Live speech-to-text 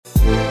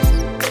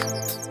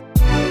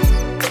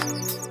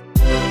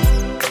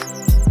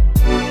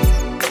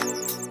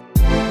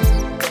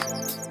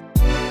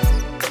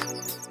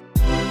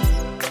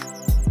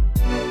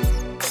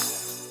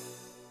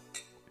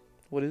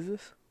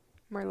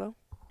Merlot.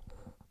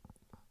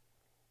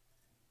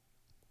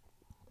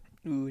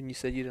 Ooh, and you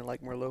said you didn't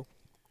like Merlot.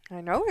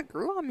 I know it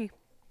grew on me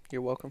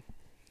You're welcome.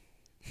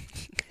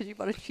 because you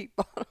bought a cheap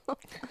bottle.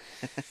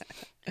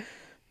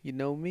 You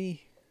know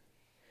me.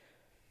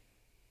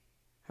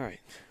 All right,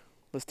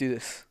 let's do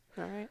this.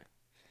 All right.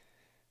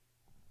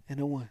 And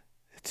a one,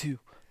 a two,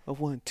 a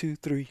 1, 2,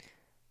 3.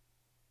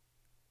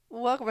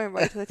 Welcome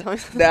everybody to the Tell Me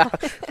Something Now,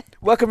 Podcast.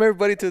 welcome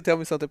everybody to the Tell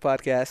Me Something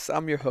podcast.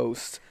 I'm your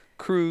host,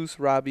 Cruz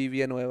Robbie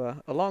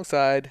Villanueva,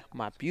 alongside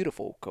my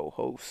beautiful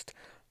co-host,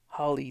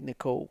 Holly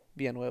Nicole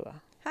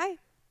Villanueva. Hi.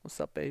 What's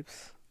up,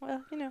 babes?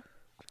 Well, you know,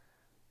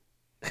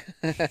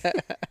 That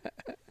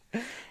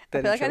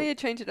I feel like I intro- need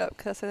to change it up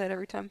because I say that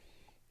every time.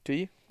 Do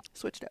you?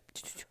 Switch it up.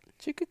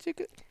 Chicka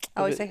chicka. I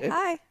always If say it-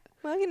 hi.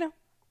 Well, you know,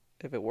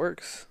 If it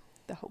works,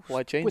 the host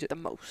why change with it? the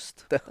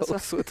most. The That's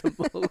what- host with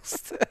the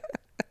most.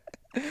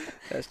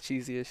 That's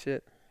cheesy as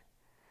shit.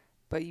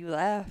 But you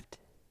laughed.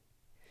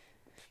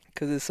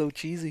 Because it's so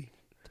cheesy.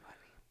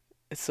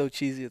 It's so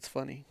cheesy, it's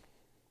funny.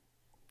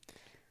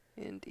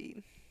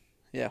 Indeed.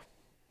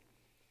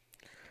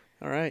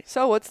 All right.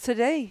 So what's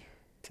today?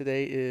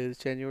 Today is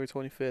January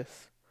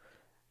 25th,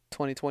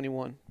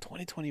 2021.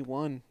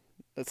 2021.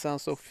 That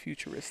sounds so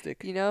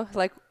futuristic. You know,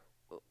 like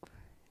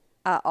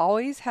I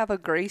always have a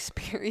grace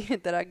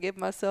period that I give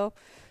myself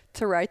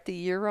to write the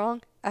year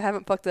wrong. I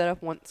haven't fucked that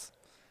up once.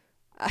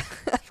 I'm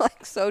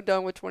like so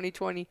done with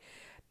 2020.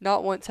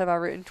 Not once have I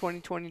written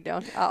 2020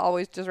 down. I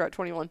always just write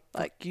 21.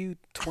 Like Fuck you,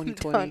 I'm done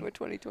 2020. with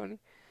 2020.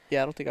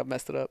 Yeah, I don't think I've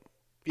messed it up.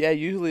 Yeah,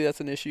 usually that's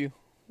an issue.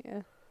 Yeah.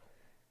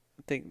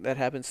 I think that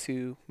happens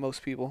to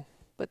most people.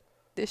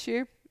 This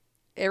year,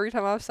 every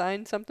time I've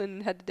signed something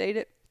and had to date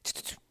it,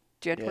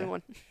 Jan Yeah.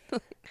 21. Yeah,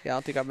 I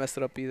don't think I've messed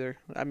it up either.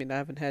 I mean, I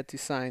haven't had to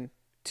sign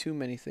too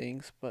many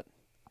things, but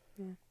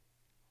Yeah.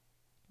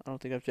 I don't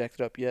think I've jacked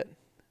it up yet.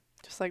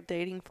 Just like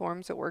dating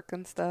forms at work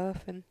and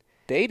stuff and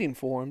Dating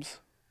forms.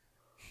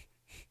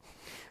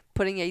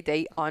 putting a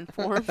date on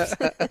forms.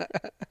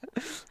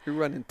 You're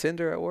running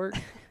Tinder at work?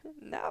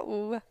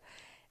 No.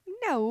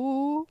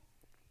 No.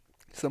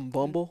 Some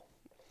Bumble?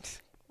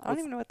 I don't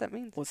even know what that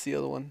means. What's the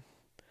other one?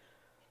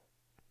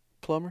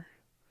 Plumber?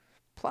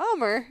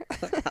 Plumber.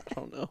 I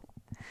don't know.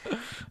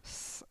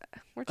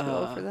 We're too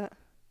old for Uh, that.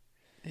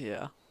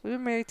 Yeah. We've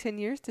been married 10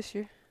 years this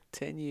year.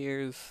 10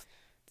 years.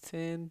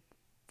 10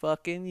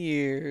 fucking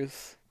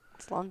years.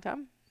 It's a long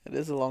time. It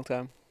is a long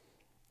time.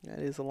 That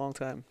is a long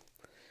time.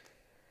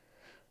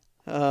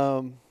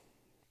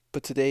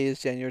 But today is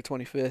January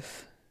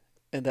 25th,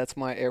 and that's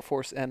my Air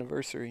Force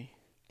anniversary.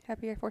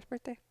 Happy Air Force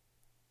birthday.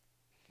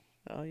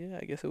 Oh, yeah,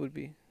 I guess it would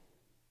be.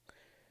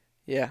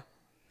 Yeah.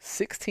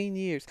 16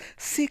 years.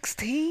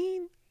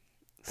 16?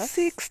 That's-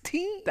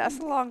 16? That's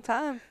a long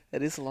time.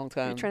 That is a long Are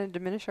time. you trying to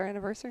diminish our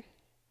anniversary?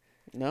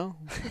 No.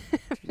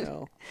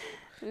 No.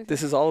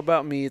 This is all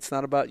about me. It's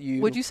not about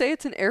you. Would you say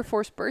it's an Air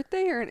Force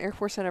birthday or an Air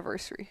Force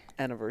anniversary?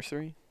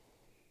 Anniversary?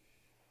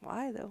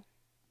 Why, though?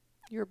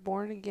 You were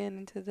born again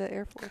into the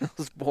Air Force. I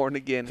was born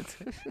again.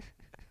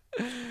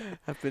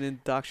 I've been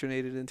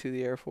indoctrinated into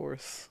the Air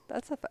Force.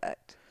 That's a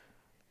fact.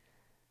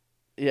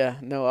 Yeah,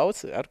 no,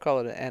 I'd call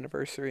it an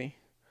anniversary.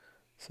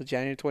 So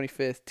January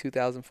 25th,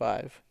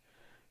 2005,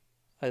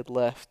 I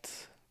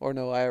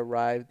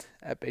arrived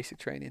at basic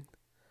training.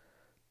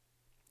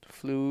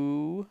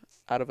 Flew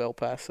out of El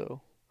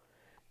Paso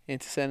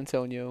into San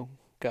Antonio,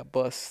 got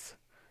bussed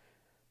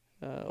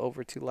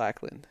over to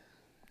Lackland,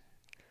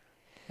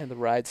 and the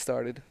ride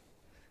started.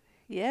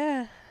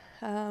 Yeah.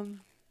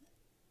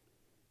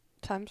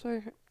 Times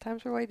were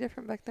way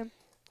different back then.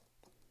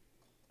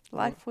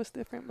 Life was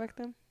different back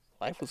then.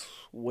 Life was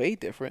way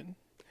different.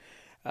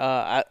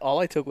 All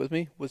I took with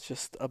me was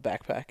just a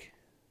backpack.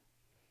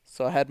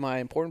 So I had my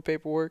important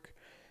paperwork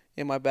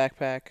in my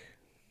backpack,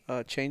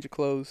 change of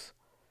clothes,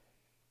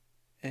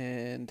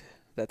 and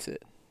that's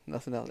it.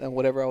 Nothing else. And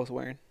whatever I was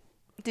wearing.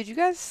 Did you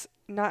guys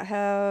not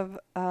have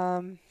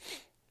I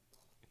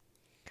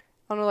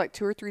don't know, like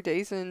 2 or 3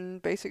 days in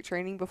basic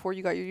training before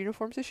you got your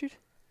uniforms issued?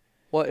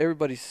 Well,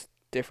 everybody's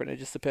different. It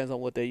just depends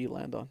on what day you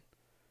land on.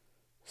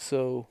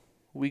 So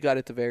we got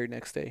it the very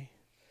next day.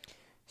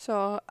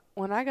 So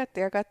when I got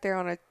there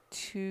on a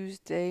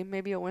Tuesday,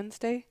 maybe a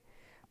Wednesday,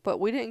 but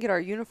we didn't get our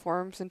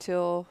uniforms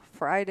until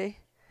Friday.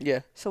 Yeah.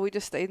 So we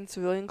just stayed in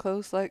civilian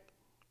clothes,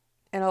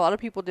 and a lot of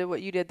people did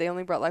what you did. They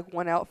only brought like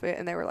one outfit,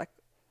 and they were like,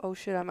 "Oh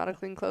shit, I'm out of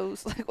clean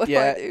clothes. Like, what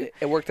Yeah, do I do?"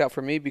 it worked out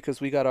for me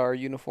because we got our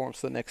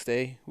uniforms the next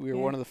day. We were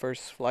Yeah. one of the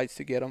first flights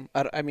to get them.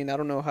 I mean, I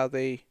don't know how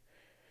they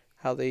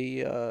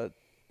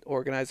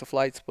organize the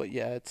flights, but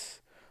yeah,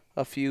 it's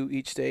a few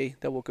each day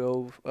that will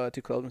go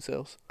to clothing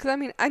sales. Because I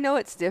mean, I know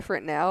it's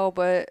different now,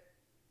 but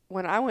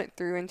when I went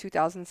through in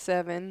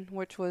 2007,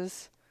 which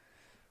was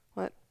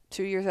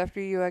 2 years after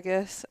you, I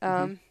guess,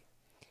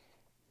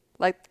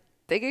 like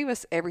they gave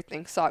us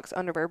everything: socks,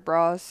 underwear,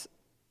 bras,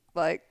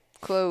 like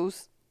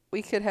clothes.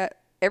 We could have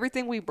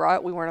everything we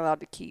brought. We weren't allowed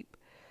to keep.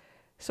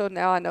 So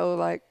now I know,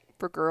 like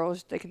for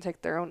girls, they can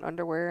take their own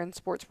underwear and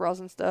sports bras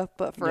and stuff.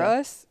 But for Yeah.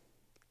 us,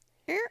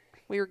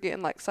 We were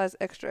getting like size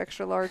extra,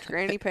 extra large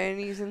granny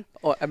panties and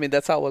Oh, I mean,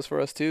 that's how it was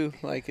for us too.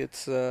 Like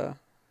it's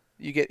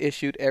you get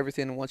issued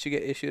everything, and once you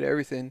get issued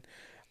everything,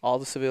 all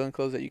the civilian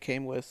clothes that you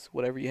came with,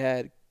 whatever you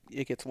had,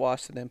 it gets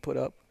washed and then put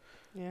up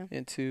yeah.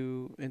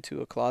 into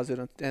a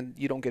closet, and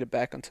you don't get it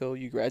back until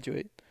you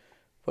graduate.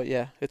 But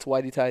yeah, it's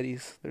whitey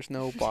tidies. There's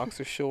no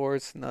boxer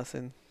shorts,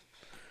 nothing.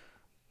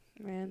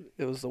 Man,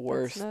 It was the that's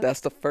worst. nuts. That's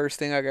the first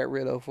thing I got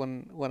rid of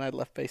when I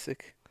left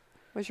basic.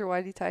 Was your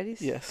whitey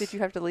tidies? Yes. Did you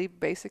have to leave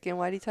basic in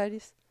whitey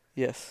tidies?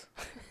 Yes.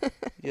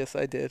 Yes,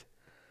 I did.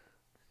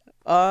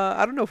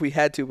 I don't know if we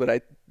had to, but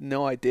I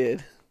know I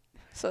did.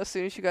 So as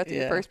soon as you got to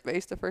your Yeah. first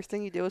base, the first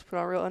thing you did was put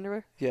on real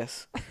underwear?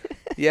 Yes.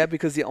 Yeah,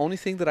 because the only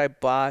thing that I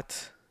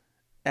bought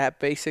at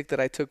basic that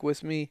I took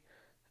with me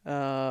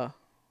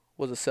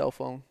was a cell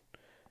phone.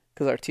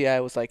 Because our TI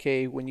was like,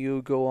 hey, when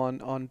you go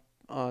on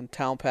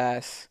Town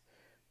Pass,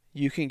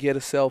 you can get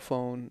a cell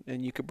phone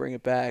and you could bring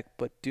it back,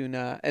 but do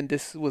not. And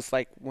this was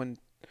like when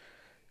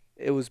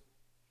it was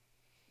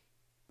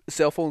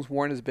cell phones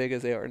weren't as big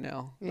as they are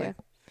now. Yeah.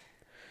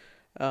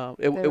 It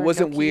They were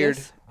wasn't weird.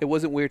 Nokias. It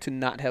wasn't weird to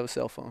not have a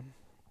cell phone.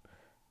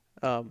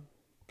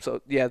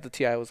 So yeah, the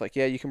TI was like,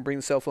 yeah, you can bring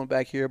the cell phone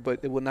back here,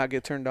 but it will not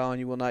get turned on.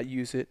 You will not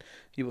use it.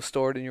 You will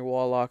store it in your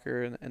wall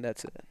locker, and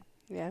that's it.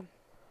 Yeah.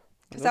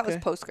 Because that was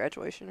Okay.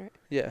 post-graduation, right?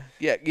 Yeah,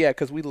 yeah, yeah.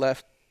 Because we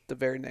left the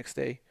very next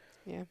day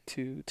Yeah.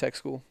 to tech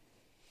school.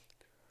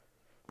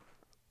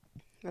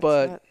 That's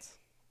But- nuts.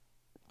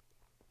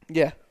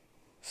 Yeah,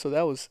 so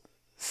that was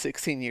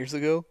 16 years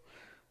ago.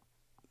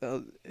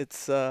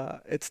 It's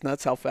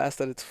nuts how fast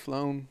that it's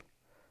flown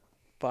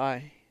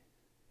by.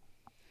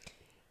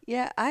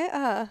 Yeah,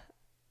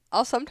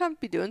 I'll sometimes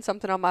be doing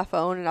something on my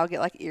phone and I'll get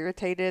like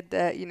irritated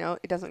that,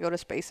 it doesn't go to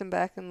space and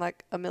back in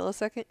like a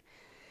millisecond.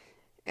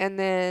 And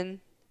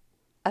then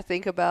I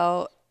think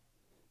about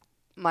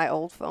my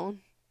old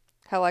phone,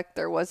 how like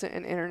there wasn't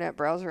an internet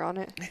browser on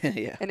it.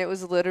 Yeah. And it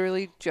was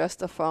literally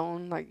just a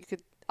phone. Like you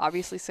could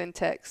obviously send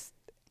texts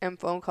and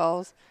phone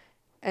calls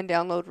and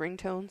download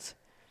ringtones.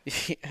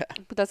 Yeah.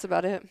 But that's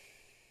about it.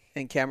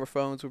 And camera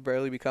phones were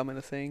barely becoming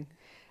a thing.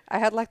 I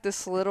had like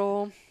this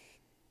little,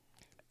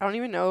 I don't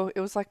even know, it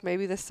was like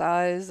maybe the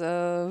size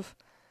of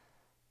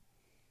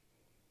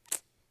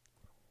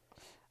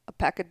a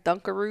pack of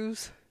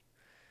Dunkaroos.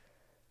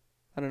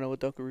 I don't know what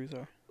Dunkaroos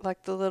are.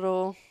 Like the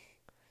little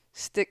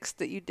sticks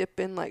that you dip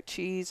in like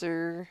cheese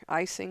or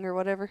icing or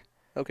whatever.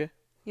 Okay,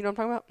 You know what I'm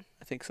talking about?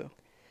 I think so.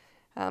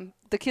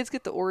 The kids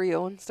get the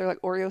Oreo ones. They're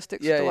like Oreo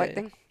sticks Yeah, with the yeah, white yeah.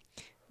 thing.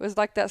 It was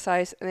like that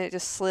size, and then it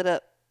just slid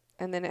up,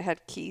 and then it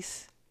had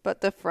keys. But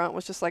the front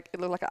was just like, it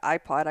looked like an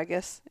iPod, I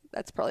guess.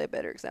 That's probably a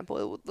better example.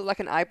 It would look like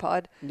an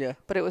iPod, Yeah,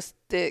 but it was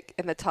thick,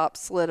 and the top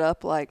slid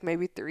up like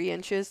maybe 3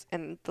 inches,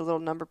 and the little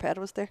number pad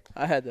was there.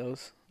 I had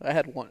those. I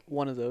had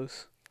one of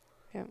those.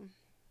 Yeah.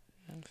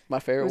 My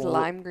It favorite was one.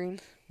 lime green.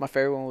 My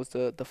favorite one was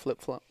the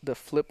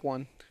flip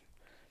one.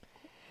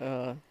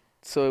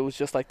 So it was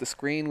just like the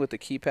screen with the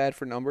keypad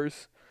for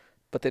numbers,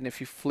 but then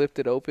if you flipped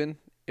it open,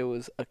 it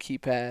was a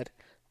keypad,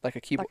 like a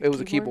keyboard. Like a It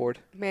was a keyboard.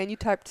 Man, you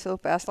typed so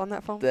fast on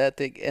that phone. That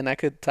thing, and I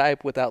could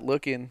type without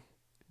looking,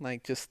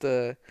 like just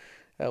the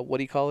what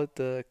do you call it?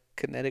 The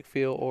kinetic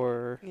feel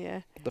or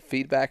Yeah. the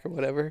feedback or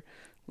whatever.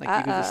 Like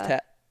you could just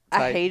tap. I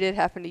type. hated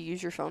having to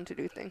use your phone to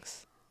do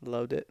things.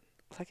 Loved it.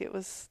 Like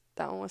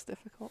that one was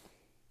difficult.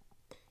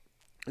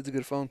 It's a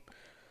good phone.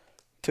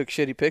 Took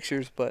shitty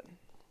pictures, but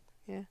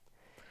Yeah.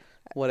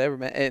 whatever,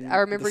 man. And I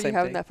remember the you same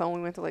having thing. that phone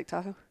when we went to Lake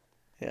Tahoe.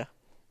 Yeah.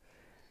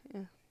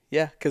 Yeah.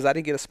 Yeah, because I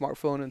didn't get a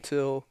smartphone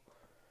until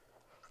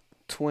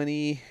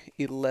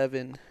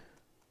 2011.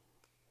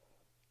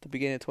 The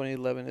beginning of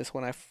 2011 is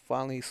when I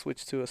finally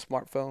switched to a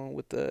smartphone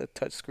with the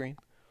touch screen.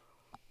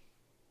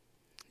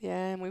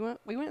 Yeah, and we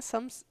went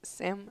some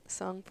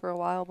Samsung for a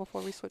while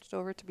before we switched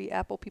over to be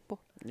Apple people,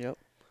 Yep.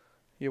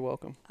 You're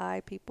welcome.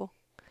 people.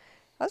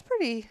 I was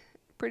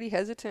pretty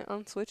hesitant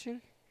on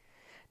switching.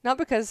 Not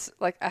because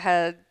like I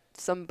had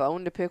some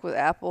bone to pick with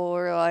Apple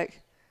or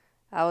like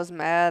I was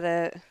mad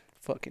at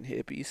Fucking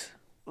hippies.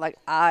 like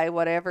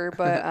whatever,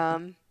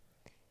 but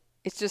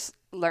it's just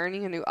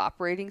learning a new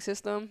operating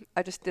system.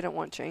 I just didn't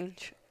want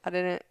change. I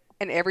didn't,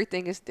 and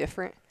everything is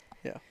different.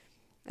 Yeah.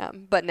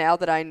 But now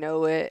that I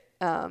know it,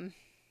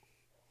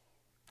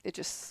 it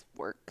just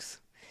works.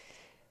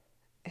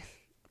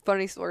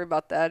 Funny story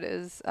about that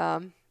is,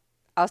 I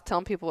was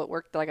telling people at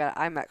work that I got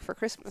an iMac for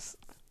Christmas.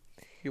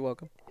 You're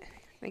welcome.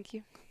 Thank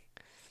you.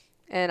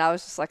 And I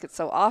was just like, it's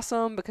so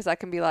awesome because I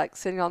can be like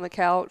sitting on the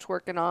couch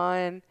working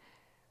on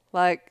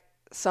like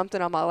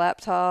something on my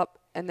laptop,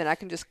 and then I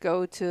can just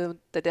go to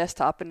the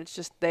desktop and it's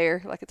just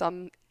there. Like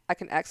I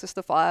can access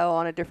the file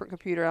on a different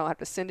computer. I don't have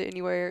to send it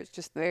anywhere. It's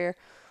just there.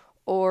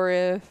 Or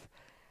if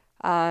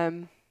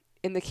I'm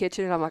in the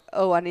kitchen and I'm like,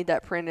 oh, I need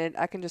that printed,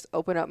 I can just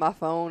open up my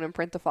phone and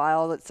print the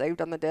file that's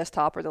saved on the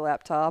desktop or the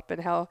laptop,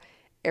 and how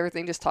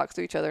everything just talks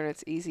to each other and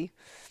it's easy.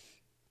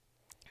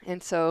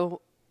 And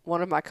so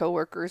one of my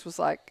coworkers was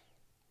like,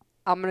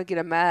 I'm going to get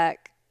a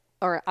Mac,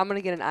 or I'm going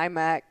to get an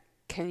iMac.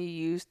 Can you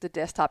use the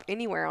desktop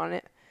anywhere on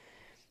it?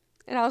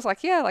 And I was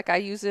like, yeah, like I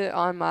use it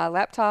on my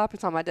laptop.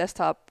 It's on my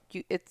desktop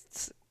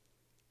it's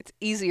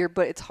easier,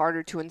 but it's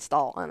harder to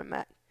install on a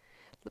Mac.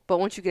 But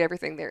once you get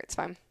everything there, it's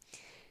fine.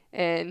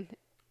 And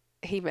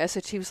he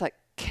was like,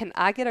 "Can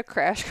I get a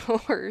crash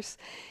course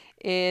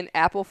in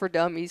Apple for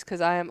Dummies?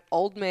 Because I am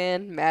old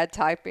man, mad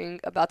typing,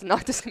 about to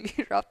knock this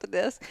computer off the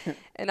desk."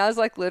 And I was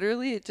like,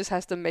 literally, it just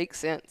has to make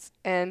sense.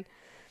 And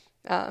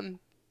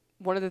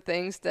one of the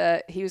things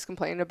that he was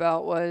complaining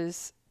about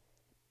was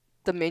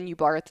the menu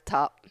bar at the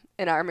top.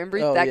 And I remember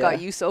Oh, that yeah.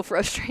 got you so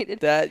frustrated.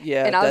 That,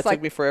 yeah, And I was that took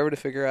like, me forever to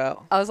figure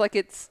out.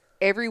 it's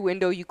every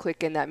window you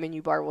click in, that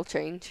menu bar will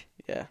change.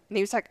 Yeah. And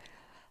he was like,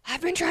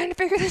 "I've been trying to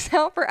figure this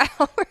out for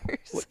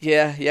hours."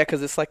 Yeah, yeah,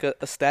 because it's like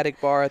a static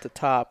bar at the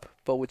top,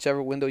 but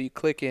whichever window you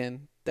click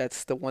in,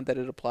 that's the one that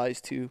it applies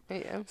to.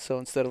 Yeah. So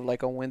instead of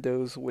like on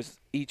Windows, with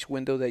each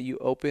window that you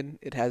open,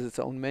 it has its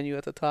own menu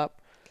at the top.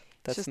 It's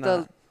That's just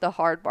not. the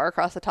hard bar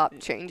across the top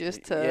changes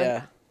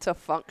Yeah. to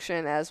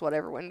function as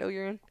whatever window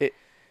you're in.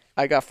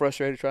 I got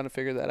frustrated trying to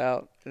figure that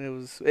out,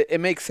 and it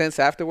makes sense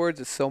afterwards.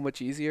 It's so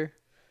much easier,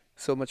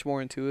 so much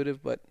more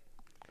intuitive, but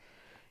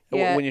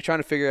Yeah. when you're trying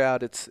to figure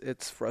out,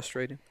 it's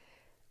frustrating.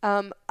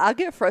 I'll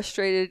get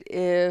frustrated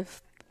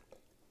if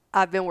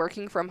I've been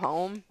working from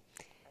home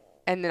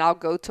and then I'll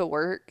go to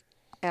work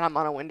and I'm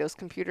on a Windows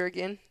computer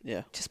again,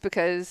 Yeah. just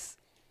because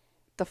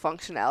the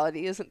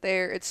functionality isn't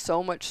there. It's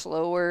so much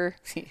slower.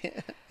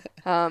 Yeah.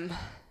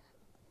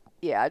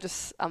 Yeah,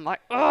 I'm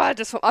like, oh, I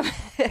just want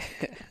my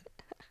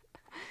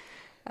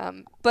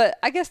but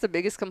I guess the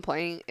biggest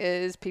complaint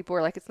is people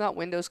are like, it's not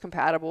Windows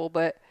compatible,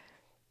 but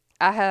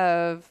I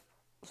have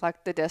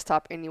like the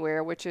Desktop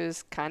Anywhere, which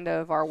is kind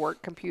of our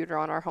work computer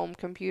on our home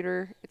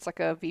computer. It's like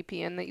a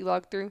VPN that you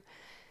log through.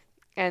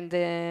 And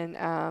then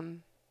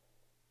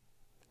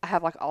I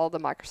have like all the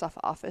Microsoft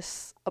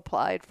Office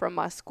applied from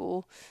my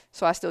school.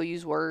 So I still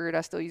use Word,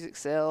 I still use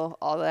Excel,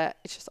 all that.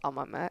 It's just on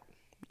my Mac.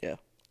 Yeah.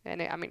 And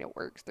it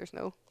works. There's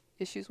no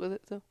issues with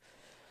it. So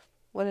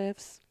what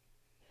ifs?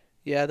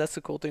 Yeah, that's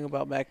the cool thing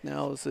about Mac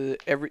now is that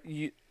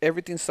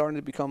everything's starting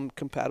to become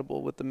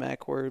compatible with the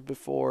Mac, where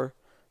before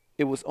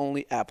it was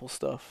only Apple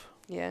stuff,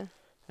 Yeah.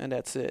 and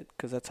that's it,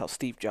 because that's how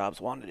Steve Jobs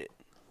wanted it.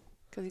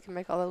 Because you can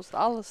make all those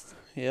dollars.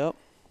 Yep.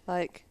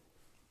 Like,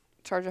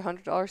 charge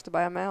 $100 to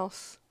buy a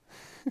mouse,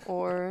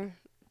 or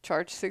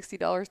charge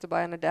 $60 to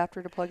buy an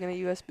adapter to plug in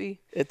a USB.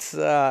 It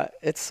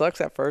sucks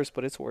at first,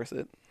 but it's worth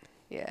it.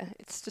 Yeah,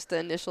 it's just the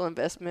initial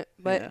investment.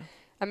 But Yeah.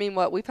 I mean,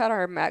 we've had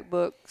our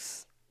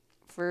MacBooks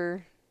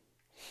for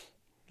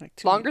Like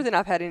longer than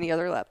I've had any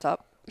other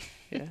laptop.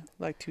 Yeah,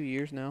 like 2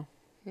 years now.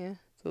 Yeah.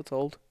 So it's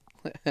old.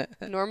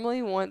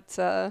 Normally, once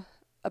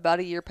about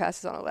a year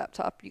passes on a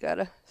laptop, you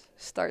gotta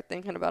start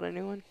thinking about a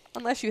new one.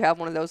 Unless you have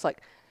one of those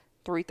like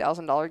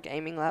 $3,000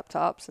 gaming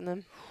laptops, and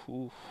then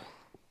Oof.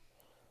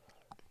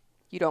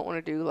 you don't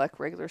want to do like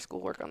regular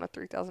schoolwork on a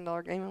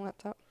 $3,000 gaming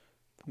laptop.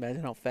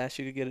 Imagine how fast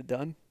you could get it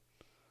done.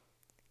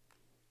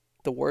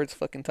 The words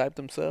fucking type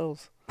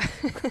themselves.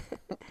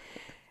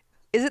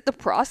 Is it the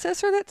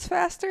processor that's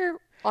faster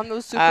on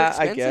those super I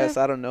expensive? guess.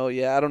 I don't know.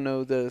 Yeah, I don't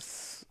know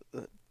this.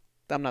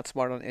 I'm not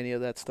smart on any of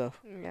that stuff.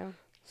 Yeah.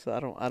 So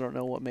I don't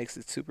know what makes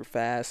it super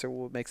fast or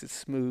what makes it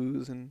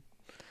smooth. And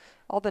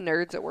All the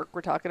nerds at work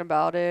were talking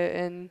about it,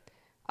 and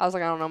I was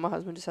like, I don't know. My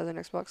husband just has an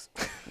Xbox.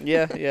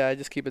 yeah, I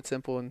just keep it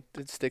simple and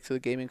stick to the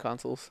gaming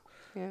consoles.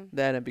 Yeah.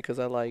 That, and because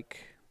I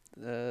like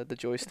the The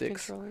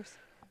joysticks. controllers.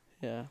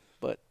 Yeah,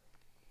 but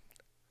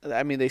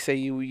I mean, they say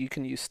you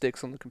can use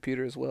sticks on the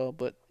computer as well,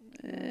 but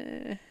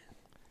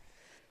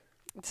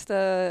It's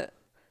the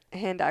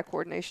hand-eye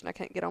coordination I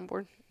can't get on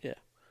board. Yeah.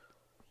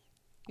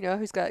 You know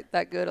who's got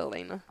that good?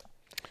 Elena.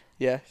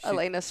 yeah,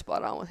 Elena's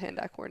spot on with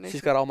hand-eye coordination.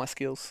 she's got all my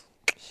skills.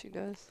 She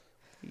does.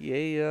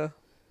 Yeah,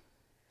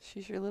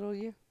 She's your little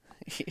you.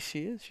 she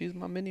is. She's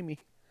my mini me.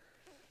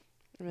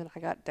 And then I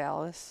got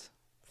Dallas.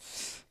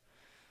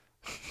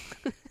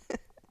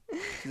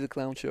 She's a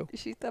clown show.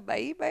 She's the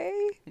baby.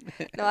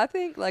 No, I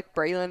think like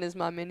Braylon is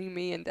my mini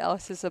me, and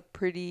Dallas is a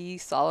pretty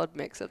solid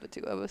mix of the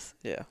two of us.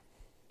 Yeah.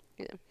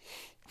 Yeah.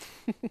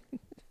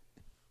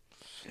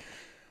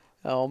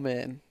 Oh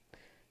man.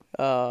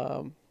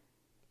 So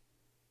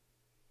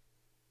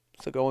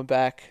going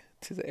back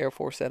to the Air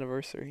Force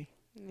anniversary,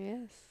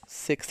 Yes.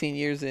 16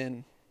 years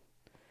in,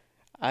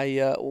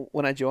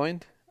 when I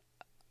joined,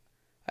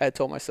 I had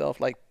told myself,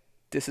 like,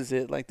 this is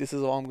it. Like, this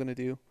is all I'm gonna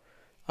do.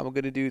 I'm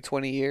gonna do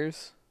 20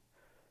 years,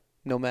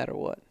 no matter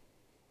what.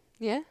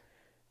 Yeah.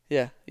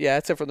 Yeah,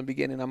 that's it from the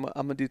beginning. I'm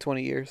gonna do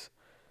 20 years.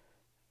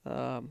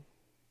 For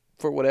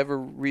whatever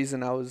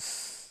reason,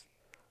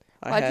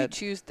 Why'd you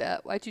choose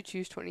that? Why'd you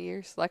choose 20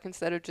 years? Like,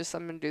 instead of just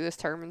I'm going to do this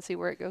term and see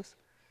where it goes?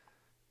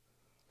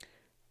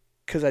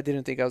 Because I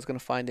didn't think I was gonna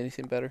find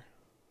anything better.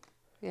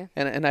 Yeah.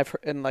 And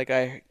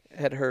I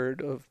had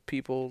heard of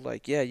people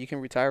like, yeah, you can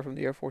retire from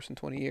the Air Force in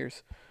 20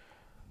 years.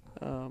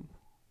 But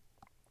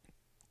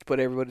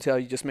everybody tell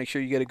you just make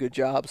sure you get a good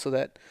job so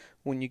that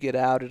when you get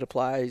out, it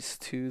applies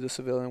to the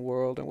civilian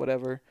world and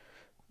whatever.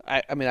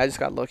 I mean, I just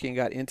got lucky and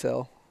got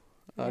intel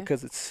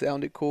because it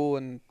sounded cool,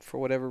 and for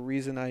whatever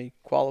reason, I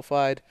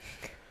qualified.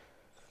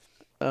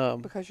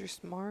 Because you're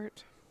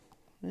smart.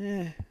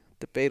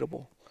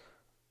 Debatable.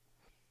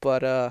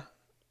 But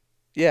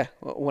yeah,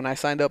 when I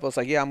signed up, I was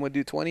like, yeah, I'm gonna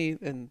do 20,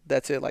 and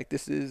that's it. Like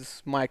this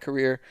is my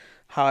career.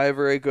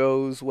 However it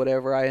goes,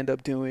 whatever I end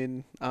up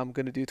doing, I'm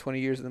gonna do 20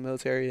 years in the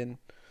military and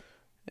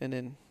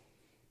then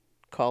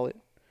call it.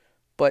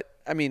 But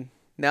I mean,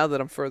 now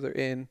that I'm further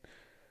in,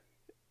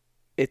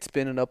 it's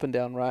been an up and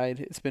down ride.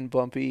 It's been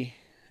bumpy,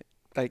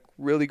 like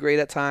really great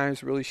at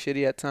times, really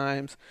shitty at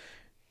times.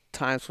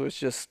 Times where it's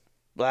just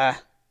blah.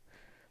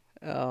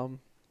 Um,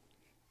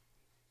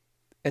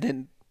 and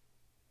then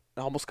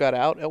I almost got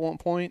out at one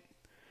point.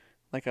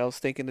 Like I was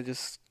thinking of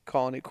just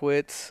calling it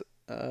quits.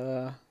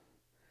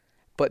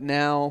 But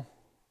now,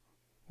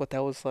 what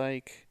that was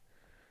like,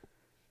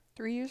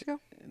 3 years ago.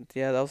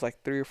 yeah, that was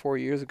like 3 or 4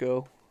 years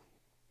ago.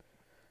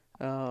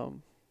 I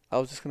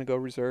was just gonna go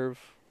reserve,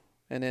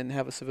 and then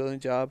have a civilian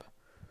job.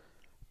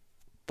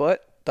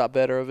 But thought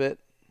better of it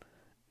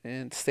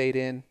and stayed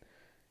in.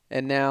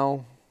 And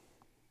now,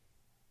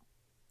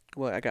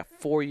 well, I got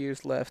 4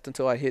 years left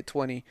until I hit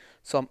 20,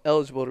 so I'm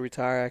eligible to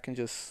retire. I can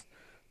just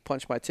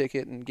punch my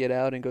ticket and get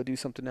out and go do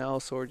something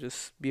else, or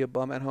just be a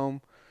bum at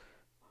home.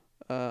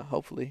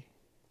 Hopefully.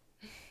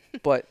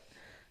 But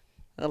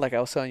like I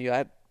was telling you,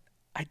 I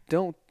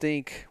don't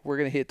think we're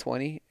gonna hit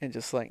 20 and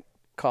just like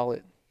call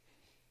it.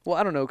 Well,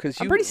 I don't know,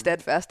 cause I'm you, pretty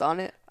steadfast on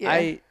it.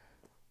 Yeah.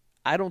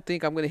 I don't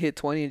think I'm gonna hit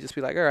 20 and just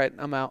be like, all right,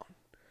 I'm out.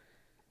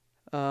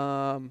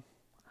 Um,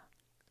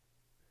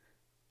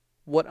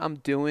 what I'm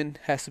doing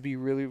has to be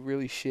really,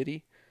 really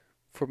shitty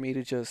for me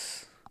to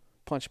just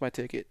punch my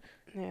ticket.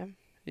 Yeah.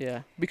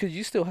 Yeah, because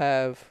you'll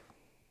have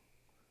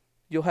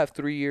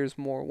 3 years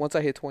more. Once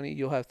I hit 20,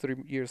 you'll have 3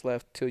 years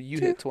left till you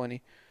Two. hit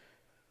 20,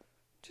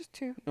 Just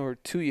two. or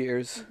 2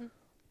 years. Hmm.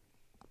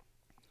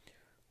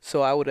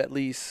 So I would at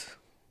least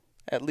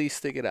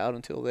stick it out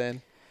until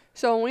then.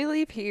 So when we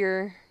leave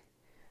here,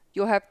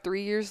 you'll have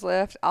 3 years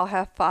left. I'll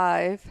have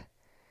 5.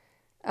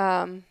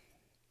 Um,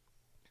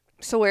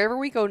 so wherever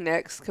we go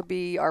next could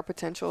be our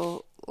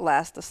potential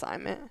last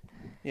assignment.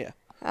 Yeah.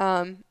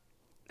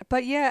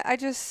 But yeah,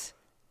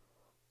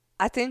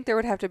 I think there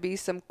would have to be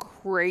some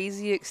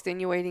crazy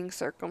extenuating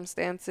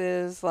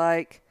circumstances,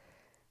 like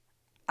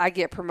I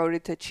get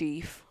promoted to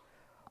chief,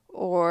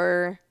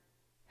 or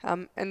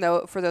and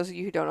though for those of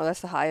you who don't know,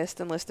 that's the highest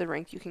enlisted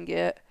rank you can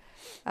get.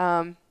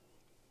 I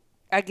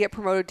get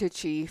promoted to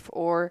chief,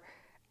 or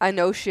I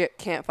know shit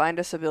can't find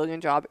a civilian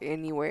job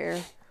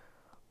anywhere,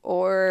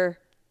 or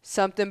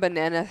something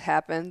banana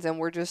happens and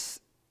we're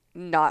just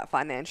not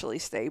financially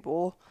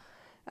stable.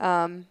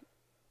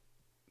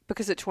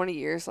 Because at 20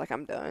 years, like,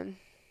 I'm done.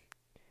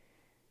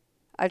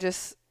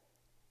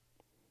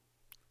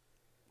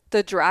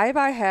 The drive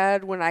I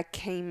had when I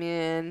came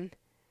in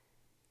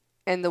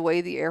and the way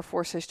the Air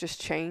Force has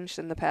just changed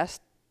in the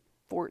past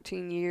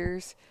 14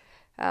 years,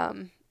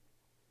 and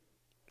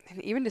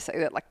even to say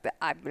that, like, that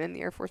I've been in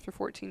the Air Force for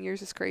 14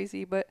 years is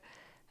crazy, but,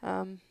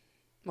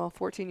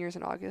 14 years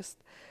in August,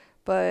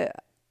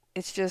 but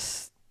it's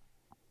just,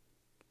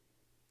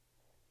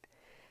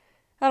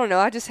 I don't know,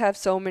 I just have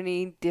so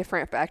many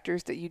different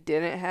factors that you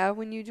didn't have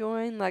when you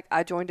joined. Like,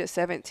 I joined at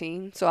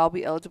 17, so I'll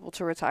be eligible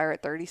to retire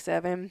at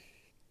 37.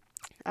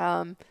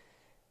 And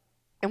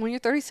when you're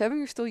 37,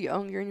 you're still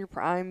young, you're in your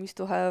prime, you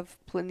still have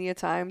plenty of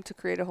time to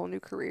create a whole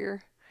new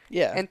career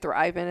Yeah. and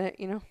thrive in it,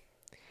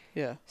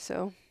 Yeah.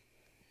 So,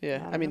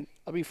 Yeah. I I don't mean,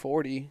 I'll be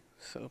 40,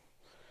 so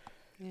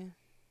yeah.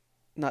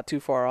 not too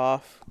far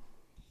off.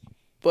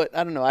 But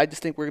I don't know. I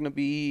just think we're going to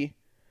be.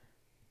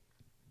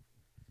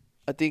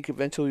 I think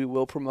eventually we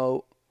will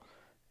promote.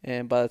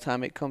 And by the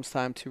time it comes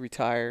time to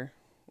retire,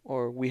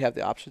 or we have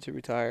the option to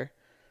retire,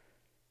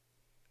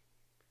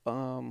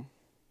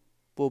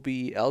 we'll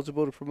be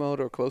eligible to promote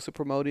or close to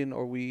promoting,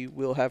 or we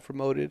will have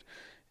promoted,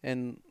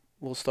 and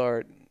we'll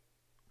start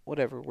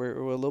whatever. We're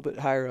a little bit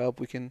higher up.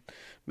 We can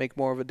make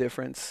more of a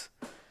difference.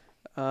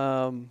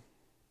 I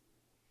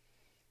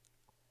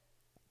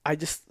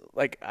just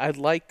like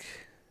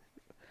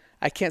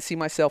I can't see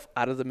myself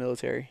out of the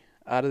military,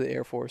 out of the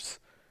Air Force,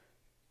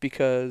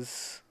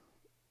 because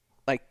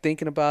like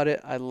thinking about it,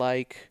 I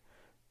like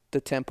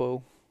the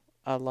tempo.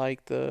 I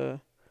like the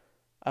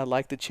I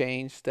like the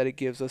change that it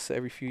gives us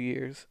every few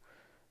years.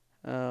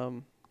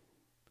 Um,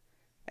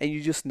 and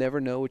you just never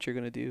know what you're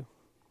gonna do.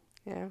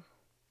 Yeah.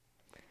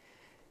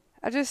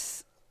 I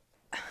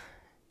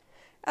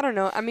don't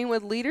know. I mean,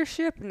 with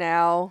leadership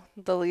now,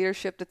 the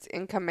leadership that's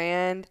in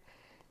command,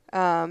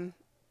 I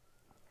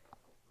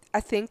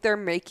think they're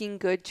making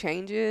good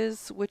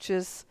changes, which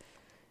is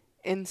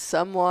in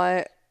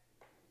somewhat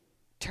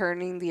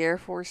turning the Air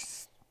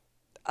Force,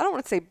 I don't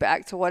want to say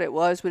back to what it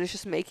was, but it's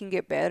just making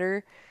it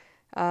better.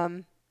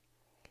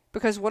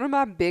 Because one of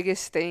my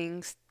biggest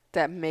things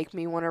that make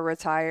me want to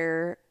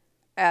retire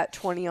at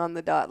 20 on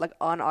the dot, like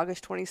on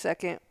August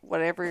 22nd,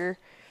 whatever,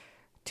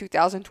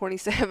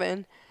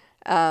 2027,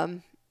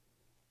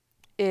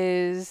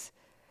 is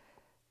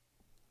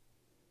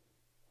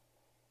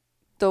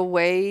the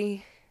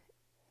way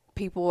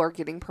people are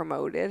getting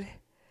promoted.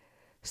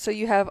 So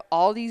you have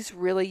all these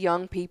really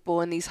young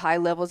people in these high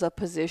levels of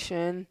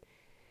position,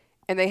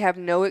 and they have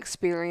no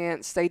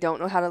experience. They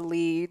don't know how to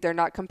lead. They're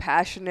not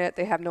compassionate.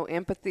 They have no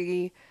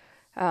empathy.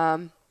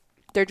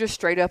 They're just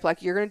straight up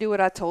like, you're going to do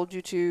what I told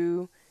you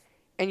to.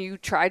 And you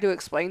try to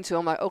explain to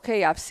them, like,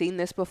 okay, I've seen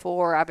this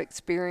before. I've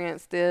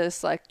experienced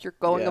this. Like, you're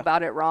going Yeah.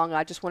 about it wrong.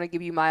 I just want to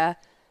give you my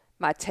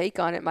take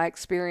on it, my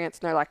experience.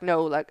 And they're like,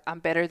 no, like, I'm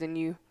better than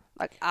you.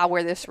 Like, I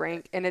wear this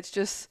rank. And it's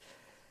just,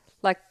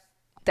 like,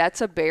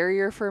 that's a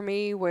barrier for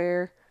me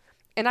where,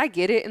 and I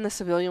get it in the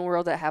civilian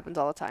world, that happens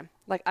all the time.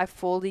 Like, I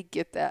fully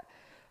get that.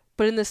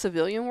 But in the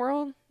civilian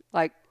world,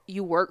 like,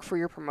 you work for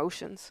your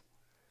promotions.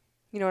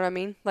 You know what I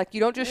mean? Like, you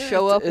don't just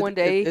show up one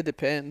day. It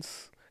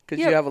depends. Because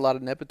Yeah, you have a lot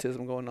of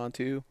nepotism going on,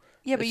 too.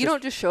 yeah, but It's you just,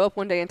 don't just show up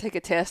one day and take a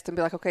test and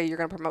be like, okay, you're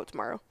going to promote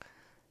tomorrow.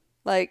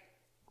 Like,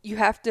 you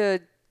have to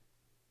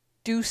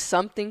do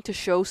something to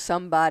show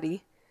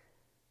somebody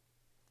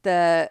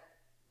that,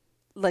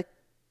 like,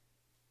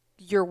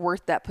 you're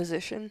worth that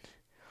position,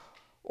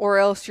 or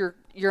else your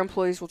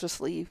employees will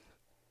just leave.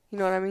 You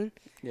know what I mean?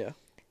 yeah.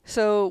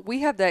 So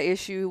we have that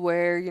issue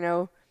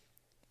where,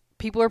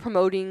 people are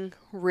promoting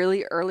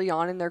really early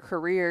on in their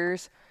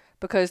careers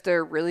because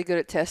they're really good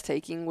at test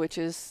taking, which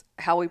is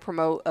how we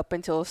promote up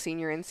until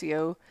senior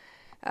NCO.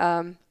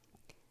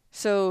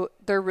 So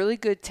they're really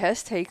good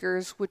test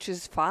takers, which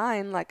is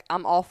fine. Like,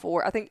 I'm all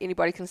for. I think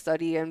anybody can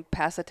study and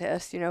pass a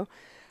test,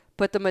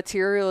 But the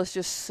material is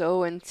just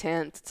so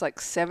intense. It's like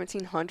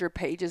 1,700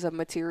 pages of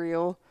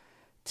material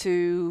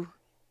to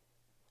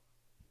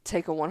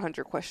take a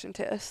 100 question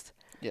test.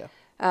 Yeah.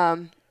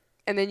 And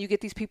then you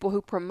get these people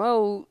who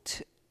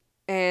promote,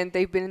 and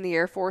they've been in the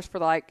Air Force for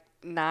like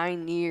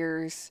 9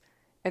 years,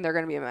 and they're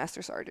going to be a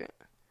master sergeant.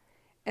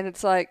 And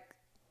it's like,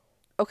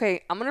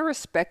 okay, I'm going to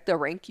respect the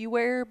rank you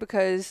wear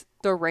because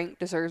the rank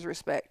deserves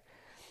respect.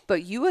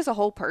 But you as a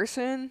whole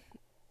person,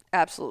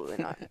 absolutely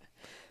not.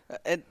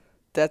 And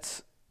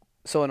that's,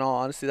 so in all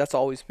honesty, that's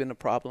always been a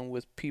problem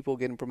with people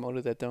getting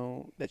promoted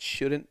that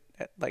shouldn't,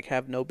 like,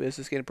 have no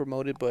business getting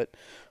promoted, but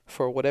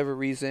for whatever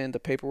reason, the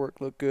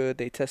paperwork looked good,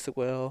 they tested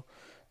well,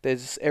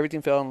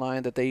 everything fell in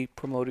line that they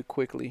promoted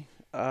quickly.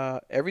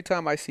 Every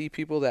time I see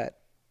people that,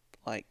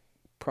 like,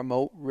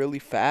 promote really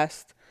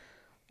fast,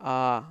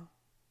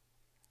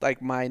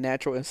 like, my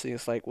natural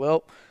instinct is like,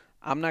 well,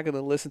 I'm not going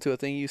to listen to a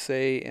thing you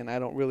say, and I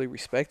don't really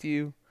respect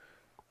you.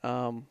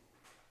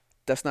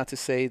 That's not to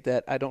say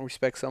that I don't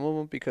respect some of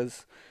them,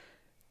 because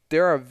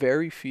there are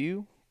very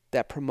few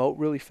that promote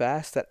really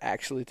fast that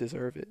actually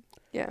deserve it.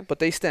 Yeah. But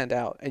they stand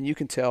out, and you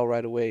can tell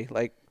right away,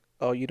 like,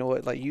 oh, you know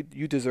what, like,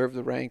 you deserve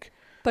the rank.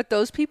 But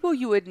those people,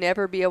 you would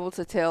never be able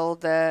to tell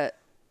that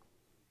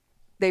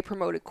they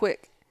promoted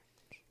quick.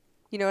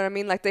 You know what I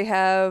mean? Like, they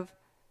have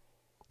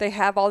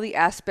all the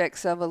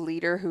aspects of a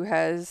leader who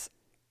has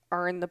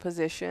earned the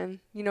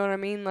position. You know what I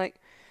mean? Like,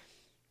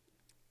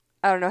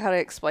 I don't know how to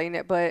explain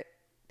it, but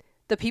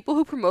the people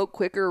who promote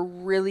quicker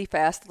really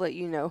fast let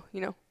you know.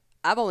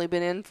 I've only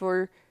been in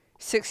for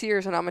 6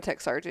 years and I'm a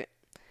tech sergeant.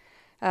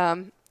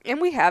 And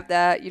we have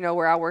that,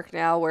 where I work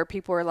now, where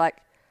people are like,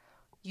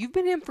 you've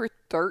been in for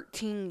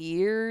 13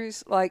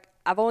 years? Like,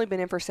 I've only been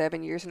in for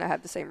 7 years and I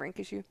have the same rank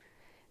as you.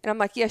 And I'm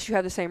like, yes, you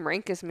have the same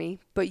rank as me,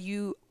 but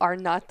you are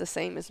not the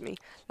same as me.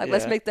 Like,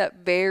 let's make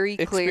that very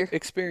clear.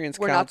 Experience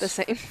We're counts not the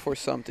same. for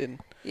something.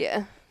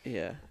 Yeah.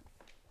 Yeah.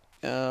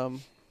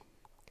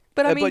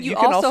 But I mean, but you you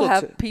can also also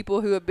have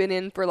people who have been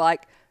in for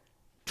like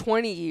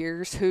 20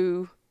 years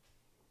who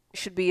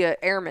should be an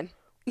airman.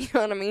 You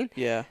know what I mean?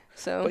 Yeah.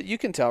 So, But you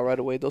can tell right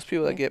away, those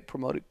people that Yeah. get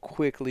promoted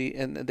quickly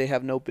and they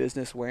have no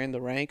business wearing the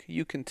rank,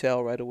 you can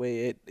tell right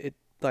away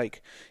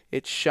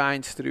it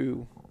shines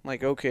through.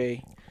 Like,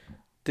 okay,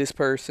 this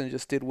person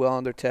just did well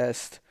on their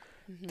test.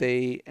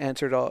 They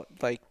answered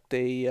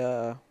they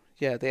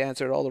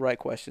answered all the right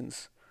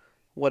questions,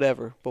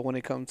 whatever. But when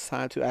it comes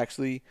time to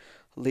actually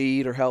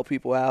lead or help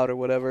people out or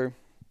whatever,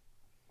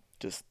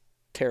 just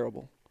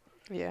terrible.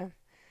 yeah.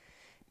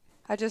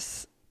 I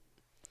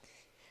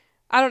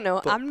don't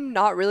know. But I'm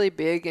not really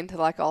big into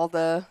like all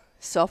the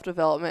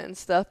self-development and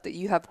stuff that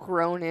you have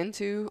grown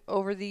into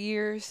over the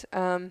years.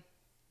 But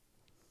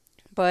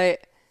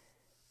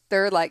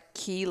there are like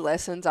key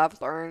lessons I've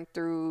learned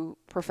through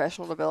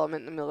professional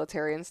development in the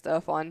military and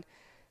stuff on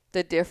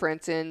the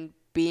difference in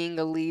being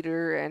a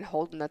leader and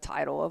holding the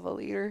title of a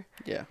leader.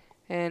 yeah.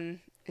 And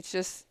it's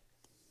just,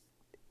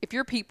 if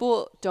your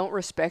people don't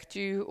respect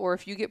you, or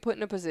if you get put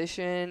in a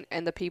position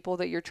and the people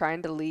that you're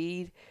trying to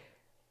lead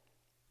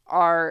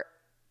are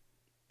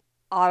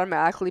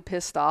automatically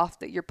pissed off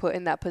that you're put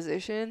in that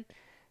position,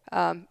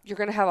 you're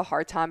going to have a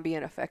hard time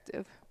being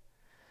effective.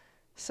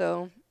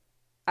 So,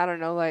 I don't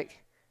know, like,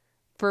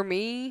 for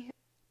me,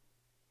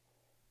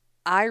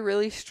 I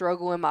really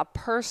struggle in my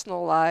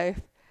personal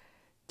life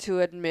to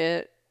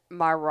admit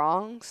my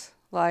wrongs.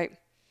 Like,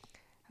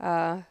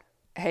 hey,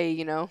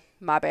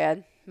 my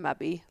bad, my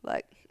B.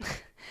 Like,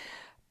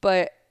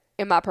 but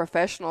in my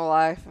professional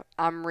life,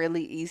 I'm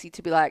really easy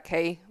to be like,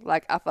 hey,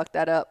 like, I fucked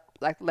that up.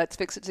 Like, let's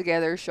fix it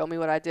together. Show me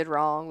what I did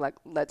wrong. Like,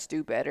 let's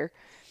do better.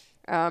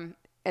 And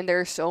there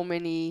are so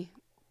many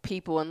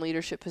people in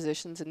leadership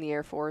positions in the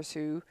Air Force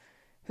who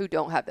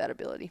don't have that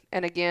ability.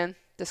 And again,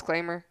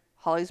 disclaimer,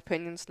 Holly's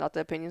opinions, not the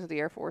opinions of the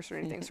Air Force or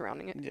anything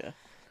surrounding it. Yeah.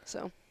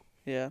 So,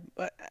 Yeah.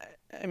 But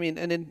I mean,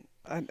 and then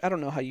I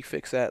don't know how you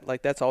fix that.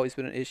 Like that's always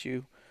been an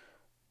issue.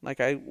 Like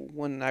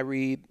when I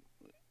read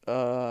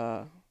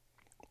uh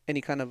any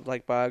kind of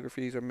like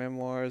biographies or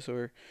memoirs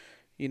or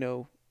you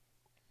know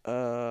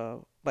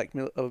like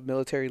of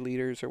military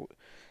leaders or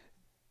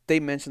they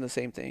mention the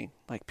same thing.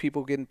 Like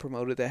people getting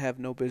promoted that have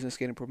no business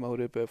getting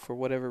promoted, but for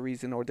whatever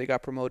reason, or they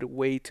got promoted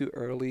way too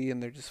early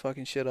and they're just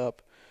fucking shit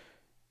up.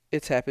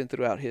 It's happened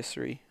throughout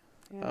history.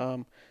 yeah.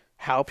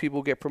 How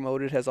people get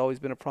promoted has always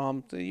been a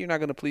problem. You're not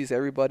going to please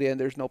everybody, and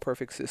there's no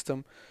perfect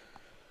system.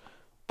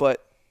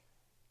 But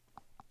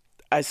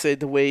I say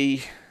the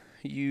way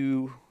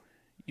you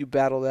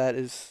battle that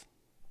is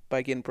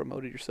by getting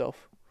promoted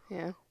yourself.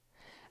 Yeah.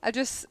 I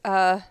just,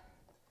 I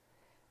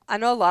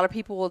know a lot of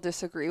people will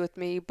disagree with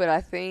me, but I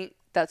think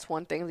that's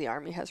one thing the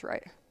Army has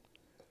right.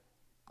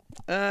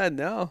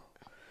 No.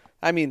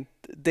 I mean,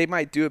 they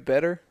might do it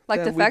better Like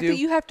the than we fact do. that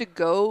you have to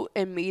go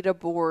and meet a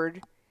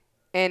board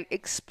and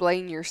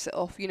explain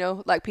yourself, you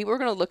know? Like people are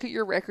going to look at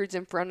your records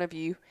in front of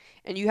you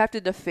and you have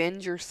to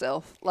defend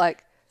yourself.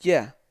 Like,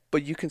 Yeah,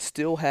 but you can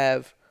still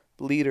have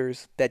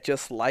leaders that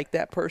just like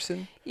that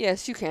person,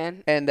 yes, you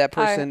can. and that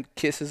I, person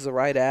kisses the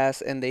right ass,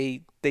 and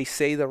they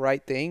say the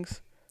right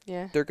things.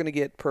 yeah. They're gonna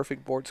get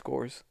perfect board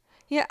scores.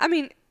 Yeah, I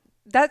mean,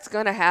 that's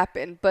going to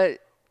happen, but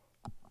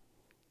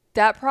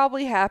that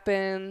probably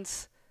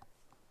happens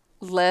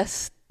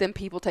less than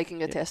people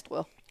taking a Yeah. test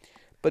will.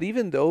 But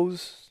even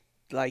those,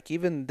 like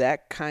even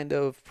that kind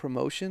of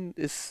promotion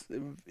is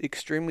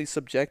extremely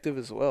subjective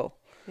as well.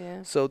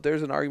 Yeah. So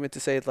there's an argument to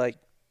say like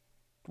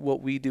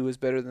what we do is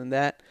better than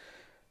that.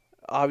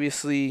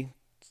 Obviously,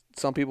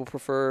 some people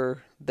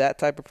prefer that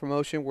type of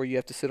promotion where you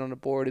have to sit on a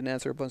board and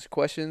answer a bunch of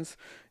questions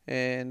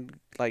and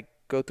like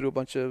go through a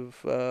bunch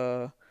of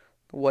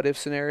what if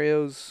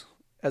scenarios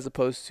as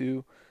opposed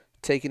to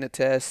taking a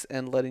test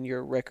and letting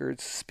your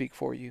records speak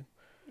for you.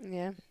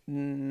 Yeah.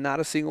 Not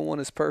a single one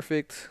is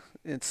perfect.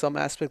 In some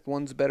aspect,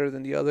 one's better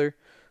than the other,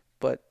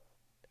 but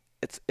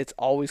it's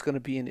always going to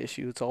be an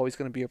issue. It's always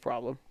going to be a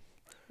problem.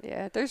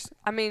 Yeah,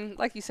 I mean,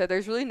 like you said,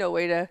 there's really no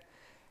way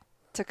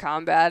to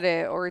combat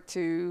it or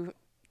to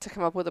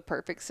come up with a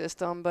perfect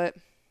system, but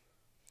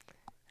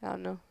I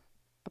don't know.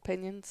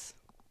 Opinions.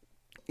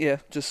 Yeah,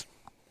 just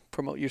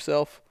promote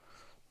yourself.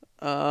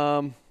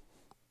 Um,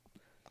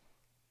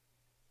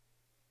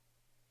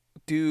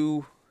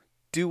 do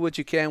what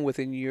you can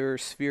within your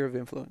sphere of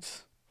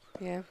influence.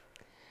 Yeah.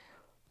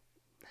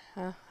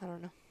 I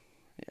don't know.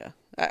 Yeah,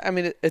 I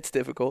mean it's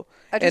difficult,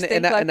 I just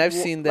think like and I've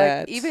seen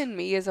that. like even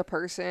me as a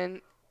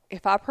person,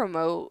 if I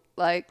promote,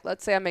 like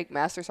let's say I make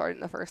Master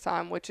Sergeant the first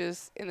time, which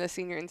is in the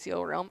senior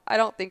NCO realm, I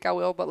don't think I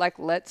will, but like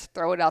let's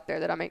throw it out there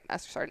that I make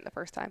Master Sergeant the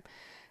first time.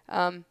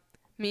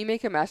 Me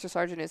making Master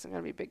Sergeant isn't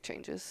going to be big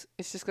changes.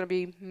 It's just going to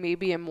be me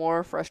being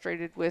more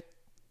frustrated with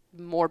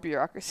more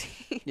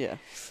bureaucracy. Yeah,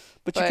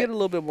 but you get a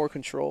little bit more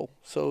control.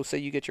 So say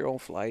you get your own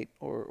flight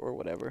or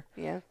whatever.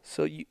 Yeah.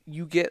 So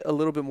you get a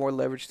little bit more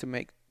leverage to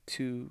make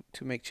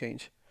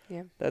change.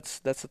 Yeah. That's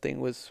the thing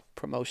with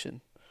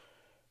promotion.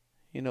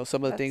 You know,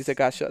 some of the things that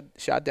got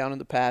shot down in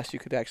the past, you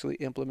could actually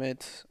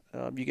implement.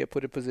 You get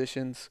put in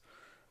positions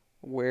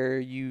where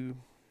you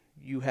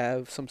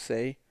have some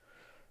say.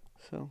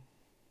 So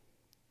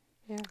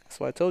Yeah. that's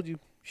why I told you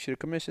should have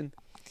commissioned.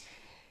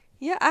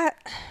 Yeah,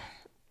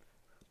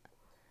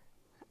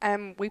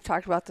 we've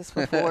talked about this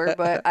before,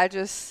 but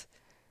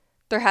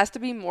there has to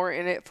be more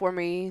in it for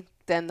me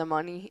than the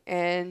money.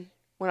 And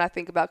when I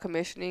think about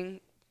commissioning,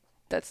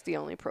 that's the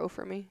only pro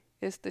for me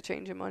is the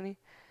change in money.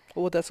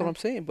 Well, that's what I'm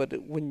saying. But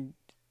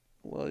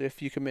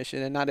if you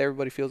commission, and not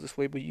everybody feels this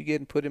way, but you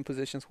get put in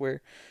positions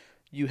where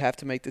you have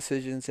to make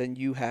decisions and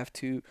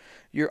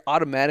you're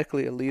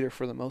automatically a leader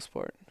for the most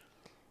part.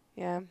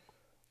 Yeah.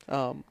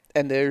 And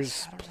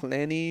there's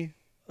plenty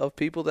of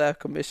people that have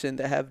commissioned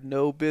that have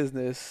no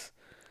business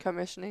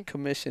commissioning.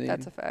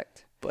 That's a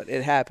fact. But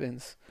it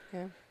happens.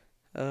 Yeah.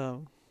 But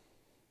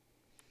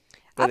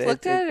I've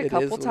looked at it a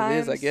couple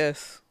times. It is, I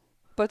guess.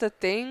 But the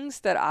things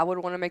that I would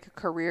want to make a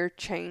career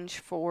change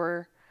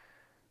for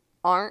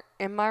aren't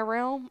in my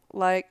realm.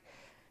 Like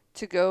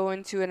to go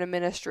into an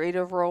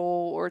administrative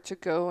role or to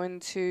go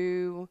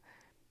into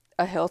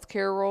a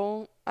healthcare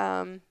role.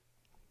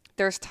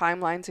 There's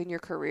timelines in your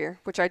career,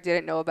 which I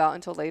didn't know about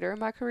until later in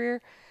my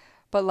career.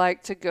 But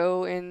like to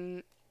go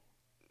in,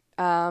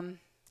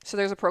 so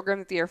there's a program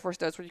that the Air Force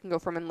does where you can go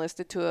from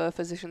enlisted to a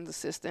physician's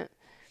assistant.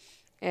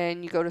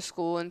 And you go to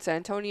school in San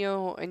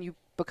Antonio and you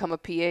become a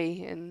PA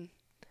and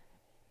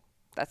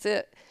that's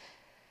it.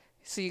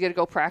 So you get to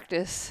go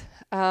practice.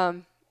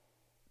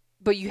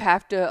 But you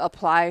have to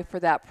apply for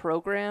that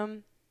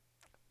program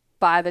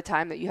by the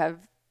time that you have,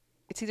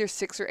 it's either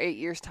 6 or 8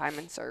 years time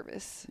in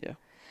service. Yeah.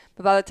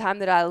 But by the time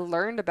that I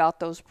learned about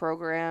those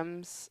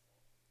programs,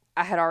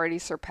 I had already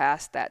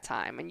surpassed that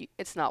time and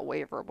it's not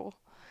waiverable.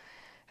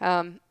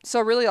 So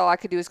really all I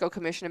could do is go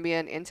commission and be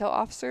an intel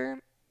officer.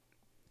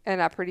 And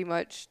I pretty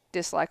much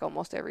dislike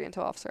almost every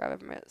intel officer I've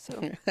ever met.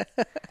 So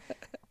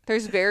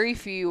there's very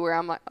few where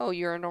I'm like, oh,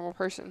 you're a normal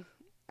person.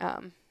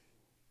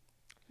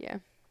 Yeah.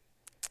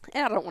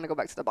 And I don't want to go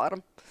back to the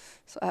bottom.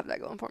 So I have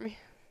that going for me.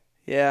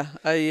 Yeah,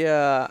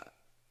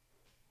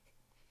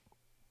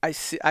 I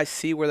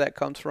see where that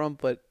comes from,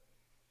 but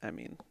I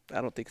mean,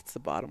 I don't think it's the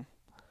bottom.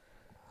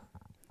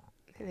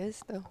 It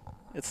is, though.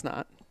 It's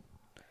not,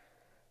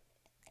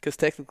 because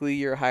technically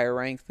you're higher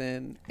ranked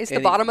than It's the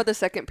any. bottom of the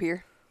second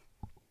tier.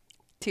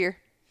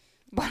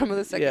 Bottom of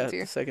the second Yeah, the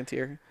tier. second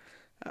tier.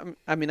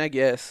 I mean, I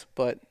guess,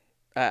 but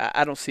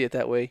I don't see it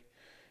that way.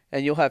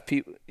 And you'll have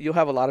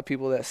a lot of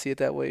people that see it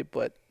that way,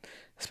 but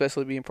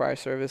especially being prior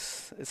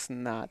service, it's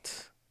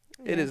not.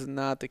 It Yeah. is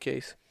not the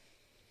case.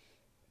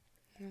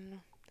 I don't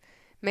know.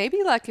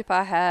 Maybe like if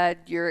I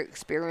had your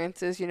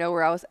experiences,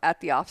 where I was at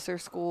the officer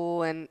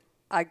school and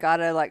I got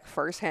a like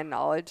firsthand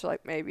knowledge,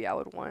 like maybe I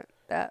would want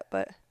that.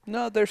 But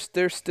No, there's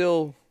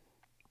still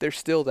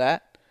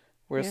that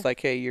where yeah, it's like,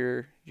 hey,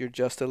 you're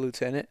just a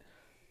lieutenant,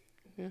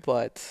 yeah.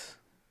 but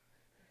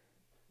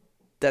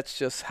that's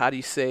just, how do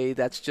you say,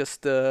 that's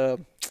just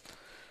um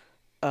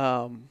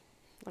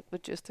Like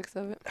logistics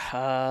of it.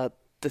 uh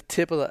the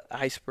tip of the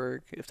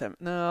iceberg. If that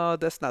No,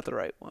 that's not the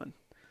right one.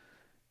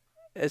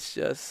 It's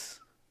just,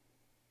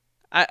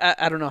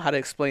 I don't know how to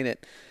explain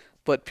it,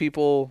 but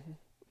people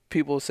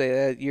say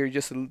that you're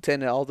just a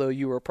lieutenant, although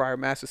you were a prior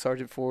master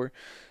sergeant for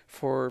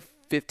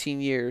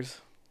 15 years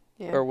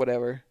Yeah. or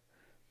whatever.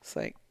 It's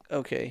like,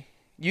 okay,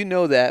 you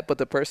know that, but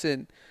the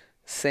person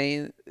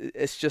saying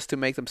it's just to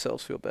make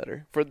themselves feel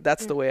better.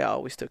 That's Yeah. the way I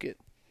always took it.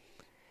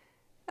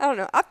 I don't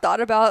know. I've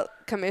thought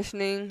about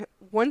commissioning.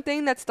 One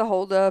thing that's the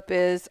holdup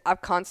is I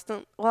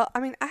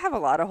have a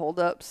lot of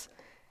holdups.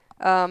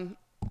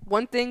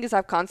 One thing is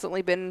I've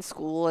constantly been in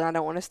school and I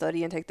don't want to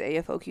study and take the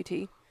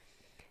AFOQT,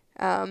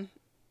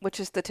 which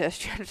is the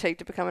test you have to take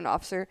to become an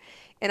officer.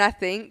 And I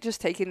think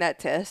just taking that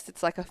test,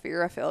 it's like a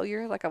fear of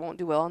failure. Like I won't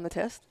do well on the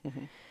test.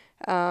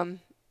 Hmm.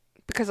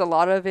 Because a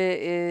lot of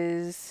it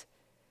is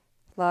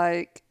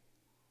like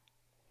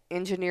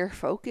engineer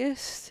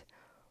focused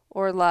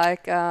or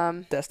like,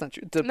 That's not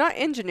true. not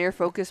engineer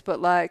focused, but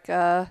like,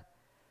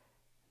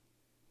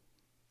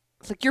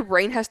 it's like your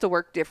brain has to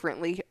work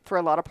differently for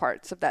a lot of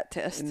parts of that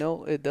test.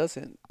 No, it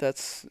doesn't.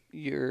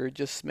 You're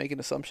just making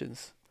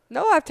assumptions.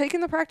 No, I've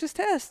taken the practice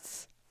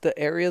tests. The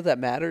area that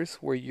matters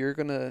where you're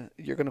gonna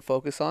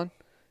focus on,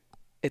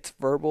 it's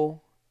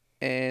verbal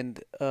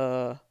and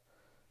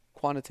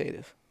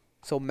quantitative.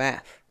 So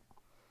math.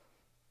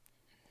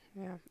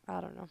 Yeah,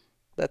 I don't know.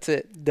 That's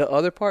it. The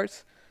other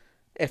parts,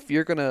 if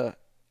you're gonna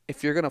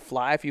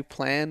fly, if you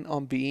plan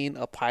on being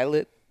a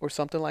pilot or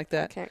something like I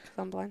that, can't because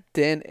I'm blind.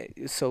 then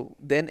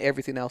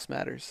everything else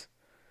matters.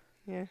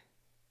 Yeah.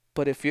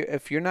 But if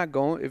you're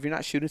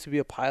not shooting to be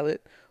a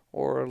pilot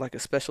or like a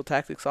special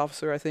tactics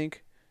officer, I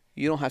think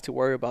you don't have to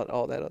worry about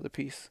all that other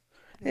piece.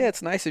 Yeah,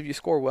 it's nice if you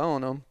score well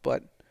on them,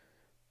 but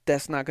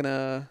that's not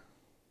gonna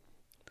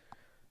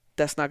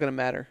that's not gonna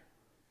matter.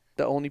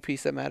 The only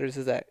piece that matters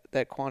is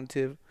that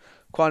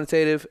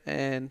quantitative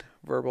and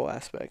verbal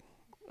aspect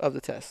of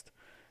the test,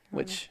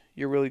 which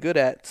you're really good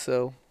at.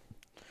 So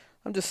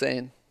I'm just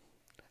saying,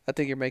 I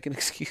think you're making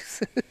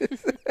excuses.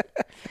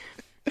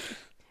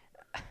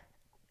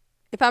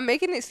 If I'm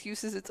making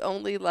excuses, it's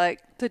only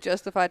like to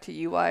justify to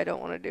you why I don't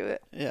want to do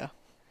it. Yeah.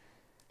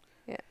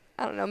 Yeah.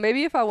 I don't know.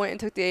 Maybe if I went and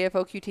took the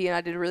AFOQT and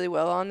I did really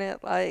well on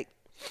it, like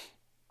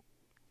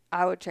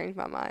I would change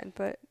my mind,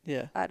 but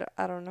Yeah.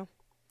 I don't know.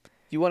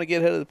 You want to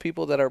get ahead of the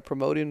people that are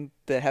promoting,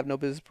 that have no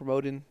business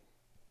promoting.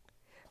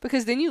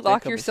 Because then you Then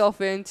lock comes- yourself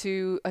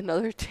into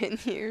another 10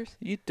 years.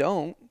 You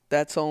don't.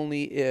 That's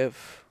only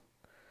if.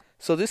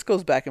 So this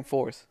goes back and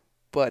forth.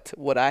 But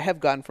what I have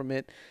gotten from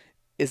it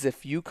is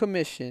if you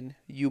commission,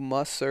 you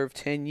must serve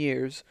 10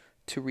 years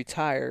to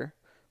retire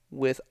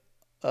with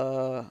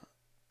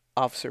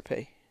officer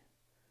pay.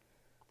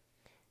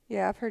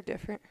 Yeah, I've heard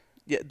different.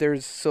 Yeah,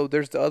 there's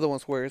the other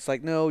ones where it's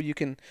like, no, you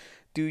can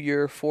do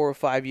your 4 or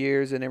 5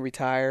 years and then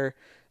retire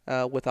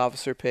with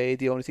officer pay.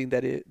 The only thing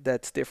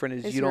that's different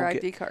is Is you your don't ID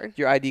get card.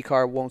 your ID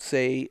card won't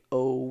say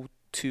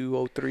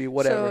 02, 03,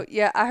 whatever. So,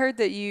 yeah, I heard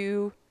that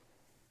you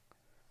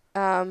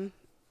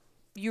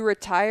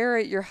retire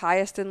at your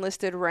highest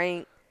enlisted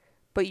rank,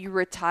 but you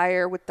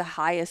retire with the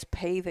highest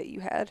pay that you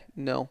had.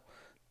 No,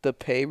 the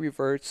pay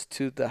reverts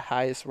to the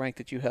highest rank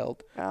that you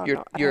held. I don't Your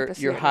know. I'd your have to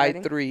see your it in high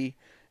writing. 3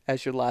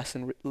 as your last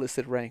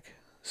enlisted rank.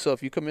 So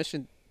if you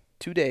commissioned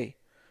today,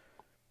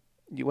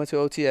 you went to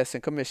OTS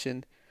and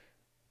commissioned,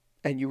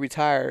 and you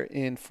retire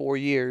in 4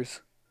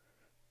 years,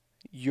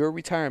 your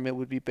retirement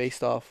would be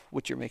based off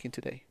what you're making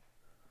today,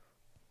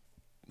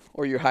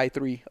 or your high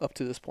 3 up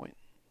to this point.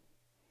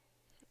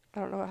 I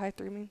don't know what high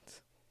 3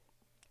 means.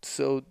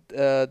 So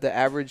the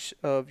average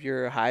of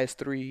your highest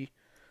 3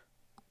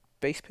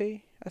 base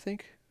pay, I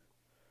think.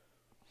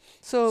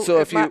 So, So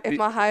if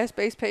my highest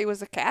base pay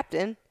was a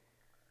captain,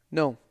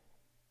 No,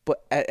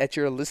 but at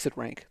your enlisted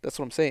rank, that's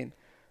what I'm saying.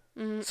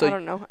 So I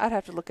don't know. I'd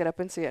have to look it up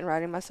and see it in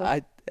writing myself.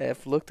 I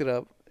have looked it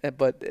up,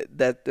 but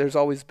that there's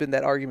always been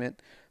that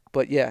argument.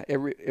 But yeah,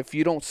 if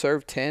you don't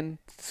serve 10,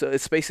 so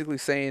it's basically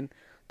saying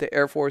the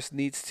Air Force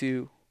needs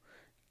to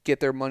get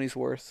their money's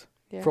worth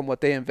yeah. from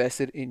what they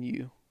invested in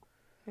you.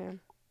 Yeah.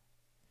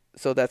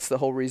 So that's the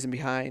whole reason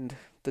behind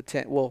the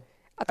 10. Well,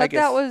 I I thought that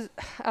guess was,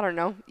 I don't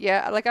know.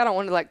 Yeah, like I don't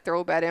want to like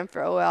throw bad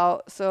info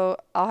out, so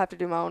I'll have to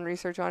do my own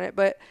research on it.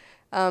 But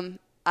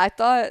I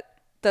thought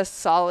the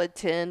solid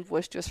 10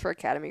 was just for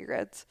academy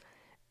grads,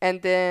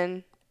 and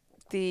then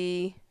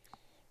the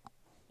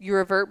you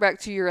revert back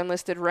to your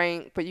enlisted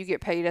rank, but you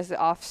get paid as the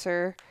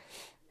officer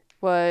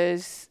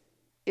was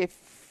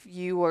if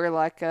you were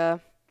like a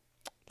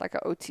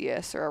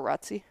OTS or a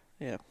ROTC.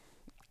 yeah.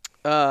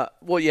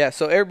 Well, yeah.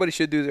 So everybody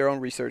should do their own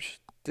research.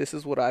 This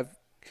is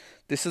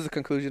the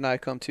conclusion I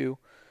come to,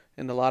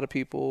 and a lot of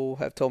people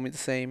have told me the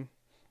same.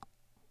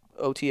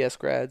 OTS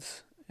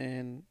grads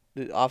and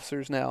the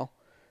officers now,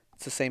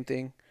 it's the same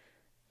thing.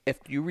 If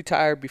you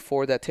retire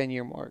before that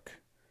 10-year mark,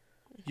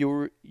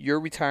 your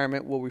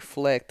retirement will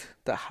reflect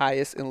the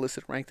highest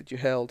enlisted rank that you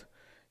held,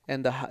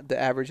 and the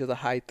average of the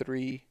high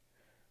three.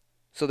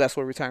 So that's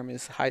what retirement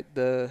is,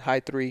 the high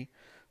three.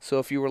 So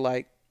if you were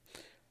like,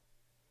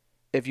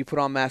 if you put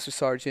on Master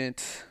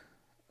Sergeant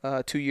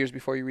 2 years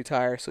before you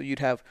retire, so you'd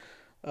have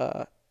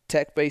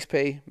Tech base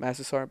pay,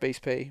 Master Sergeant base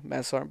pay,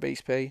 Master Sergeant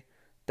base pay.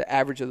 The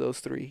average of those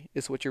three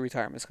is what your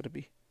retirement is going to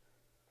be.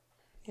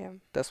 Yeah,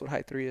 That's what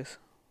high three is.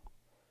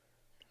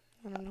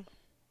 I don't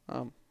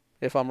know.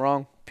 If I'm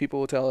wrong, people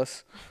will tell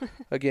us.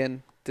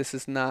 Again, this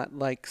is not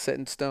like set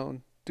in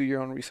stone. Do your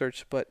own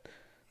research, but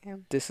Yeah.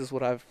 this is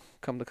what I've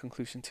come to a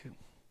conclusion.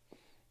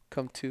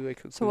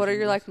 So what are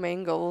your like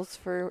main goals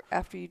for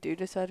after you do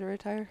decide to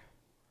retire?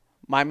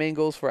 My main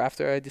goals for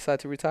after I decide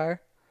to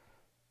retire?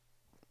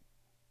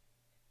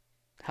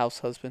 House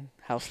husband,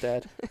 house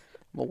dad. I'm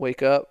gonna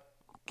wake up,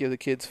 give the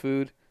kids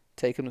food,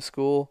 take them to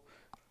school,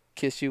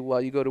 kiss you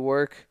while you go to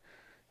work,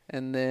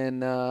 and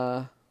then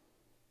I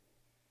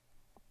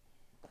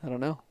don't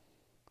know,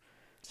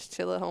 Just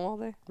chill at home all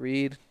day.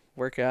 read,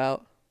 work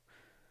out,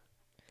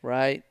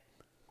 write.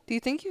 Do you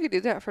think you could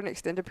do that for an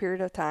extended period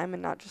of time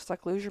and not just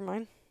like lose your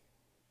mind?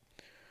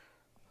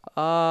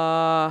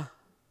 Uh,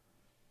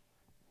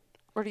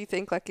 Or do you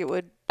think like it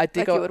would I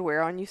think it would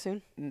wear on you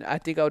soon? I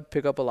think I would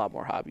pick up a lot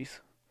more hobbies.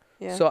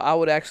 Yeah. So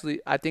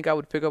I think I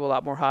would pick up a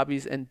lot more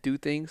hobbies and do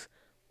things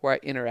where I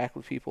interact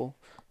with people,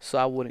 so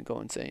I wouldn't go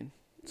insane.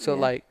 So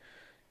Yeah. like,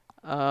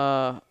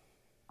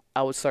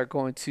 I would start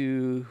going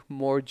to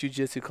more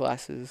jujitsu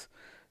classes.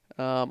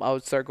 I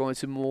would start going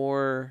to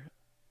more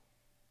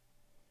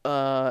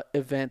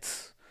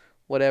events,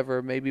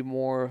 whatever, maybe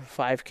more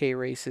 5K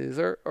races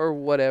or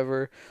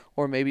whatever,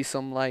 or maybe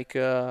some like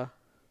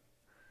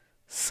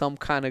some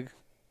kind of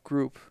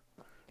group.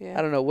 Yeah.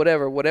 I don't know,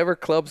 whatever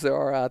clubs there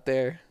are out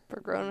there. For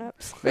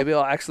grown-ups. Maybe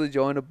I'll actually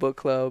join a book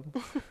club.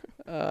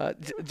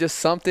 Just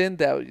something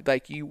that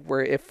like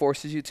where it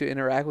forces you to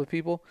interact with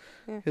people.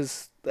 Yeah.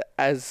 Because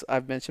as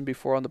I've mentioned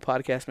before on the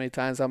podcast many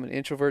times, I'm an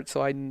introvert,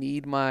 so I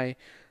need my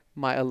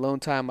alone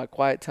time, my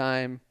quiet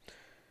time,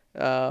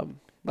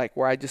 like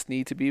where I just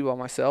need to be by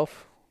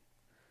myself.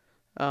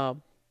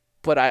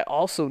 But I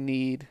also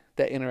need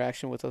that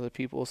interaction with other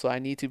people, so I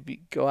need to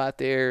go out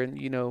there and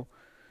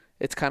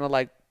it's kind of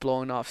like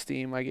blowing off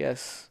steam, I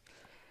guess.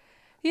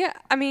 Yeah,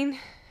 I mean,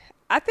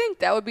 I think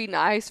that would be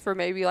nice for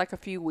maybe like a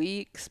few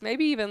weeks,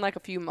 maybe even like a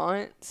few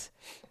months.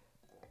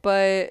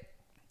 But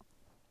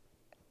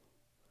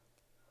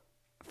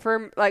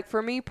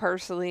for me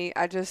personally,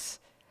 I just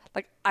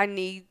like I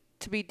need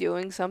to be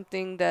doing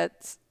something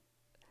that's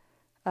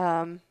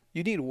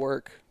You need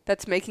work.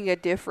 that's making a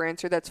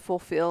difference or that's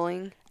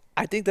fulfilling.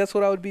 I think that's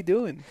what I would be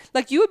doing.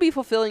 Like you would be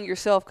fulfilling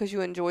yourself because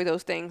you enjoy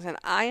those things and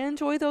I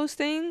enjoy those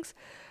things,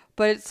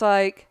 but it's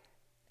like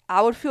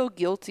I would feel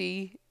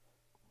guilty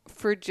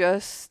for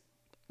just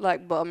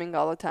like bumming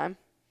all the time.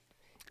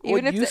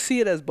 Even if you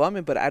see it as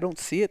bumming, but I don't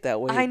see it that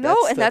way. I know,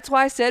 that's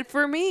why I said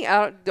for me,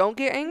 don't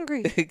get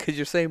angry. Because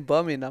you're saying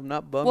bumming, I'm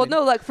not bumming. Well,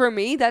 no, like for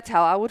me, that's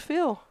how I would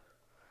feel.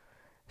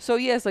 So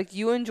yes, like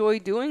you enjoy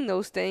doing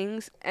those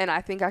things, and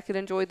I think I could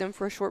enjoy them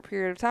for a short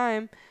period of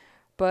time,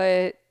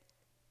 but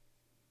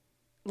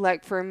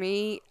like for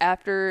me,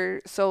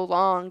 after so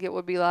long, it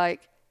would be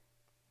like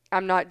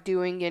I'm not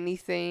doing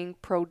anything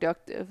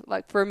productive.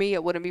 Like for me,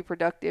 it wouldn't be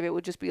productive. It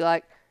would just be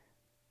like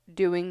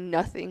doing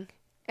nothing.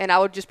 And I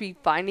would just be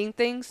finding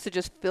things to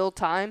just fill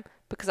time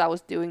because I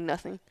was doing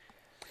nothing.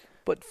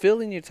 But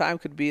filling your time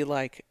could be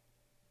like,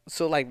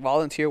 so like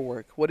volunteer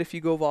work. What if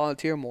you go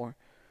volunteer more?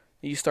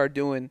 And you start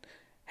doing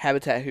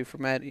Habitat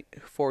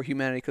for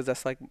Humanity, because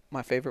that's like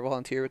my favorite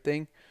volunteer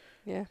thing.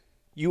 Yeah.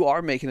 You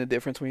are making a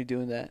difference when you're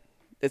doing that.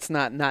 It's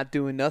not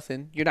doing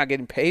nothing. You're not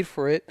getting paid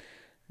for it.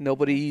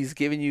 Nobody's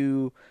giving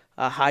you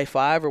a high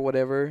five or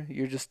whatever.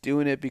 You're just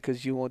doing it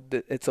because you want.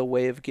 It's a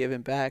way of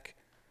giving back.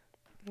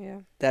 Yeah.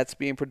 That's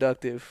being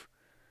productive.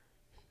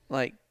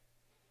 Like,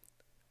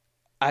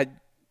 I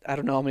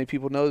don't know how many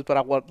people know this, but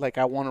I want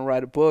to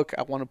write a book.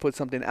 I want to put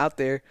something out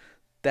there.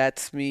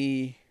 That's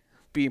me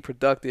being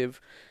productive,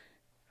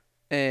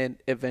 and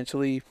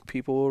eventually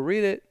people will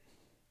read it.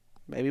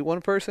 Maybe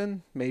one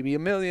person, maybe a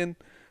million,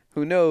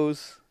 who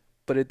knows?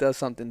 But it does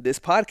something. This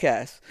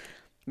podcast,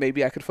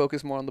 maybe I could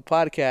focus more on the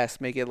podcast,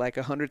 make it like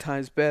 100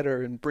 times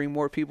better, and bring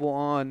more people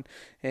on,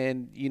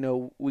 and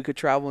we could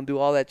travel and do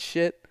all that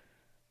shit.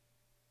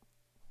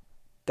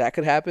 That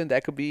could happen.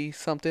 That could be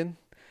something.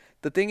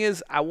 The thing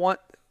is,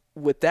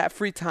 with that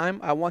free time,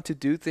 I want to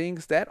do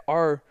things that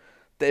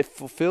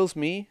fulfills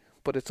me,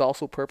 but it's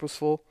also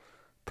purposeful,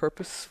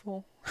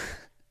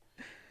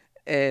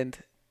 and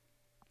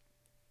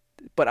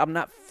but I'm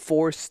not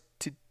forced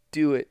to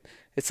do it.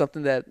 It's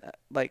something that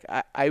like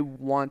I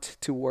want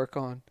to work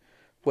on,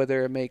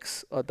 whether it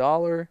makes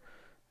 $1,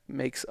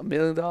 makes $1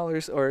 million,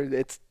 or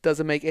it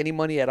doesn't make any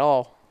money at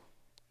all.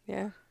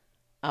 Yeah.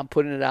 I'm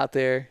putting it out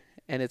there,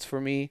 and it's for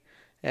me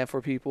and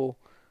for people,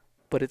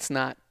 but it's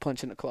not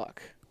punching the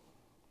clock.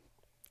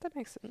 That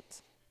makes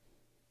sense.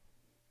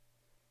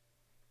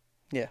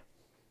 Yeah.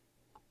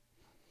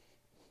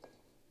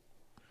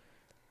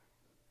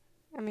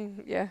 I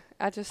mean, yeah,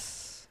 I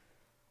just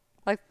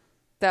like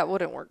that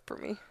wouldn't work for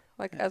me,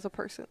 like as a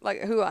person,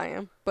 like who I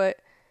am. But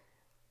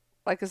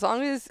like as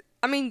long as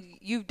I mean,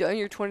 you've done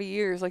your 20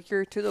 years, like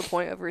you're to the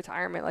point of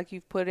retirement, like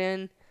you've put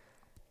in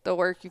the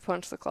work, you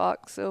punched the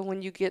clock. So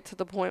when you get to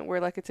the point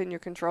where like it's in your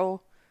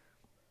control,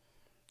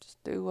 just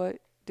do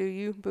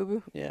you, boo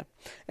boo. Yeah.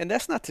 And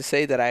that's not to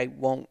say that I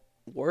won't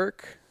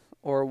work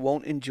or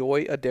won't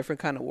enjoy a different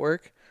kind of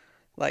work.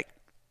 Like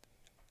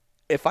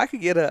if I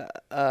could get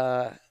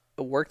a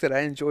work that I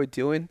enjoy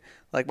doing,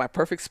 like my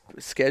perfect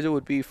schedule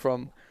would be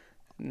from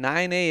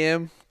 9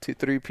 a.m. to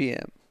 3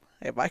 p.m.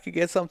 If I could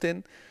get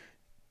something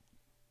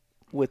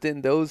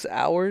within those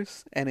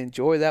hours and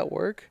enjoy that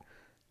work,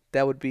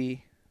 that would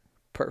be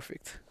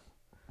perfect.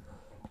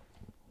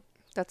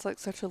 That's like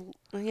such a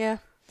yeah.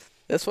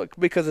 That's what,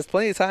 because it's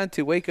plenty of time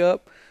to wake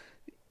up,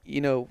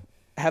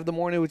 have the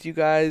morning with you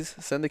guys,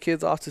 send the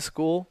kids off to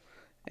school,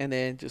 and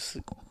then just,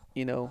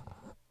 you know,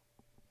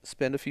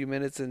 spend a few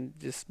minutes and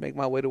just make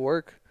my way to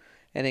work,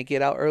 and then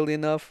get out early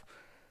enough.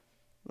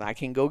 I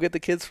can go get the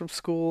kids from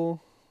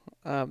school,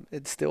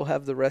 and still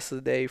have the rest of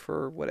the day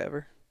for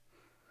whatever.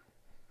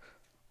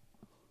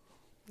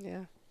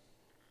 Yeah.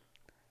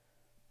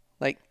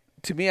 Like,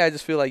 to me, I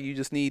just feel like you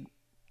just need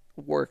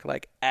work,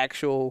 like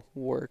actual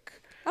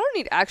work. I don't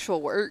need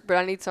actual work, but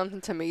I need something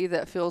to me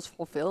that feels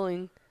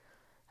fulfilling.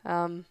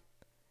 And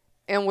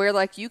where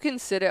like you can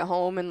sit at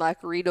home and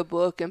like read a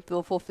book and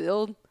feel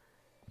fulfilled.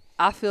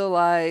 I feel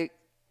like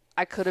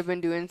I could have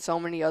been doing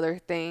so many other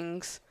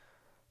things,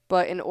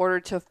 but in order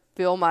to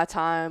fill my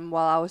time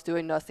while I was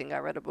doing nothing, I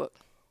read a book.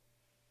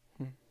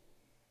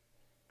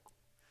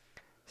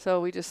 So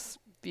we just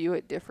view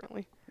it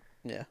differently.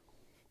 Yeah.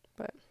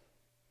 But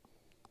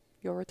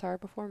you'll retire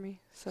before me,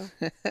 so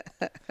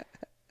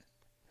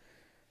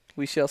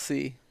We shall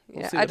see.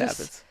 We'll yeah, see what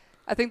happens.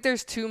 I think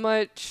there's too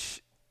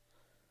much.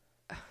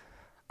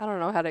 I don't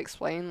know how to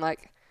explain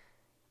like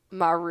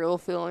my real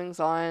feelings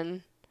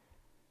on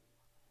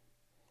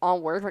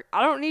work. Like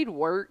I don't need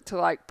work to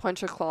like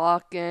punch a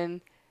clock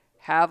and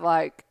have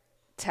like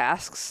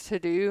tasks to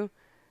do,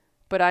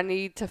 but I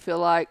need to feel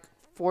like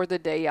for the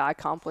day I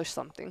accomplished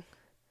something.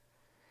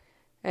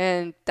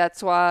 And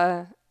that's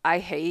why I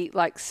hate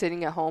like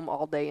sitting at home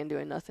all day and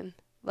doing nothing.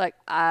 Like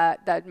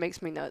that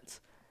makes me nuts.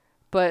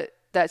 But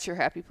that's your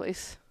happy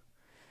place.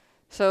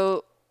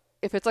 So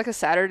if it's like a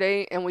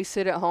Saturday and we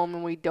sit at home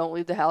and we don't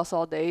leave the house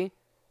all day,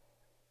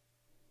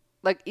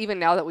 like even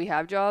now that we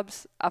have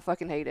jobs, I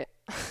fucking hate it.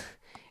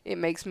 It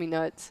makes me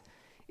nuts.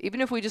 Even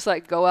if we just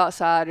like go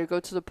outside or go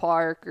to the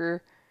park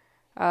or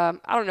I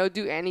don't know,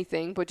 do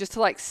anything, but just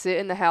to like sit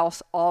in the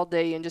house all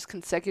day and just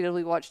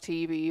consecutively watch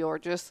TV or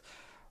just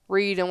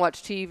read and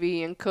watch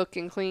TV and cook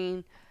and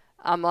clean,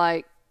 I'm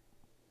like,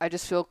 I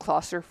just feel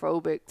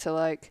claustrophobic to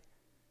like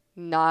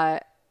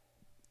not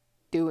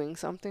doing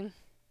something.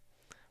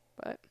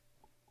 But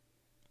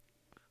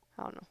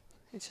I don't know.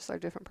 It's just our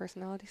different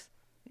personalities.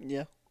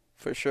 Yeah,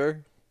 for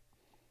sure.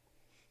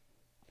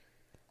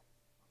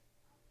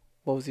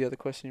 What was the other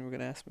question you were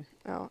going to ask me?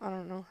 Oh, I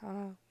don't know.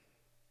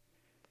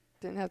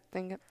 Didn't have to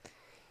think it.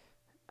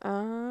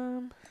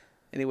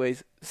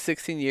 Anyways,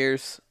 16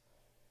 years,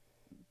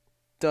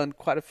 done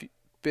quite a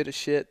bit of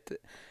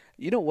shit.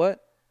 You know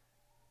what?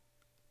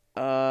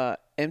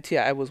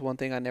 MTI was one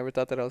thing I never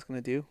thought that I was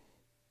going to do.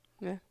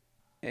 Yeah.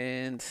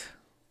 And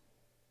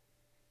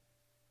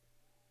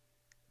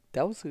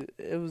that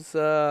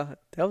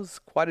was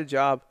quite a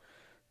job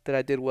that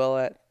I did well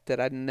at, that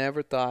I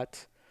never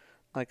thought,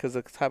 like, cause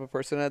the type of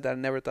person that I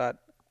never thought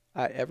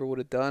I ever would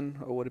have done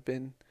or would have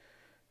been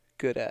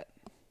good at.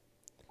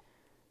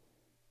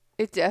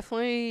 It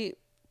definitely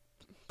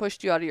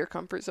pushed you out of your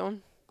comfort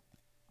zone.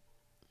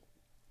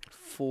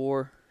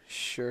 For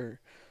sure.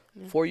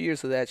 Yeah. 4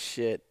 years of that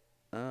shit.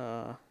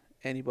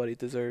 Anybody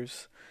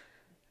deserves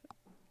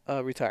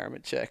a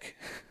retirement check.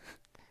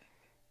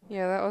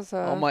 Yeah, that was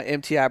All my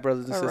MTI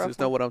brothers and a rough sisters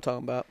know one. what I'm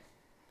talking about.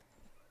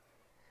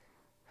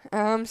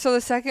 So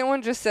the second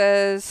one just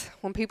says,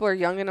 when people are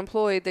young and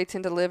employed, they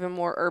tend to live in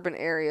more urban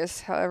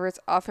areas. However, it's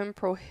often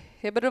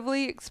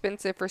prohibitively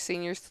expensive for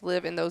seniors to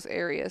live in those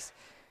areas.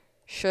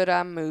 Should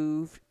I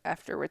move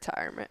after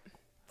retirement?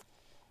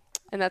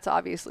 And that's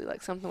obviously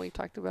like something we've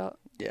talked about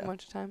a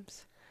bunch of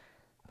times.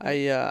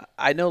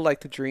 I know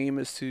like the dream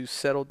is to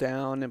settle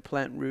down and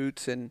plant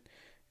roots and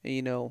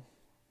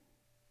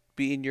be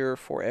being your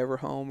forever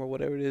home or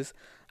whatever it is.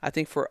 I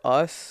think for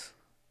us,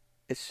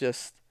 it's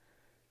just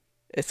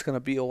it's gonna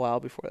be a while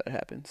before that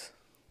happens.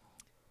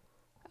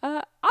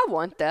 I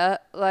want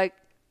that. Like,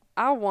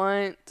 I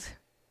want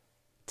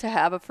to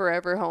have a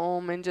forever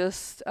home and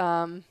just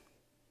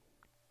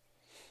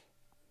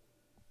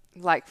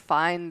like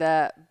find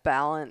that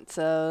balance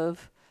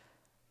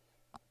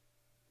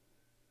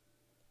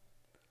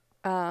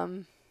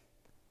um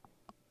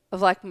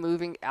of like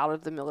moving out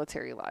of the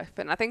military life.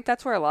 And I think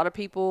that's where a lot of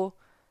people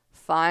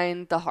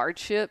find the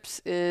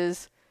hardships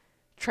is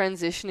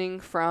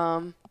transitioning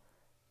from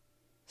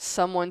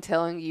someone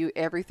telling you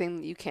everything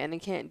that you can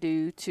and can't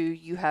do to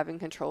you having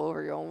control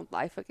over your own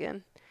life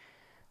again.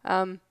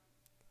 Um,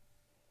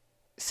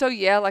 so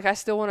yeah, like I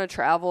still want to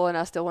travel and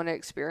I still want to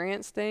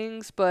experience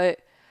things, but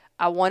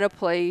I want a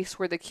place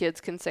where the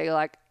kids can say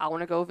like, I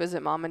want to go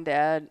visit mom and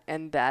dad,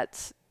 and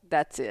that's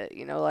it.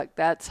 You know, like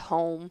that's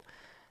home.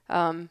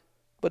 Um,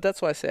 But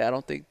that's why I say I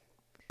don't think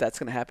that's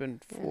gonna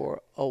happen yeah.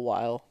 for a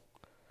while.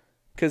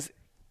 Because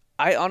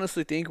I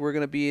honestly think we're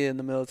gonna be in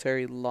the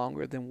military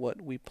longer than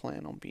what we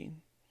plan on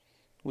being,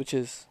 which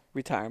is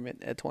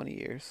retirement at 20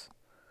 years.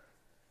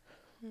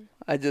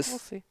 I We'll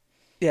just, see.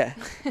 yeah,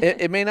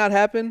 it may not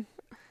happen.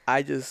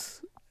 I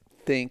just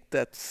think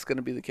that's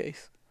gonna be the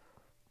case.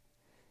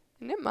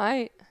 And it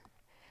might.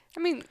 I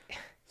mean,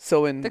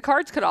 So the in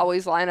cards could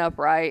always line up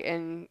right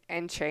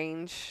and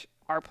change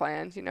our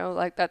plans, you know?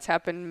 Like that's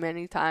happened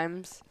many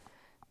times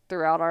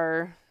throughout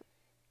our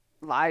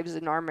lives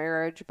in our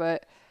marriage,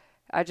 but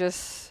I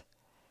just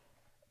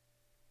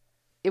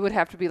it would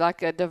have to be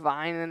like a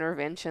divine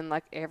intervention,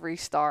 like every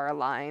star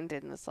aligned,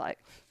 and it's like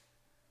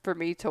for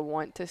me to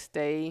want to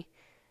stay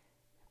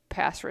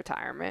past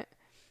retirement.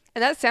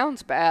 And that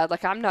sounds bad.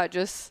 Like I'm not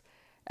just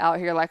out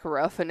here like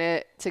roughing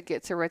it to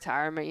get to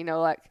retirement, you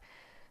know, like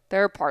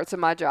there are parts of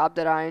my job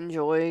that I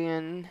enjoy,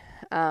 and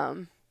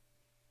um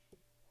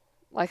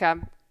like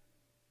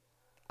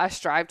I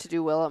strive to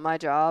do well at my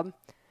job.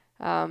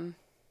 Um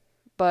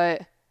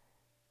but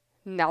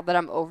now that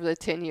I'm over the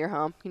 10-year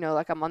hump, you know,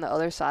 like I'm on the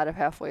other side of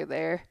halfway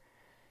there,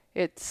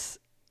 it's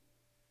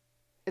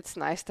it's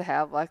nice to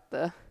have like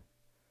the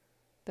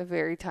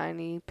very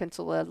tiny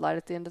pencil lead light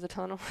at the end of the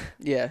tunnel.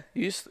 yeah,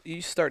 you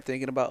start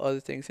thinking about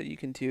other things that you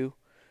can do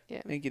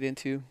Yeah. and get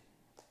into.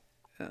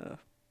 Uh,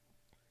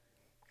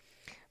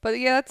 But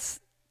yeah,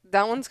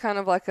 that one's kind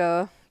of like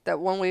a that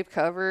one we've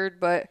covered,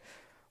 but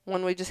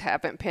one we just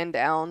haven't pinned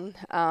down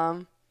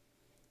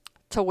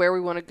to where we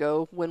want to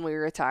go when we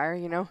retire,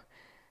 you know.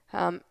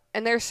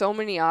 And there's so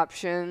many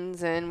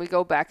options, and we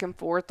go back and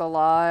forth a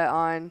lot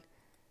on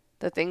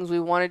the things we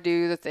want to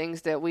do, the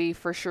things that we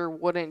for sure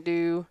wouldn't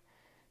do,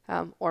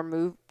 or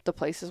move the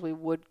places we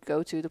would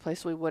go to, the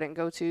places we wouldn't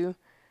go to.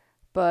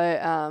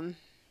 But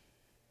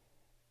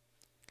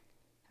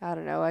I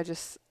don't know. I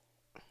just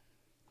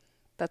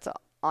that's an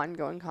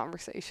ongoing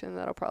conversation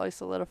that'll probably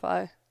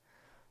solidify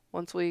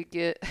once we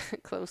get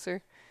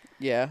closer.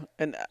 yeah,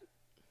 and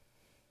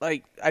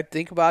like I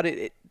think about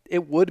it,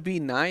 it would be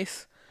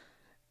nice,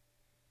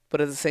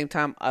 but at the same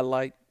time, I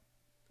like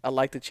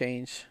the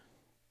change.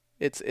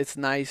 It's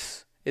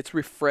nice. It's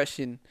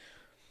refreshing.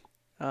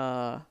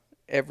 Uh,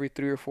 every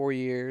 3 or 4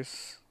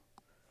 years,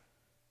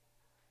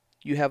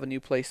 you have a new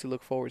place to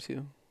look forward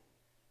to.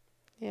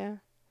 Yeah.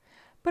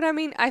 But I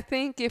mean, I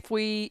think if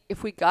we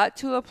got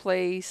to a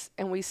place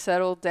and we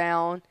settled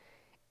down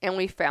and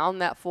we found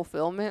that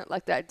fulfillment,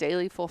 like that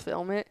daily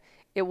fulfillment,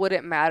 it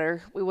wouldn't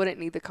matter. We wouldn't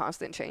need the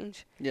constant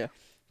change. Yeah,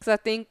 Because I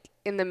think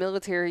in the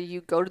military, you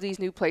go to these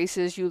new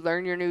places, you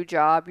learn your new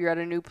job, you're at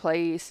a new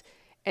place,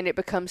 and it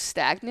becomes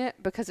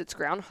stagnant because it's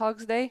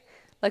Groundhog's Day.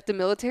 Like the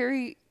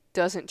military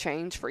doesn't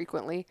change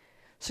frequently.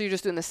 So you're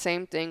just doing the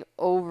same thing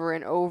over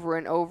and over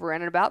and over.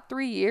 And in about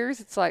 3 years,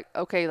 it's like,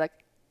 okay, like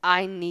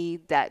I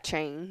need that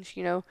change.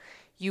 You know,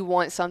 you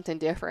want something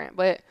different.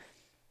 But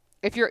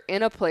if you're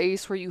in a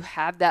place where you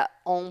have that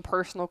own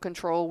personal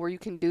control, where you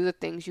can do the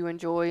things you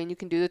enjoy and you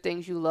can do the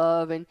things you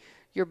love and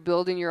you're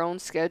building your own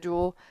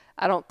schedule,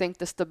 I don't think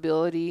the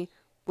stability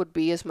would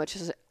be as much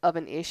of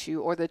an issue,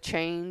 or the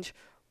change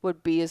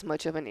would be as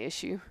much of an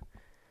issue.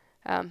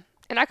 And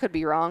I could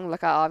be wrong.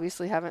 Like I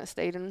obviously haven't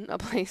stayed in a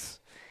place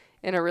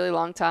in a really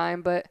long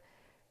time, but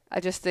I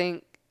just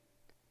think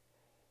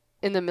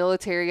in the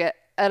military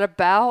at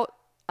about,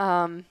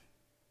 and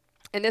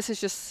this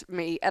is just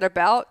me, at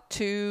about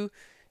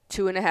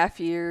 2.5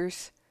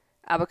 years,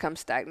 I become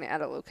stagnant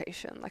at a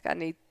location. Like I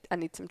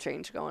need some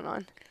change going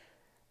on.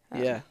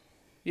 yeah,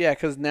 yeah.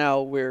 Because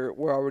now we're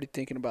already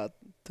thinking about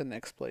the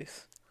next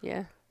place.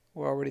 Yeah.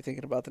 We're already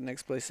thinking about the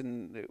next place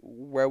and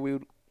where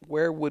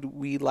would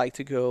we like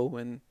to go,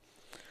 and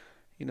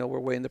we're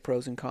weighing the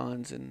pros and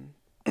cons, and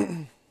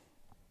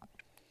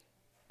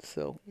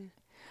so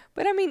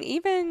But I mean,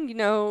 even,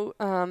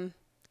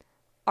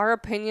 our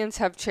opinions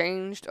have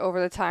changed over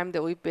the time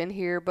that we've been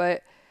here,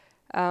 but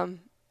I'm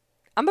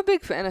a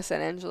big fan of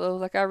San Angelo.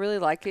 Like, I really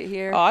like it oh,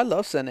 here. I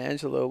love San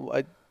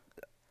Angelo.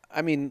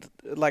 I mean,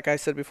 like I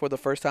said before, the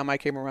first time I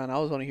came around, I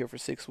was only here for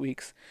 6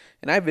 weeks,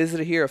 and I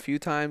visited here a few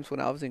times when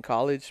I was in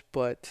college,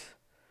 but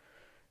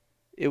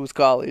it was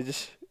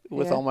college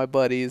with Yeah. all my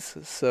buddies,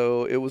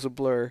 so it was a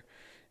blur.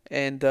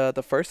 And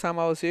the first time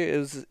I was here,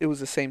 it was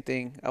the same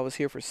thing. I was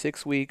here for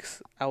 6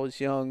 weeks. I was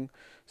young,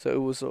 so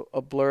it was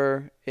a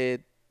blur.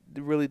 It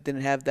really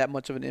didn't have that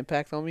much of an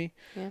impact on me.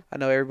 Yeah. I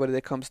know everybody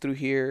that comes through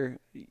here,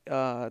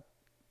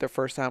 their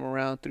first time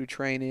around through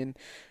training,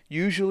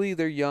 usually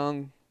they're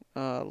young,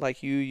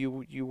 like you.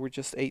 You were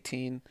just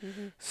 18,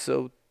 Mhm.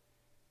 so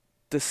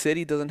the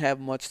city doesn't have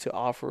much to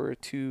offer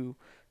to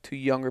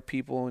younger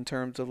people in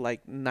terms of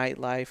like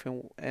nightlife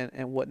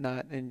and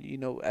whatnot. And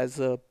as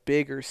a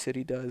bigger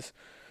city does,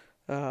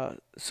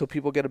 so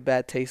people get a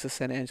bad taste of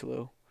San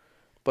Angelo.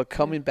 But Yeah.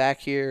 coming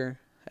back here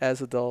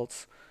as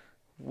adults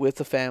with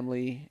a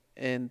family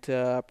and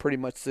pretty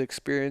much the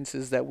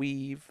experiences that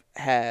we've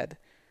had,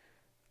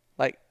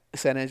 like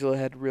San Angelo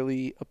had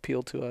really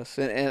appealed to us,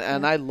 and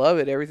Yeah. I love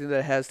it. Everything that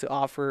it has to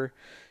offer,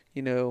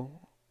 you know,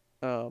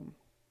 um,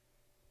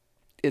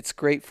 it's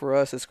great for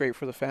us. It's great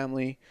for the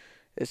family.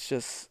 It's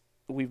just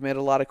we've met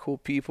a lot of cool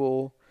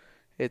people.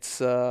 It's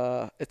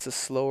a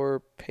slower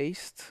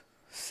paced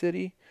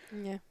city.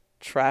 Yeah.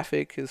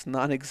 Traffic is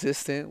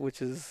non-existent,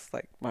 which is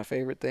like my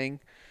favorite thing.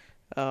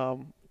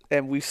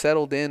 And we've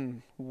settled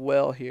in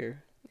well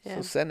here. So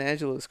Yeah. San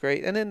Angelo is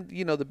great. And then,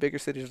 the bigger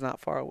cities are not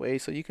far away,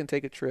 so you can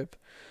take a trip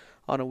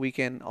on a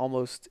weekend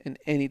almost in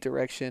any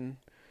direction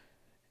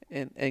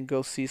and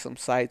go see some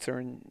sights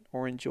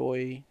or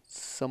enjoy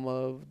some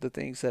of the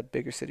things that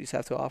bigger cities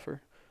have to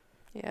offer.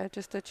 Yeah.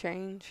 Just a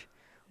change,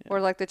 Yeah. or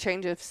like the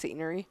change of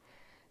scenery.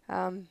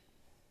 Um,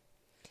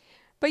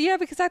 but yeah,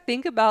 because I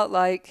think about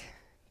like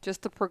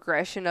just the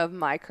progression of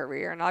my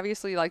career, and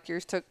obviously like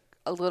yours took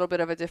a little bit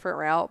of a different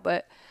route,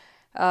 but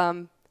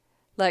um,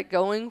 like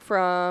going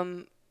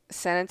from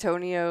San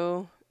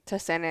Antonio to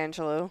San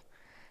Angelo.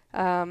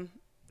 Um,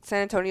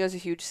 San Antonio is a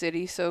huge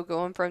city, so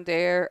going from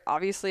there,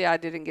 obviously I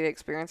didn't get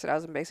experience it. I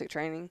was in basic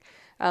training.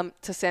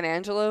 To San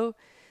Angelo,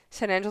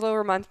 San Angelo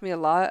reminds me a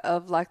lot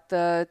of like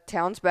the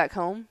towns back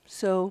home.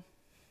 So,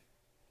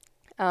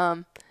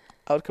 um,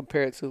 I would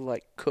compare it to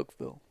like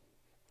Cookville,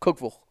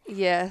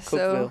 yeah.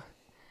 So,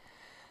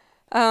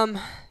 Cookville. um,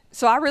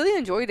 so I really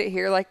enjoyed it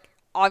here. Like,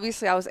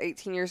 obviously I was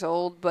 18 years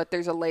old, but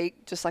there's a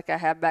lake just like I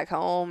have back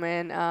home,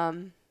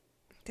 and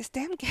this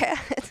damn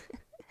cat.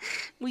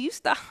 Will you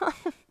stop?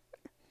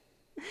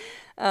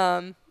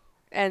 Um,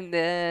 and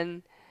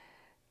then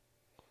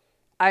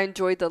I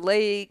enjoyed the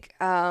lake.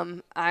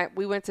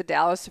 We went to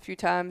Dallas a few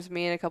times,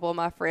 me and a couple of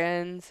my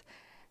friends.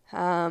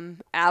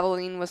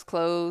 Abilene was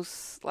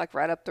close, like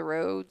right up the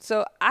road.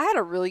 So I had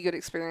a really good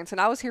experience,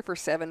 and I was here for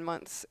 7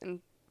 months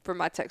for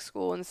my tech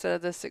school instead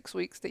of the 6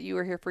 weeks that you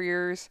were here for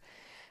yours.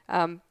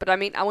 But I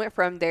mean, I went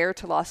from there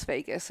to Las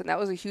Vegas, and that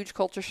was a huge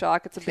culture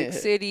shock. It's a big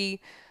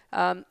city,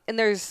 and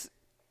there's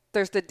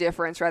the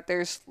difference, right?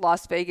 There's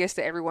Las Vegas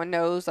that everyone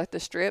knows, like the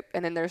Strip,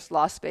 and then there's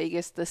Las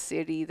Vegas, the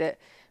city that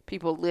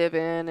people live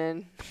in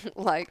and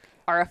like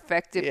are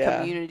effective Yeah,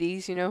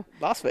 communities.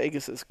 Las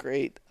Vegas is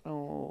great.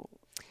 Oh,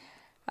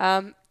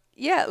 Um,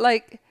 yeah,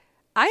 like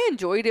I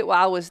enjoyed it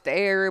while I was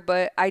there,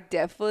 but I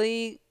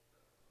definitely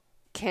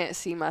can't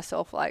see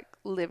myself like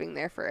living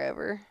there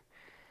forever.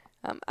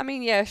 I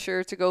mean, yeah,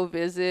 sure, to go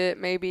visit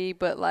maybe,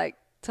 but like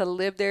to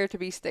live there, to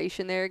be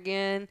stationed there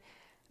again,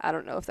 I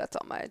don't know if that's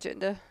on my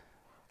agenda.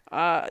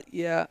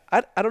 yeah.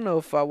 I don't know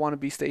if I want to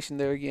be stationed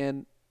there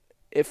again.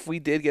 If we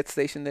did get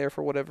stationed there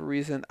for whatever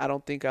reason, I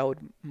don't think I would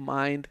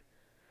mind.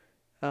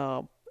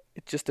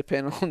 It just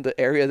depends on the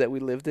area that we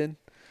lived in.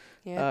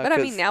 Yeah, but I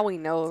mean, 'Cause now we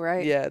know,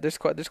 right? yeah, there's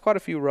quite a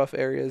few rough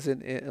areas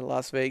in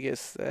Las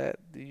Vegas that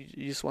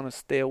you just want to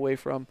stay away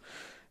from.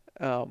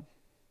 Um,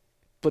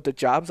 but the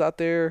jobs out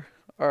there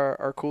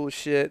are cool as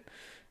shit.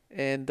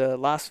 And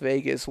Las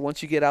Vegas,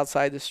 once you get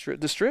outside the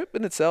strip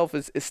in itself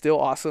is still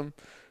awesome.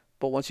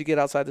 But once you get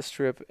outside the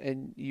strip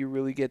and you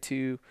really get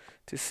to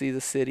see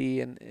the city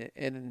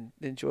and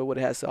enjoy what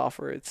it has to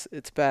offer, it's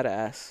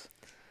badass.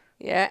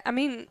 Yeah, I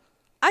mean,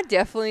 I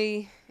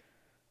definitely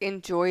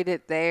enjoyed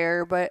it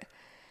there, but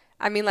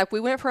I mean, like we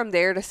went from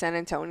there to San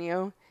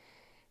Antonio,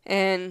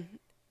 and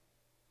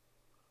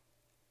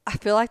I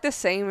feel like the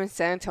same in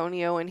San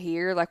Antonio and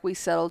here. Like we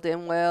settled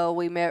in well.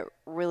 We met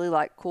really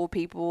like cool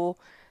people.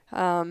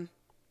 Um,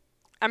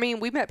 I mean,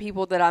 we met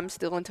people that I'm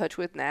still in touch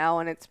with now,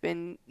 and it's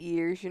been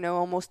years,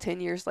 almost 10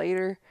 years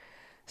later.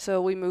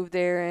 So we moved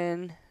there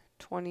in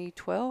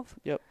 2012.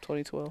 Yep,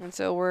 2012. And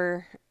so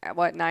we're at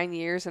what, 9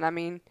 years? And I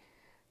mean,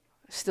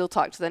 still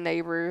talk to the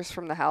neighbors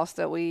from the house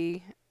that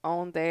we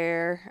owned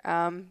there.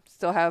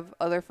 Still have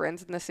other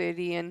friends in the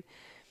city. And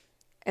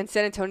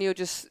San Antonio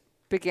just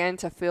began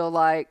to feel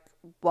like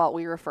what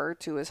we refer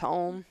to as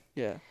home.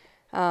 Yeah.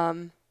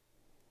 Um,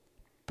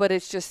 but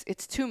it's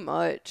too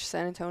much.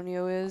 San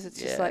Antonio is. It's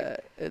just like Yeah,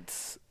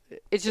 it's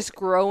just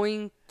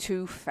growing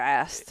too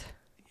fast,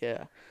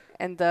 yeah.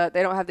 and they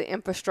don't have the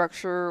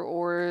infrastructure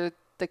or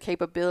the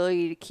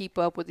capability to keep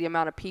up with the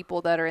amount of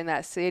people that are in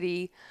that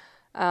city.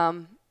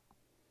 Um,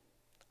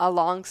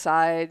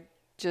 alongside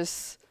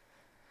just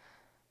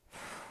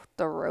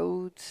the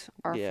roads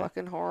are Yeah.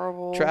 fucking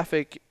horrible.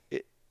 Traffic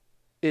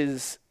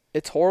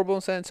it's horrible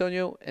in San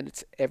Antonio and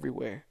it's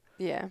everywhere.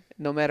 Yeah.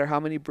 No matter how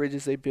many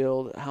bridges they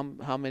build,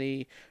 how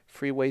many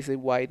freeways they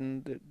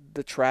widen,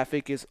 the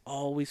traffic is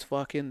always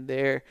fucking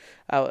there.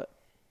 I,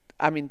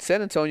 I mean,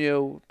 San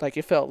Antonio, like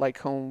it felt like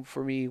home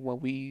for me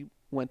when we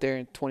went there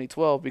in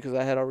 2012 because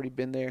I had already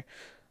been there.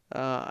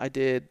 I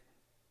did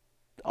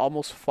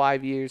almost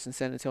 5 years in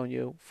San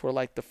Antonio for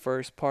like the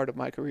first part of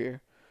my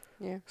career.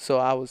 Yeah. So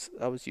I was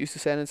used to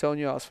San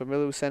Antonio. I was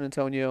familiar with San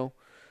Antonio.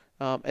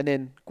 And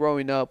then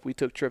growing up, we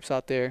took trips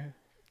out there.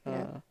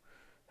 Yeah.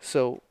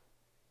 So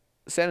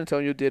San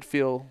Antonio did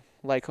feel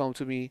like home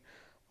to me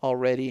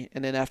already.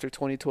 And then after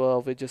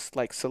 2012, it just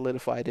like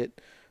solidified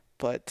it.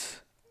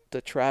 But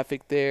the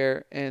traffic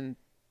there and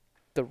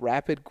the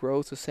rapid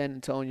growth of San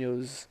Antonio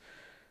is,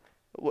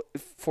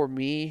 for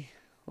me,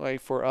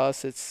 like for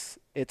us,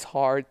 it's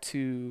hard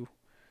to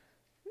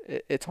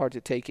it's hard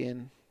to take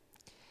in.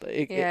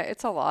 It, Yeah, it,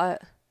 it's a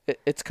lot.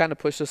 it's kind of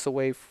pushed us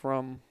away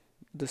from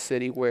the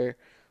city where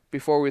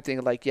before we were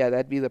thinking like, yeah,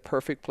 that'd be the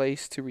perfect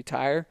place to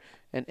retire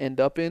and end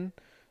up in.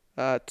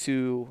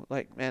 To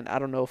like, man, I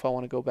don't know if I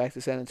want to go back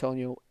to San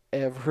Antonio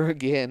ever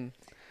again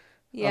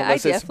Yeah, I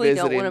unless it's definitely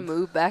don't want to visiting.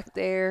 move back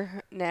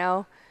there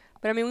now.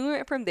 But I mean, we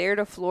went from there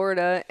to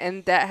Florida,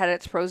 and that had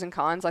its pros and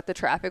cons. Like the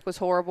traffic was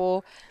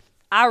horrible.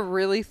 I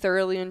really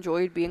thoroughly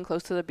enjoyed being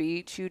close to the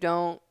beach. You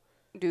don't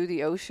do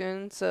the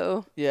ocean,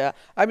 so Yeah,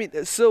 I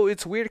mean, so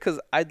it's weird because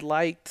I'd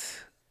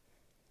liked.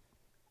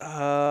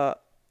 I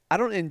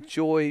don't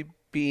enjoy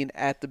being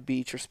at the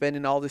beach or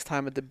spending all this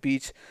time at the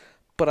beach,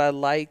 but I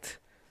liked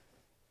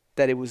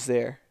that it was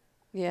there.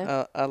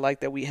 yeah, I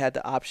liked that we had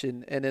the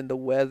option, and then the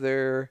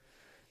weather.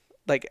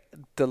 Like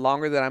the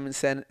longer that I'm in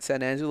San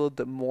Angelo,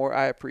 the more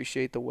I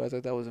appreciate the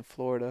weather that was in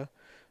Florida.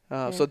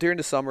 yeah, So during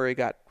the summer, it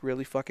got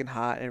really fucking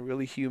hot and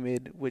really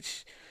humid,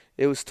 which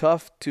it was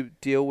tough to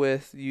deal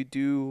with. You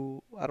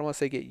do, I don't want to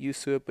say get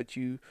used to it, but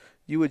you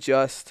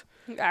adjust.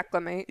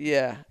 acclimate.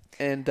 Yeah,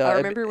 and I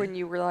remember when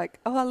you were like,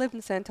 "Oh, I live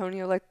in San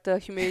Antonio. Like the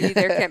humidity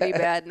there can't be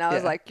bad," and I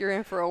was yeah. like, "You're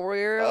in for a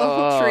real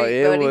Oh, treat,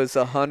 it buddy." was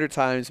 100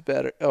 times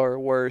better or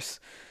worse,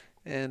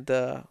 and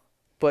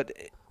but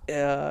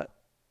uh,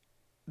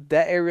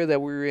 that area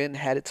that we were in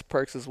had its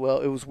perks as well.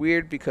 It was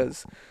weird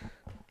because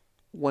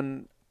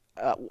when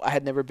I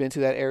had never been to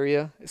that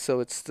area, so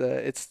it's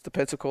the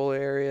Pensacola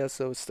area,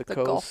 so it's the The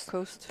Gulf coast,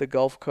 Coast. the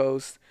Gulf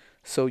Coast.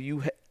 So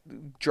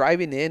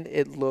driving in,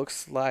 it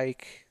looks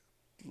like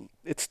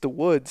it's the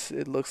woods.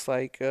 It looks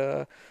like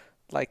the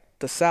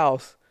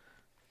South.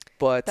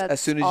 But as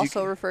That's soon as you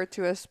also referred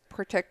to as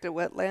protected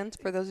wetlands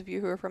for those of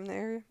you who are from the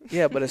area.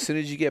 yeah, but as soon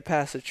as you get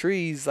past the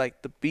trees,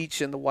 like the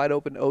beach and the wide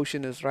open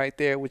ocean is right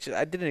there, which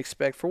I didn't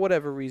expect for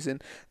whatever reason.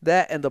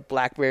 That and the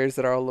black bears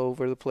that are all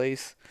over the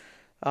place.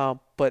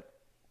 But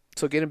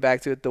so getting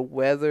back to it, the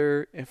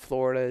weather in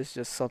Florida is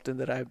just something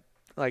that I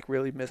like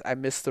really miss. I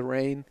miss the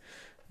rain,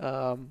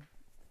 um,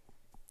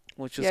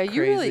 which is Yeah,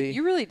 crazy.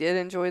 you really did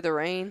enjoy the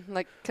rain,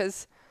 like,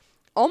 'cause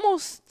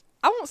almost,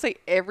 I won't say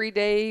every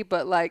day,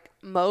 but like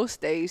most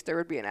days there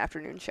would be an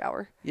afternoon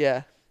shower.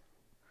 Yeah,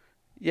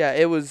 yeah,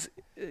 it was.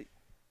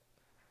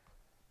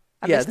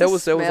 I Yeah, miss the there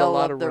was a smell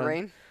lot of of the run.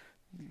 rain.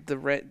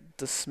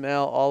 The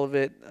smell, all of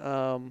it.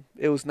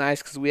 It was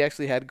nice because we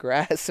actually had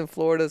grass in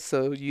Florida,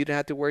 so you didn't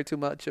have to worry too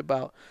much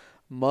about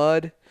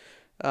mud.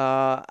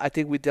 I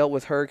think we dealt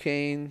with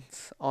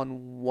hurricanes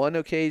on one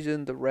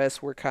occasion. The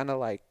rest were kind of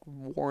like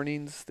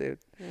warnings.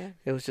 Yeah.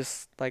 It was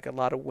just like a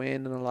lot of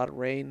wind and a lot of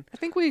rain. I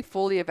think we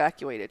fully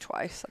evacuated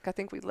twice. Like I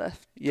think we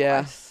left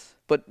Yeah, twice.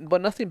 but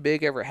nothing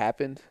big ever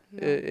happened.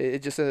 No. It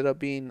just ended up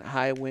being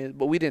high wind,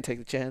 but we didn't take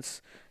the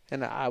chance,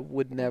 and I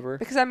would never.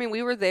 Because I mean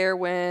we were there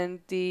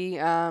when the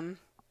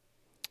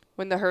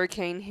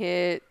hurricane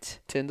hit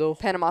Tyndall.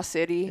 Panama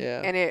City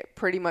Yeah. and it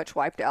pretty much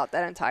wiped out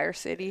that entire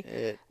city.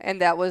 It.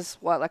 And that was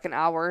what, like an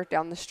hour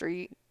down the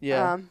street.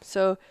 Yeah.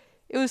 So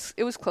it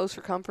was close for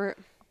comfort.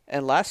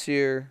 And last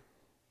year,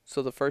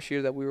 so the first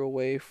year that we were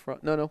away from,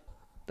 no,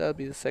 that would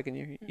be the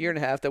second year and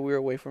a half that we were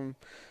away from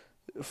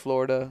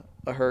Florida,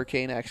 a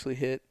hurricane actually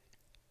hit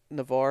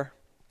Navarre.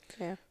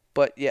 Yeah.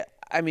 But yeah,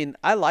 I mean,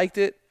 I liked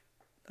it.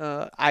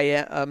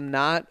 I'm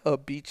not a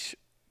beach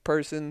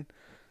person.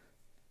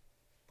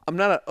 I'm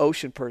not an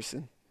ocean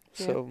person.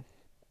 Yeah. So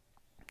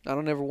I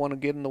don't ever want to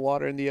get in the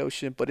water in the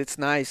ocean, but it's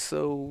nice.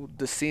 So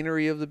the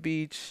scenery of the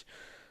beach,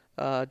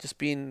 just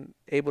being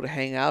able to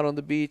hang out on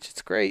the beach,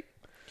 it's great.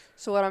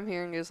 So what I'm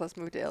hearing is let's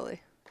move to LA.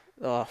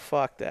 Oh,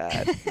 fuck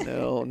that.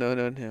 No, no,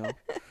 no, no.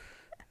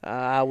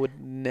 I would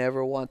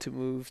never want to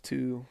move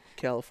to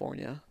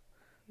California.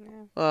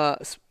 Yeah.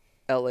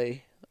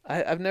 LA.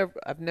 I've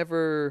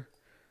never,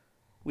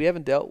 we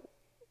haven't dealt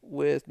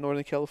with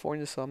Northern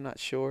California, so I'm not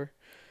sure.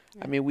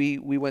 Yeah. I mean, we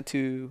went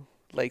to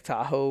Lake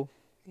Tahoe,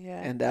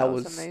 Yeah. and that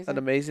was amazing. an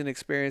amazing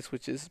experience,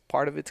 which is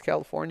part of it's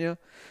California.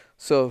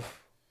 So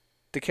if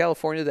the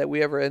California that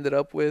we ever ended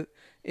up with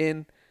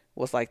in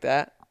was like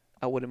that,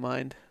 I wouldn't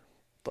mind.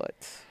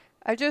 But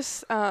I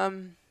just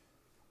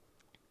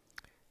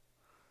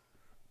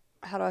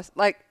how do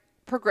like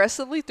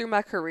progressively through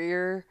my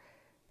career,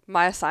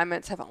 my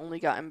assignments have only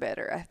gotten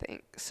better, I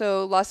think.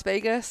 So Las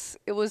Vegas,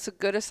 it was a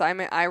good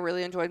assignment. I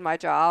really enjoyed my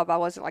job. I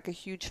wasn't like a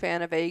huge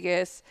fan of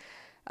Vegas.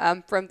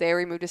 From there,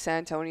 we moved to San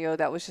Antonio.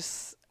 That was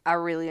just, I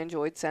really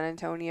enjoyed San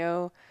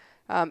Antonio.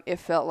 It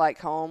felt like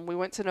home. We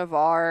went to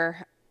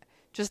Navarre,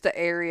 just the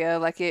area,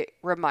 like it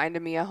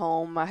reminded me of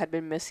home. I had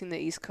been missing the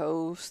East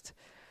Coast.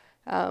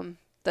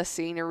 The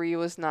scenery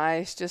was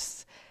nice.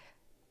 Just,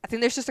 I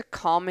think there's just a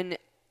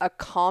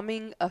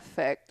calming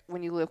effect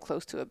when you live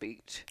close to a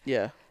beach.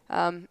 Yeah.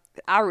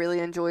 I really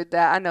enjoyed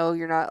that. I know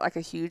you're not like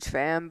a huge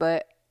fan,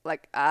 but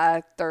like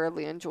I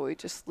thoroughly enjoyed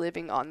just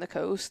living on the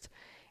coast.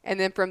 And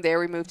then from there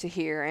we moved to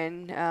here,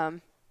 and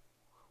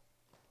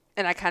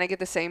I kind of get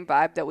the same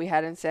vibe that we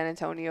had in San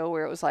Antonio,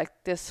 where it was like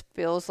this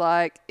feels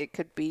like it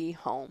could be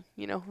home,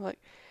 you know, like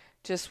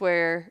just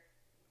where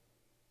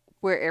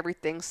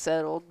everything's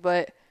settled.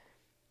 But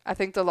I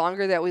think the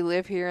longer that we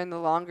live here and the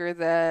longer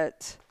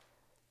that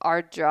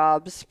our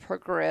jobs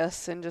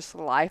progress and just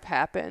life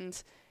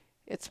happens,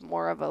 it's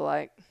more of a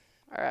like,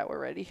 all right, we're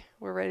ready.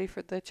 We're ready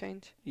for the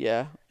change.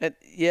 Yeah.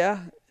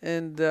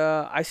 And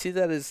I see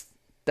that as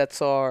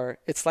that's our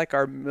it's like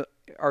our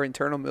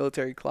internal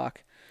military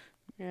clock.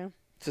 Yeah.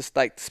 Just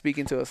like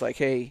speaking to us like,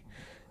 "Hey,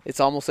 it's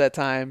almost that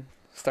time.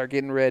 Start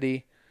getting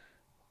ready."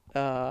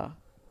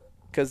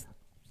 Cuz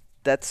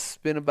that's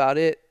been about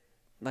it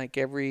like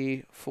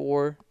every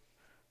 4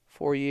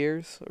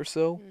 years or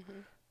so.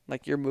 Mhm.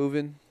 Like you're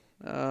moving.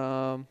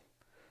 Um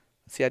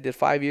see, I did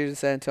 5 years in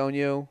San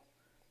Antonio,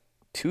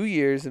 2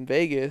 years in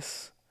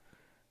Vegas,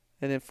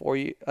 and then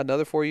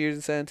another 4 years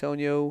in San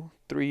Antonio,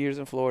 3 years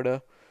in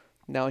Florida.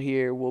 Now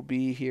here we'll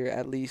be here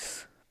at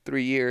least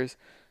 3 years,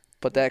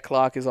 but that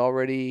clock is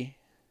already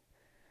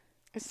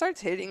It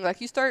starts hitting like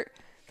you start.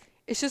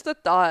 It's just the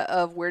thought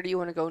of where do you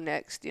want to go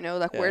next? You know,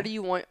 like where yeah do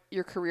you want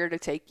your career to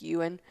take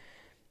you? And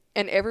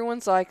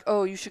everyone's like,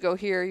 oh, you should go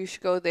here, you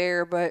should go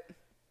there, but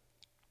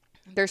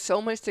there's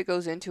so much that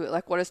goes into it.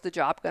 Like, what is the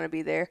job going to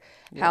be there?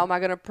 How yeah am I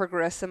going to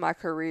progress in my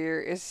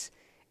career? Is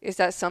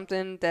that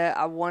something that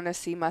I want to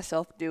see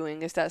myself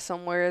doing? Is that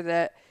somewhere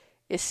that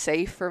is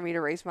safe for me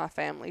to raise my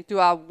family? Do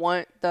I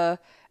want the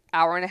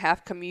hour and a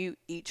half commute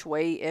each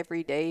way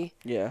every day?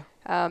 yeah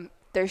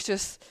There's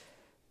just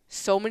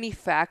so many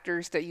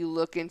factors that you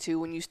look into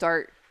when you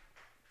start.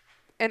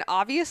 And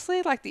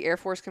obviously, like the Air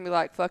Force can be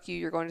like, fuck you,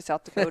 you're going to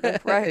South Dakota,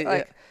 right? yeah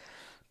Like,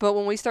 but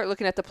when we start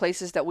looking at the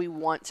places that we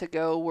want to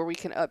go, where we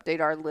can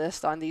update our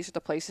list on these are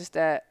the places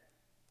that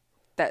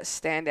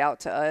stand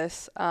out to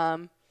us,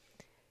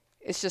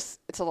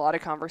 it's a lot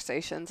of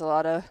conversations, a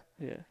lot of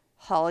yeah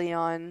Holly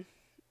on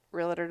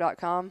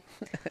realtor.com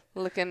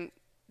looking,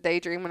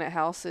 daydreaming at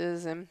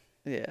houses and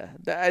yeah.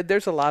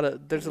 There's a lot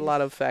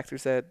of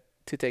factors that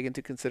to take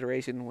into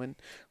consideration when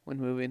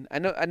moving. I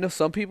know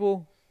some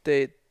people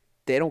they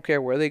don't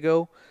care where they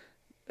go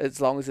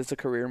as long as it's a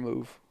career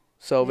move.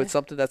 So if yeah. it's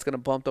something that's going to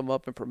bump them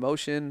up in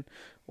promotion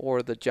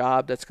or the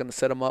job that's going to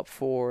set them up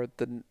for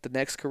the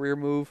next career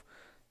move,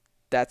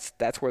 that's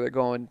where they're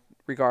going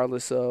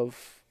regardless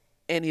of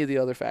any of the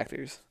other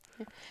factors.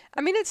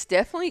 I mean, it's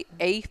definitely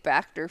a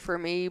factor for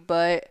me,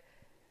 but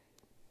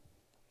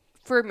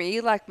for me,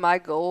 like my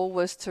goal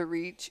was to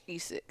reach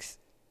E6.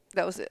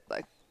 That was it.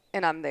 Like,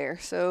 and I'm there.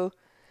 So,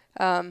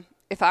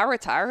 if I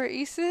retire at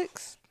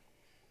E6,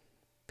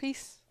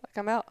 peace. Like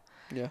I'm out.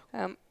 Yeah.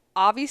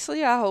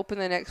 Obviously, I hope in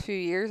the next few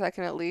years I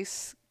can at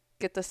least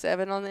get the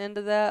 7 on the end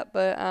of that.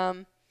 But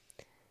I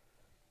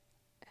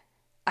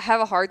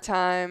have a hard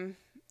time.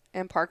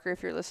 And Parker,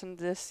 if you're listening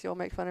to this, you'll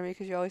make fun of me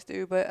because you always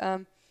do. But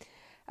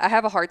I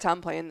have a hard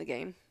time playing the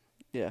game.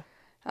 Yeah.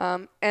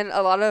 And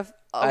a lot of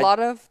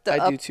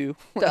I do too.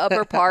 the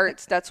upper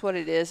parts, that's what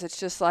it is. It's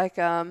just like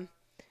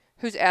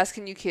who's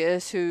asking you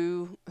kiss,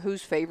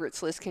 whose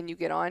favorites list can you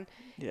get on?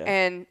 Yeah.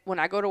 And when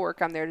I go to work,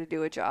 I'm there to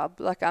do a job.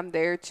 Like I'm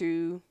there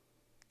to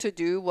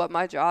do what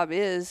my job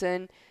is,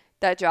 and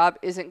that job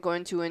isn't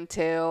going to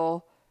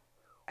entail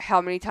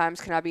how many times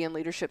can I be in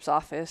leadership's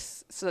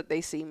office so that they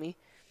see me.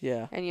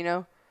 Yeah. And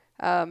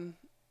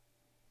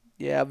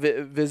Yeah,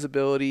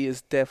 visibility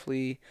is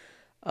definitely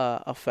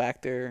a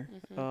factor.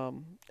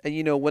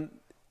 And when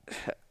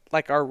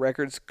like our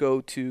records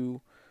go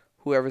to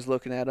whoever's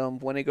looking at them,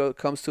 when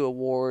comes to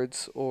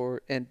awards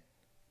or and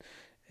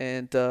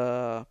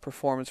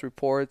performance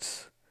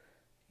reports,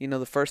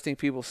 the first thing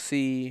people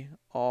see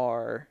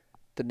are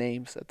the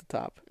names at the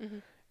top,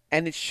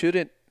 and it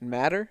shouldn't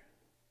matter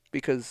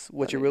because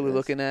what But you're it really is.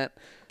 looking at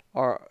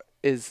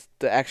is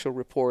the actual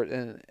report,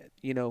 and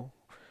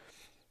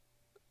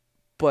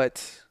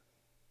but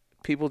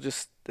people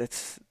just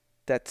that's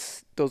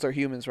those are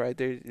humans, right?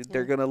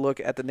 They're gonna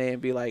look at the name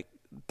and be like,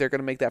 they're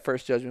gonna make that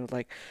first judgment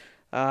like,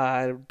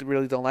 I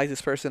really don't like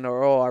this person,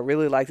 or oh, I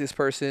really like this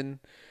person,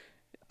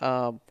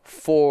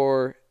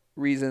 for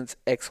reasons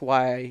X,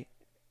 Y,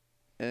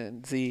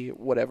 and Z,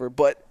 whatever.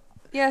 But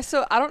Yeah,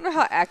 so I don't know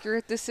how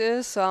accurate this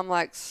is, so I'm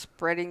like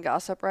spreading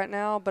gossip right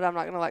now, but I'm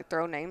not gonna like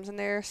throw names in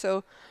there.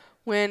 So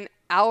when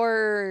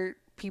our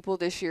people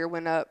this year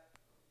went up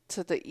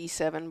to the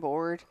E7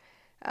 board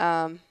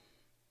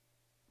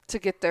to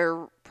get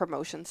their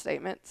promotion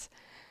statements,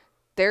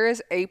 there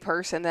is a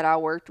person that I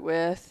worked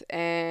with,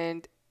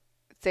 and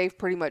they've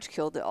pretty much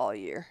killed it all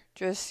year.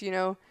 Just,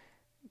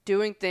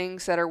 doing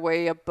things that are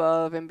way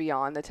above and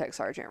beyond the tech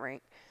sergeant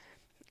rank.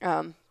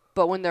 Um,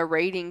 but when the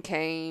rating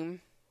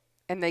came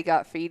and they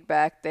got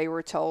feedback, they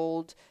were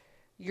told,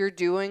 you're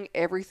doing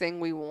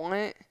everything we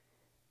want,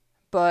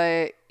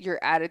 but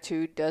your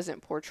attitude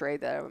doesn't portray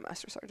that of a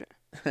master sergeant.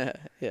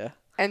 Yeah.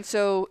 And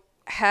so,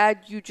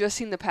 had you just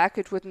seen the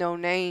package with no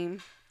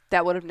name,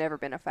 that would have never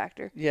been a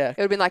factor. Yeah. It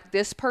would have been like,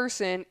 this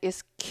person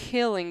is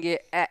killing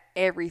it at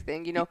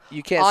everything,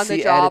 You can't on see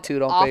the job,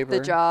 attitude on off paper. the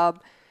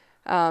job.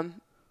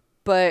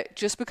 But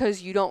just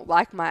because you don't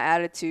like my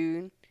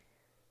attitude,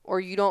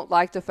 or you don't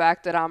like the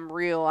fact that I'm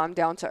real, I'm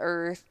down to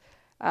earth,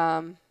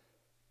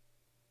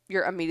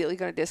 you're immediately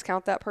going to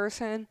discount that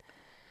person.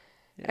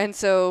 Yeah. And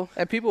so,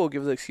 And people will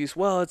give the excuse,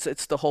 well,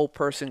 it's the whole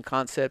person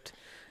concept.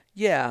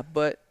 Yeah,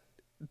 but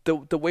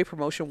the way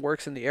promotion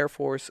works in the Air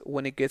Force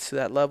when it gets to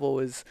that level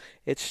is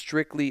it's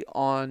strictly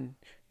on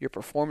your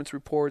performance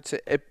reports,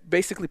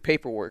 basically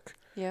paperwork.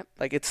 yep.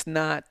 Like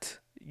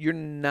you're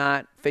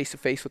not face to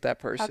face with that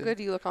person. How good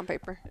do you look on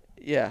paper?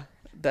 Yeah,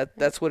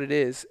 that's what it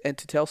is. And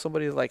to tell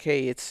somebody like,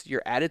 hey, it's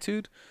your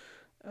attitude,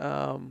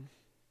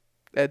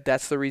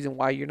 that's the reason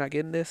why you're not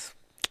getting this.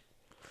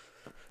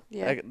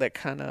 Yeah. That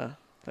kind of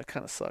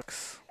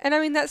sucks. And I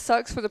mean, that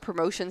sucks for the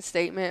promotion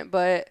statement,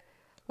 but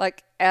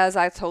like, as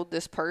I told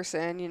this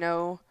person,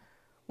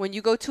 when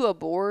you go to a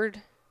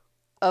board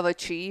of a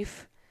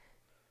chief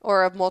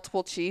or of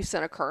multiple chiefs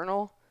and a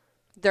colonel,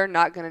 they're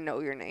not going to know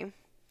your name.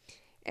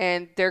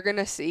 And they're going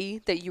to see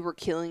that you were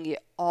killing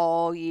it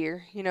all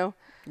year,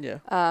 Yeah.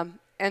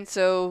 And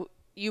so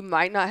you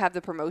might not have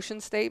the promotion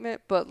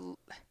statement,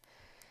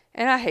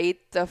 and I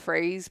hate the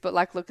phrase, but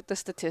like, look at the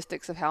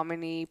statistics of how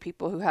many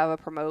people who have a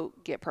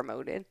promote get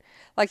promoted.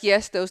 Like,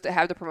 yes, those that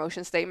have the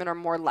promotion statement are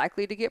more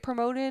likely to get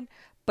promoted,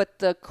 but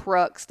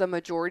the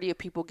majority of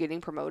people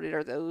getting promoted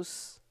are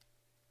those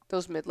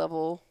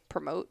mid-level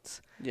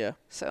promotes. Yeah.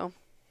 So,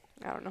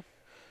 I don't know.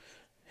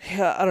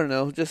 Yeah, I don't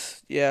know.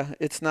 Just, yeah,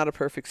 it's not a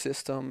perfect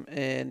system,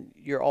 and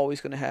you're always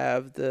going to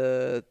have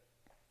the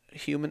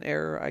human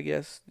error, I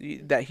guess,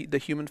 the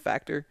human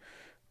factor,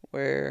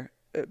 where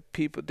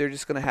people, they're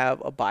just going to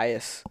have a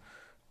bias.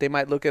 They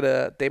might look at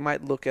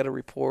a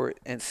report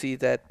and see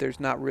that there's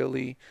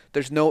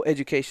no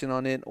education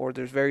on it, or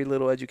there's very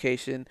little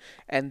education,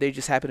 and they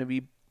just happen to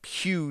be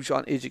huge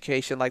on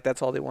education, like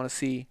that's all they want to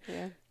see.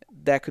 Yeah.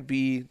 That could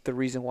be the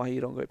reason why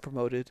you don't get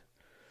promoted.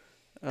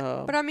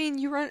 But I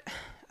mean,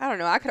 I don't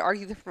know. I could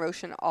argue the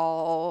promotion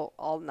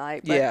all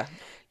night. But yeah.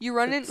 you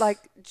run in, like,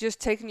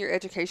 just taking your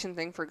education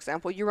thing, for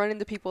example, you run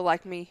into people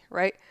like me,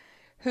 right?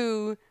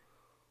 Who,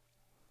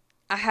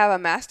 I have a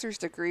master's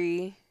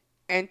degree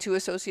and 2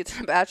 associates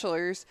and a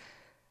bachelor's,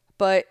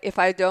 but if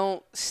I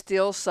don't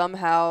still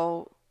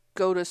somehow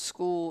go to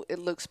school, it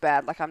looks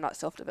bad, like I'm not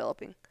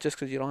self-developing. Just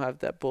because you don't have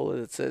that bullet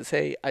that says,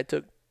 hey, I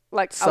took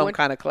Like, some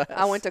kind of class.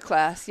 I went to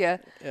class, yeah.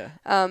 Yeah.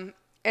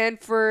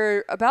 And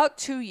for about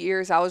 2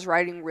 years, I was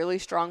writing really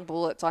strong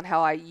bullets on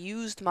how I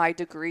used my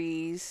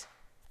degrees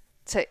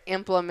to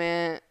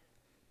implement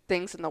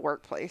things in the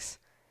workplace,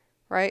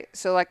 right?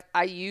 So, like,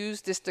 I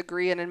used this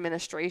degree in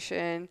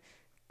administration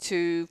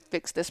to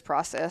fix this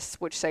process,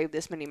 which saved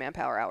this many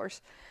manpower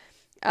hours.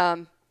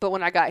 But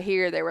when I got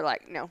here, they were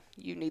like, no,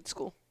 you need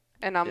school.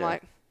 And I'm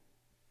like,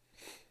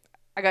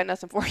 I got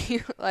nothing for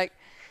you. Like,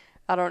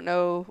 I don't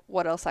know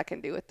what else I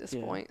can do at this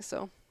point.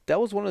 So that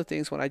was one of the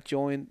things when I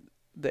joined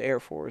the Air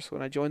Force,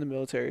 when I joined the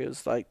military, it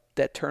was like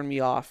that turned me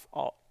off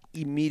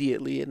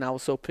immediately, and I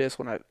was so pissed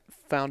when I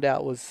found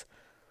out was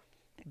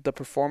the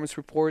performance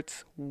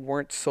reports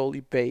weren't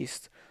solely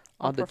based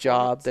on the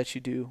job that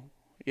you do,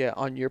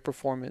 on your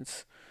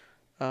performance.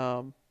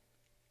 And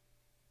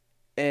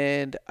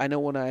I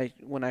know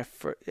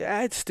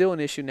it's still an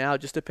issue now,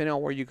 just depending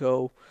on where you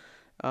go.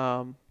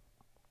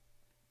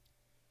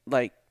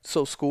 Like,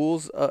 so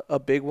school's a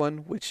big one,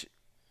 which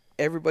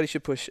everybody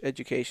should push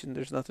education.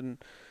 There's nothing.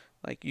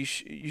 Like, you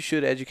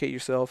should educate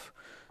yourself.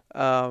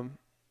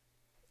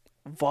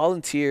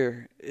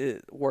 Volunteer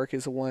work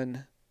is the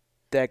one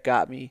that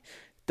got me.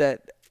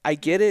 That I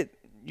get it.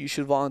 You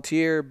should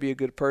volunteer, be a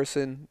good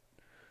person,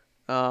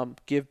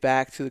 give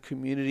back to the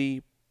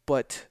community.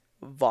 But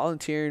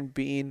volunteering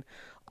being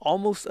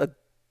almost a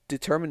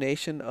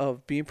determination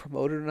of being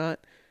promoted or not,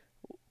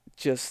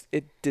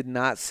 it did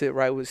not sit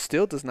right with.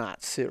 Still does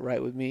not sit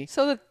right with me.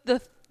 So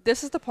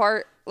this is the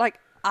part. Like,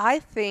 I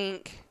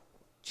think,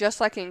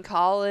 just like in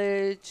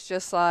college,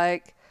 just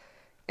like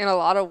in a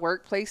lot of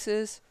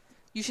workplaces,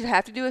 you should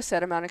have to do a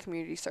set amount of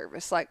community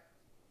service. Like,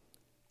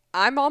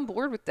 I'm on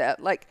board with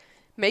that. Like,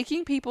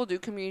 making people do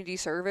community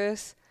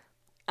service,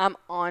 I'm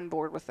on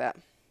board with that.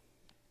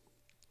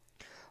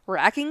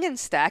 Racking and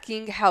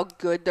stacking how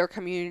good their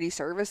community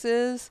service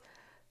is,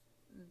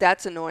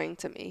 that's annoying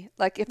to me.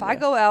 Like, if I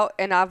go out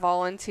and I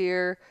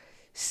volunteer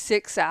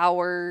 6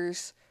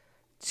 hours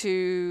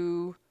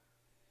to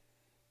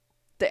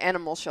the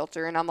animal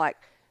shelter, and I'm like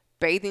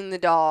bathing the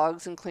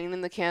dogs and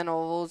cleaning the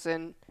kennels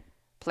and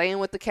playing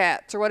with the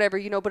cats or whatever,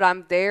 but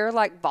I'm there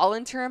like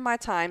volunteering my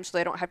time so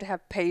they don't have to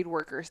have paid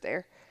workers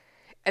there.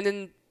 And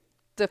then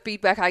the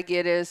feedback I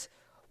get is,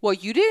 well,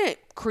 you didn't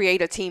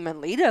create a team and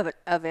lead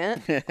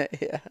event.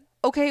 Yeah.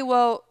 Okay,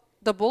 well,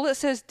 the bullet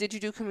says, did you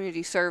do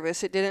community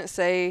service? It didn't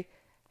say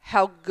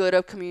how good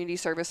of community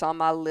service on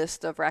my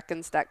list of rack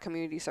and stack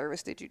community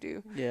service did you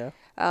do. Yeah.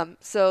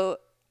 So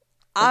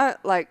I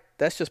like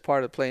That's just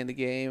part of playing the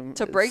game.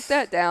 to break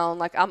that down.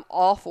 Like, I'm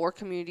all for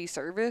community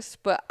service,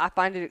 but I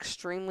find it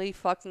extremely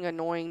fucking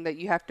annoying that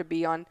you have to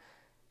be on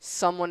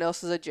someone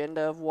else's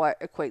agenda of what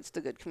equates to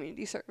good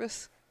community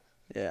service.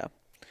 Yeah.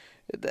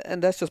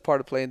 And that's just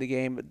part of playing the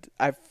game.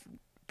 I've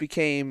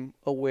became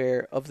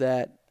aware of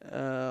that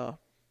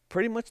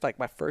pretty much like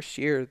my first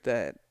year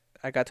that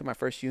I got to my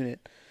first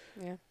unit.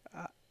 Yeah.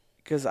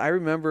 Because I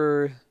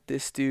remember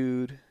this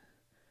dude,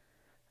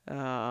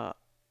 Andrew.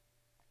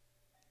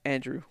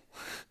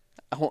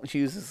 I won't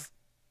use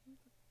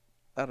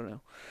I don't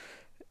know,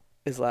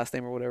 his last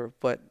name or whatever,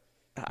 but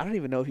I don't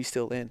even know if he's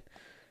still in.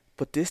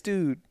 But this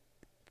dude,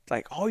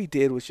 like, all he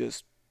did was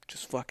just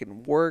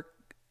fucking work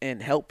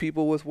and help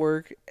people with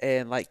work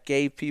and, like,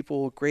 gave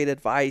people great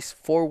advice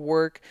for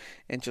work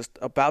and just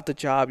about the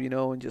job,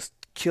 and just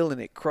killing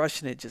it,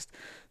 crushing it, just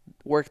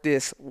work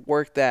this,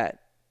 work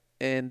that.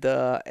 And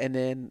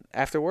then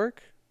after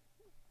work,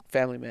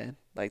 family man.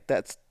 Like,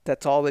 that's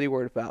all that he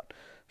worried about.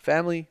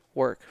 Family,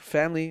 work,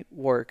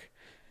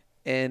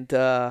 and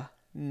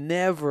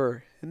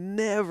never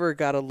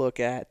got a look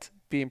at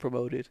being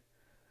promoted.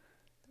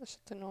 That's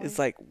just annoying. It's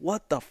like,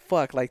 what the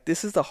fuck? Like,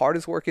 this is the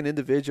hardest working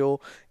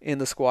individual in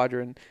the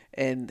squadron,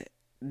 and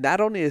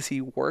not only is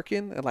he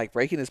working and like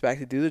breaking his back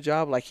to do the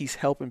job, like he's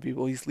helping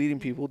people, he's leading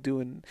people,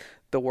 doing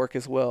the work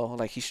as well.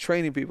 Like, he's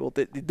training people,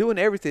 doing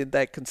everything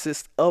that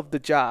consists of the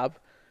job,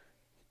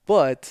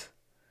 but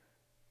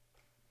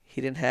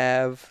he didn't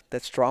have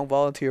that strong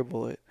volunteer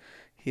bullet.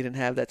 He didn't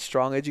have that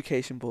strong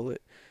education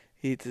bullet.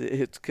 It's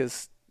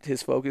because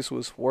his focus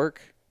was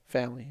work,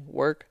 family,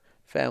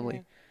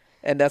 Yeah.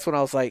 and that's when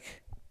I was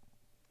like,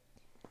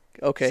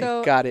 okay,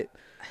 So got it.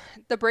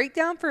 the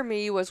breakdown for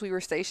me was we were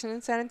stationed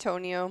in San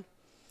Antonio,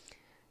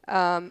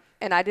 and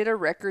I did a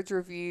records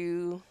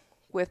review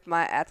with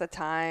my, at the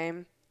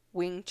time,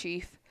 wing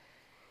chief.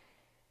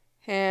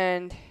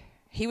 And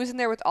he was in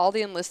there with all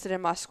the enlisted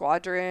in my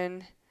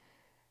squadron.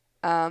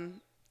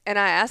 And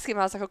I asked him,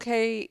 I was like,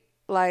 okay,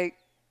 like,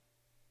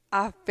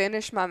 I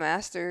finished my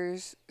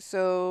master's,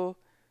 so,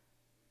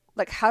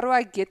 like, how do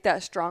I get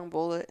that strong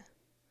bullet?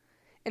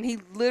 And he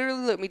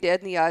literally looked me dead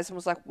in the eyes and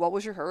was like, what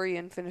was your hurry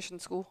in finishing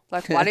school?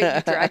 Like, why didn't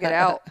you drag it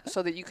out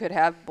so that you could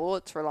have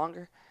bullets for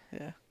longer?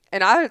 Yeah.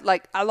 And I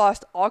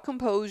lost all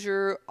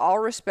composure, all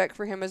respect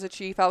for him as a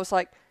chief. I was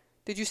like,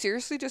 did you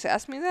seriously just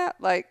ask me that?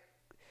 Like,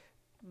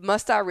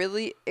 must I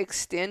really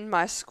extend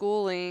my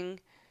schooling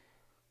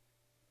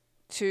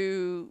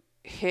to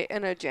hit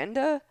an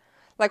agenda?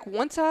 Like,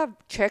 once I've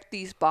checked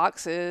these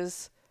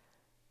boxes,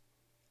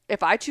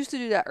 if I choose to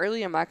do that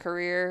early in my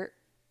career,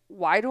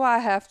 why do I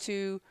have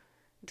to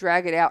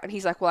drag it out? And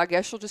he's like, well, I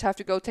guess you'll just have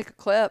to go take a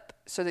clip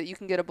so that you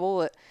can get a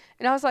bullet.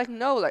 And I was like,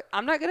 no, like,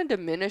 I'm not going to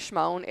diminish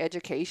my own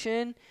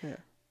education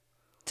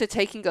to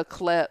taking a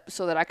clip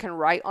so that I can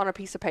write on a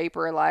piece of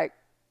paper, like,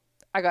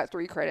 I got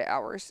 3 credit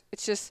hours.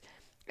 It's just,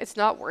 it's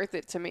not worth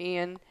it to me.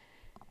 And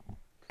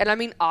I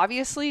mean,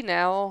 obviously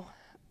now,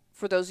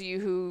 for those of you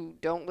who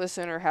don't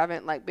listen or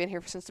haven't, like, been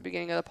here since the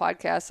beginning of the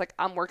podcast, like,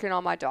 I'm working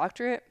on my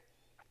doctorate.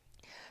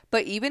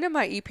 But even in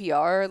my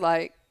EPR,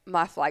 like,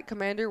 my flight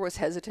commander was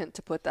hesitant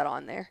to put that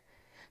on there.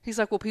 He's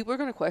like, well, people are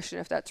going to question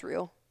if that's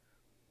real.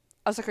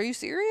 I was like, are you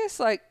serious?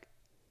 Like,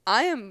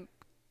 I am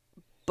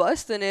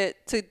busting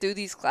it to do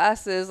these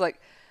classes.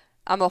 Like,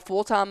 I'm a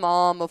full-time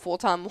mom, a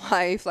full-time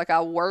wife. Like,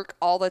 I work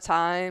all the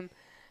time.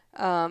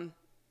 And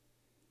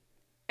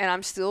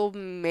I'm still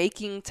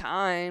making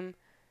time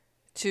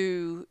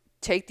to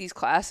take these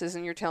classes,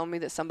 and you're telling me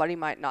that somebody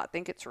might not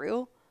think it's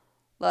real?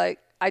 Like,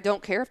 I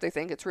don't care if they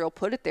think it's real.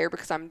 Put it there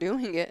because I'm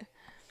doing it.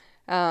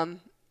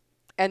 And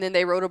then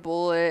they wrote a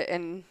bullet,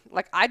 and,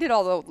 like, I did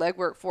all the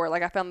legwork for it.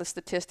 Like, I found the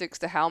statistics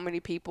to how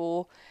many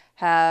people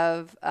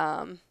have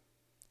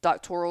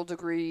doctoral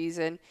degrees,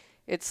 and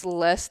it's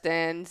less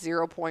than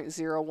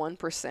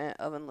 0.01%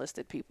 of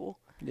enlisted people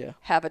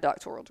have a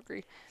doctoral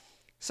degree.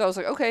 So I was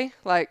like, okay,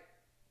 like,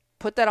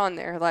 put that on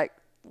there. Like,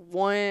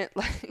 one,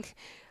 like,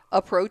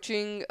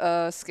 approaching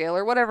a scale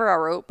or whatever I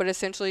wrote, but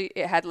essentially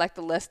it had, like,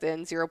 the less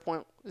than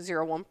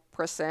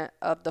 0.01%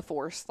 of the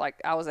force. Like,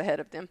 I was ahead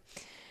of them.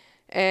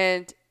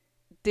 And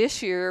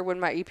this year, when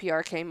my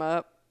EPR came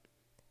up,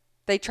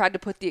 they tried to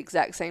put the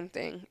exact same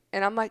thing.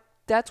 And I'm like,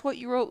 that's what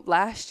you wrote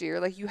last year.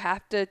 Like, you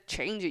have to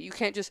change it. You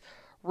can't just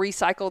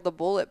recycle the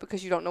bullet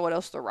because you don't know what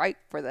else to write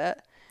for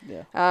that.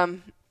 Yeah.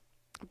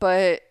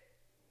 But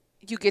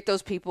you get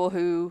those people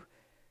who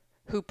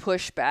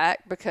push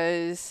back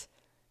because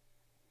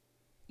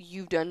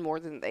you've done more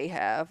than they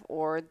have,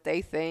 or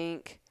they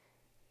think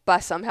by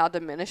somehow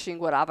diminishing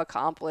what I've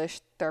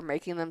accomplished, they're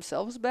making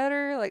themselves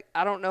better. Like,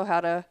 I don't know how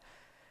to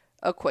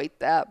equate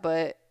that,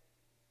 but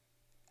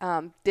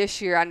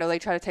This year, I know they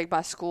try to take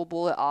my school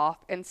bullet off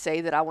and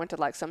say that I went to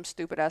like some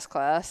stupid ass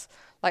class,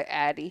 like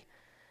Addie,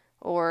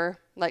 or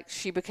like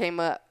she became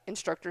a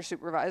instructor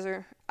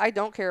supervisor. I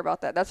don't care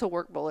about that. That's a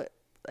work bullet.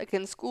 Like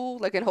in school,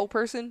 like in whole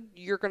person,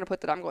 you're gonna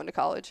put that I'm going to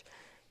college,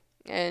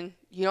 and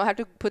you don't have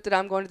to put that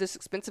I'm going to this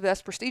expensive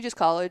ass prestigious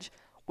college,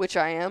 which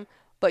I am,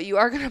 but you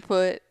are gonna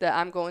put that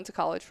I'm going to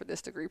college for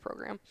this degree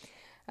program,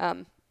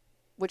 um,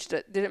 which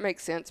didn't make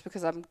sense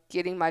because I'm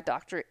getting my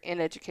doctorate in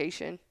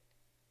education,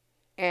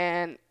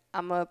 and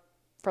I'm a,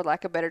 for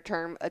lack of a better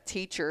term, a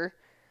teacher.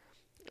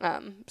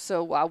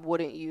 So why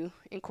wouldn't you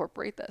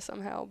incorporate that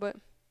somehow? But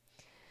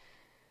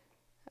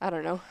I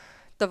don't know.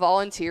 The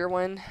volunteer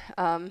one,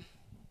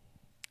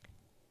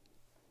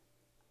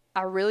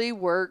 I really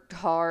worked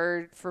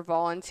hard for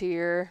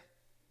volunteer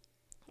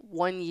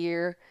 1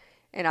 year,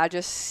 and I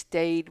just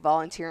stayed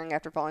volunteering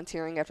after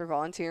volunteering after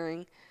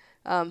volunteering.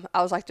 I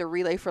was like the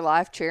Relay for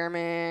Life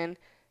chairman,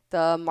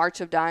 the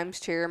March of Dimes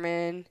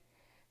chairman,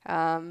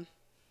 um,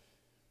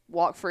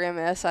 Walk for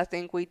MS, I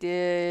think we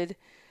did.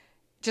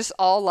 Just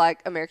all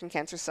like American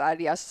Cancer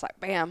Society. I was just like,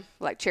 bam,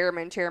 like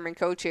chairman,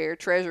 co-chair,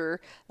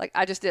 treasurer. Like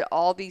I just did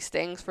all these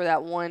things for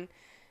that one.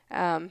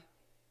 Um,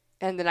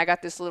 and then I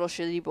got this little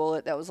shitty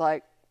bullet that was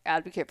like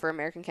advocate for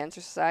American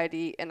Cancer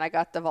Society, and I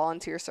got the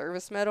volunteer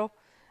service medal.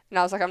 And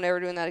I was like, I'm never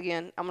doing that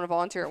again. I'm gonna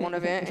volunteer at one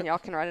event, and y'all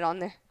can write it on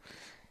there.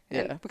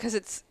 And Yeah. because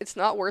it's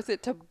not worth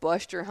it to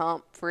bust your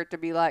hump for it to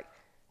be like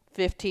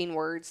 15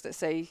 words that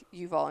say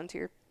you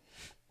volunteered.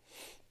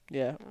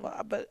 Yeah,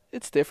 well, but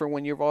it's different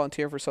when you're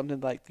volunteering for something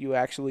like you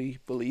actually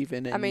believe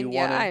in I and mean,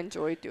 yeah, I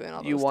enjoyed doing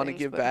all those you want to things,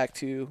 give but back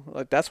to.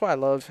 Like that's why I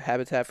love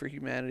Habitat for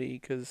Humanity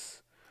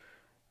because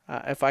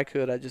if I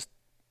could, I just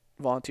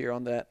volunteer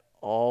on that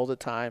all the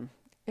time.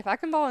 if I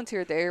can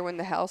volunteer there when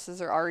the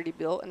houses are already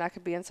built and I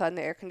could be inside in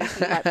the air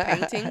conditioning like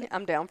painting,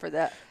 I'm down for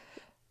that.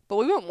 But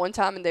we went one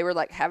time and they were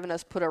like having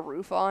us put a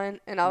roof on,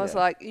 and I was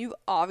Yeah, like, "You've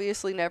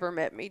obviously never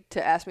met me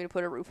to ask me to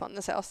put a roof on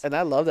this house." and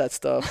I love that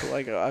stuff.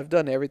 Like I've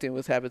done everything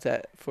with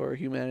Habitat for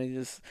Humanity,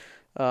 just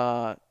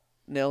uh,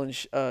 nailing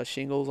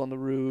shingles on the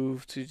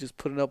roof to just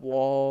putting up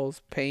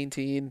walls,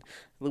 painting.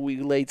 We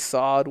laid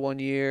sod one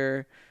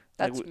year.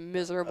 Like That's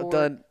miserable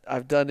I've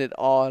work. done it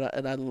all,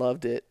 and I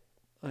loved it.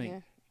 Like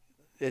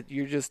Yeah,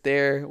 you're just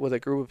there with a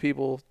group of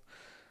people.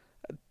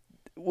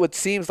 What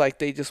seems like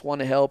they just want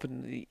to help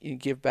and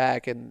give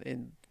back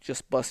and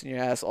just busting your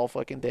ass all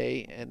fucking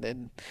day, and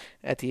then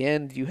at the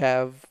end you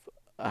have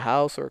a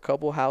house or a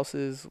couple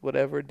houses,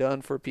 whatever,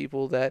 done for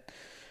people that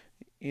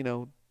you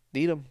know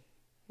need them.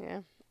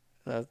 yeah.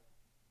 Uh,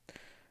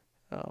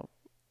 um,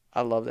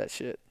 I love that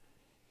shit.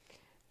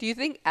 Do you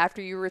think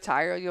after you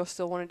retire you'll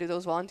still want to do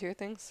those volunteer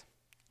things?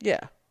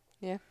 Yeah,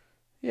 Yeah.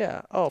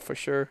 yeah. Oh, for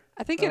sure.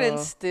 I think it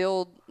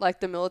instilled, like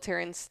the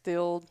military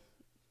instilled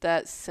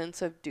that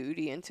sense of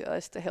duty into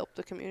us to help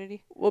the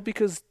community. Well,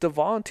 because the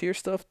volunteer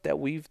stuff that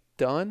we've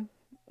done,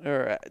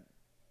 or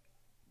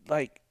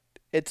like,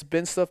 it's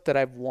been stuff that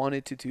I've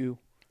wanted to do. Okay.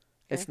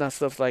 It's not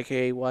stuff like,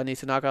 hey, well, I need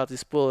to knock out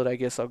this bullet. I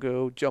guess I'll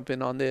go jump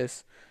in on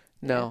this.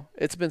 Yeah. No,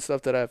 it's been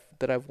stuff that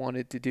I've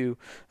wanted to do.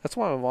 That's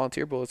why my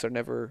volunteer bullets are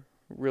never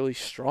really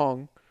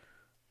strong.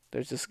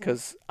 They're just Yeah.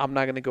 because I'm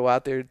not gonna go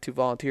out there to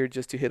volunteer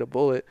just to hit a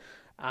bullet.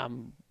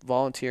 I'm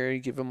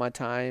volunteering, giving my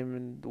time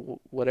and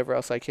whatever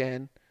else I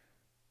can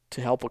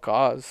to help a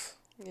cause.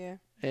 Yeah.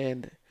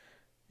 And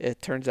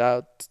it turns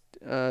out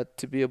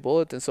to be a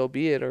bullet, then so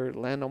be it, or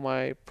land on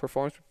my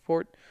performance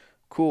report.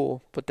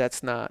 Cool, but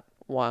that's not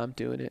why I'm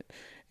doing it.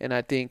 And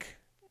I think,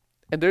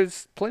 and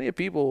there's plenty of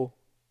people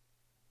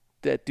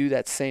that do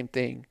that same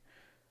thing,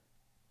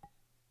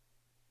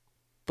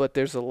 but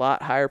there's a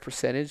lot higher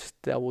percentage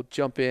that will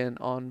jump in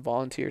on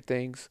volunteer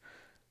things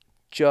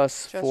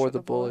just for the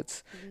bullet.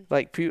 bullets. Mhm.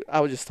 Like I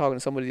was just talking to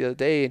somebody the other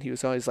day, and he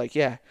was always like,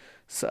 "Yeah,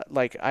 so,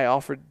 like I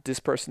offered this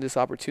person this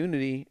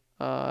opportunity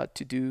to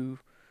do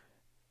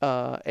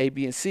A,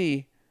 B, and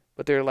C,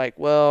 but they're like,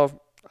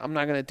 well, I'm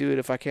not gonna do it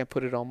if I can't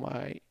put it on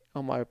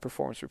my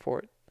performance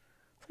report."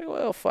 It's like,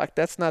 well, fuck,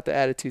 that's not the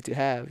attitude to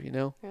have, you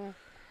know?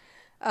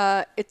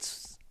 Yeah.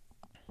 It's,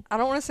 I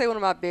don't want to say one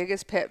of my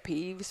biggest pet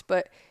peeves,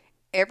 but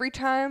every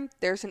time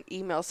there's an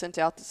email sent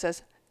out that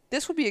says,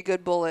 this would be a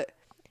good bullet,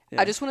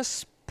 Yeah, I just want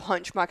to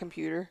punch my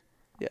computer.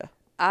 yeah,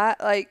 I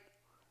like,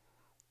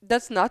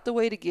 that's not the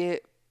way to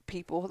get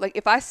people. Like,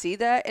 if I see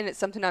that and it's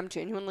something I'm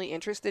genuinely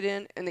interested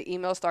in and the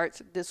email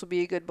starts, this will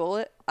be a good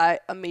bullet, I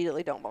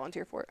immediately don't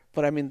volunteer for it.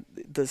 but I mean,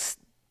 the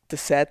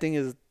sad thing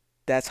is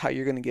that's how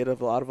you're gonna get a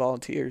lot of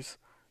volunteers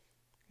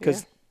Yeah.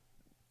 because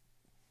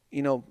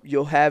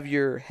you'll have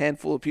your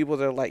handful of people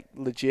that are like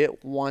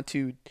legit want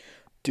to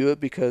do it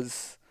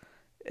because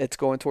it's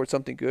going towards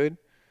something good,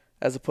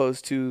 as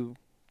opposed to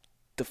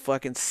the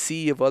fucking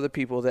sea of other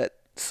people that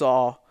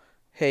saw,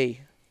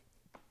 hey,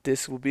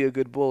 this will be a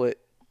good bullet,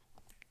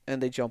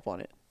 and they jump on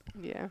it.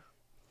 Yeah.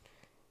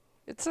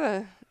 It's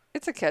a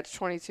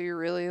catch-22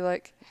 really.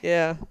 Like,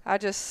 Yeah, I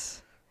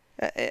just,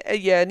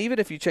 yeah, and even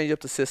if you change up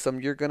the system,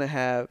 you're gonna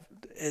have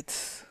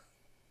it's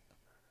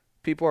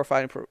people are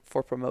fighting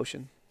for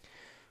promotion.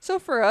 so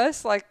for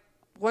us, like,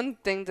 one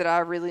thing that I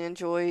really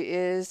enjoy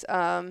is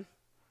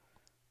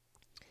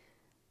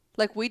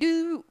like we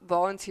do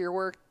volunteer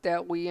work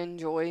that we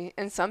enjoy,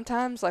 and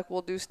sometimes like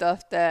we'll do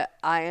stuff that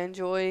I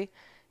enjoy,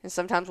 and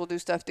sometimes we'll do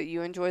stuff that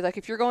you enjoy. Like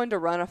if you're going to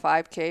run a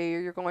 5K or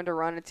you're going to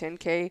run a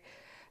 10K,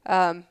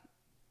 um,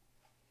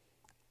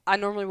 I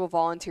normally will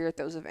volunteer at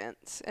those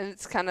events, and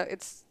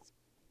it's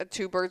a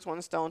two birds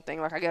one stone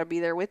thing. Like I gotta be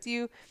there with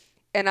you,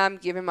 and I'm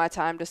giving my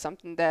time to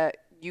something that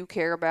you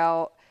care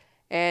about,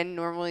 and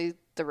normally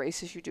the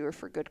races you do are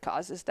for good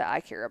causes that I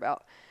care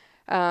about.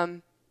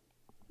 Um,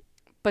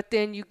 but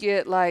then you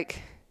get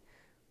like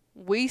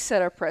we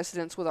set a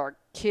precedence with our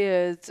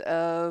kids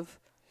of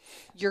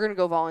you're gonna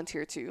go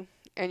volunteer too,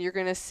 and you're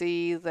gonna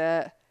see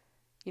that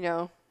you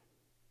know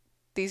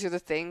these are the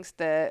things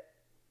that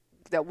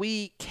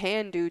we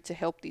can do to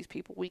help these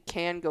people. We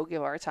can go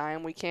give our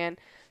time. We can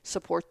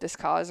support this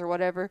cause or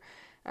whatever.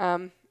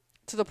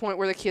 To the point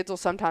where the kids will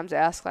sometimes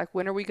ask, like,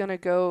 when are we going to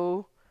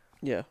go,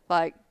 Yeah.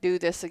 like, do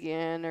this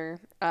again? Or,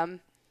 and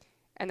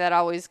that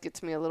always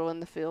gets me a little in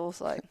the feels,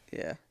 like,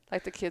 Yeah.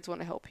 like the kids want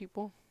to help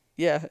people.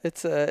 Yeah,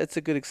 it's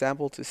a good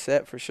example to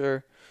set for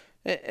sure.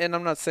 And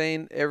I'm not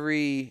saying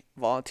every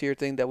volunteer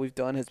thing that we've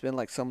done has been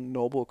like some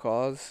noble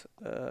cause,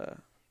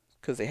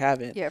 because they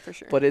haven't. Yeah, for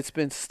sure. But it's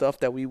been stuff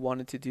that we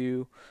wanted to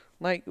do.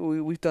 Like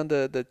we've done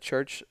the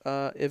church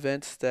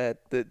events that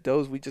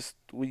those we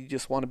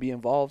just want to be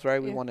involved, right?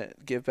 We Yeah. want to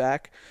give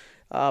back.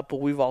 But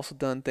we've also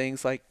done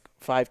things like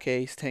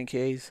 5Ks,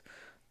 10Ks,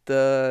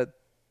 the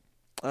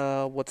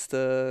what's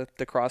the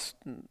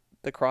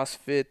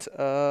CrossFit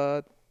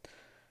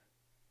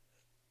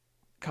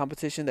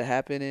competition that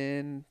happened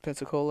in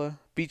Pensacola,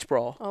 Beach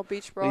Brawl. Oh,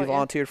 beach We brawl, yeah.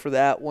 volunteered for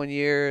that one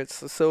year.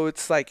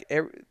 It's like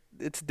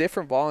it's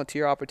different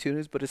volunteer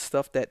opportunities, but it's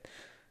stuff that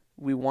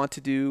we want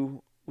to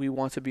do. We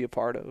want to be a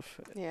part of.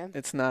 Yeah.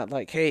 It's not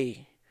like,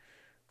 hey,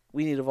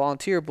 we need a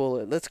volunteer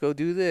bullet. Let's go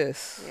do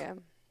this. Yeah.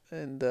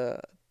 And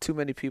too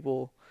many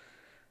people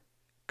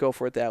go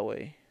for it that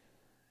way,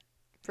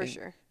 For and,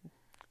 sure.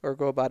 or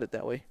go about it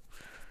that way.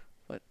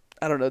 But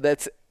I don't know.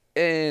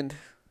 And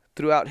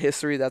throughout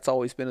history, that's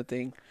always been a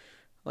thing.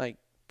 Like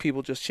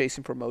people just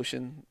chasing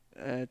promotion,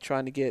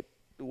 trying to get,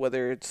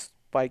 whether it's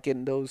by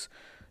getting those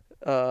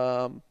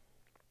um,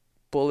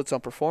 bullets on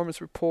performance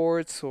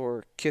reports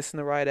or kissing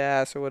the right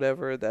ass or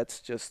whatever. That's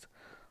just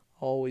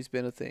always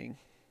been a thing.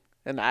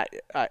 And I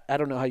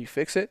don't know how you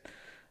fix it.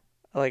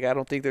 Like I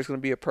don't think there's going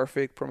to be a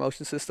perfect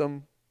promotion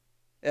system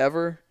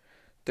ever.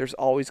 There's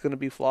always going to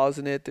be flaws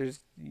in it.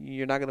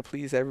 You're not going to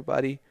please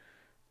everybody.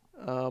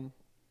 Um,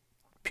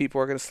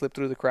 People are going to slip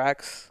through the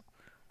cracks.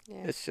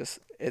 Yeah.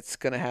 It's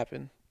going to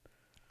happen.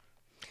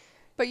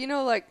 But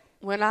like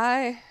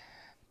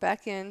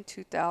back in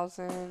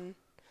 2000,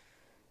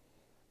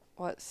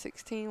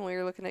 16, when we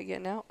were looking at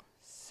getting out?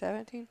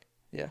 17?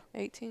 Yeah.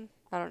 18?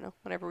 I don't know.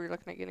 Whenever we were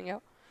looking at getting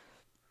out.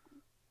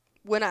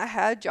 When I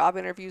had job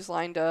interviews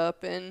lined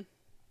up and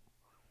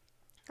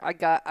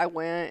I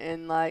went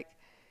and like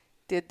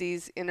did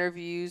these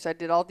interviews, I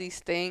did all these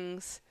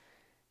things.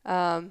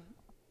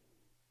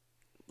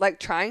 Like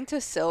trying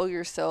to sell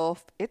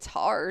yourself, it's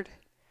hard.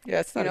 Yeah,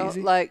 it's not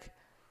easy.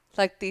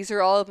 Like these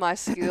are all of my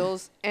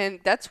skills, and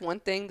that's one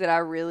thing that I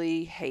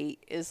really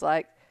hate is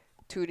like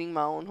tooting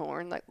my own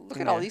horn. Like, look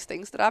at all Yeah. these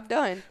things that I've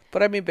done.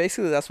 But I mean,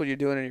 basically, that's what you're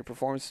doing in your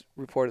performance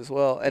report as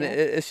well. And Yeah.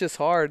 it's just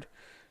hard.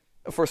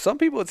 For some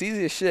people, it's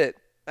easy as shit.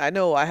 I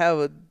know I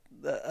have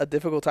a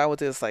difficult time with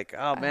this. Like,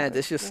 oh man,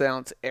 this just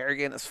sounds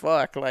arrogant as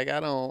fuck. Like,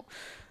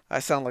 I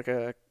sound like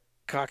a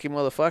cocky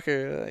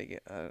motherfucker.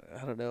 Like,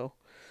 I don't know.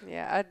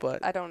 Yeah,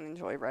 But I don't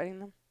enjoy writing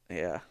them.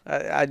 yeah,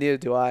 I neither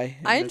do I.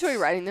 I And enjoy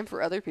writing them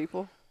for other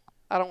people.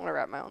 I don't want to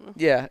write my own.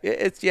 Yeah,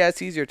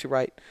 it's easier to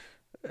write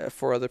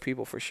for other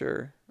people for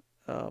sure.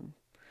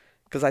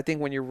 Because I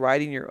think when you're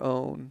writing your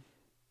own,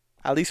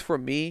 at least for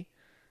me,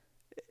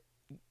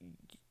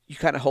 you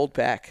kind of hold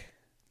back.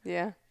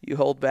 Yeah. You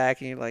hold back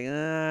and you're like,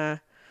 ah.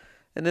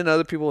 And then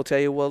other people will tell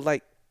you, well,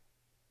 like,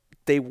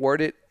 they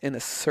word it in a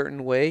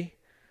certain way.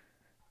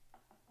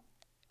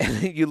 And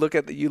then you look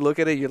at it,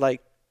 you're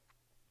like,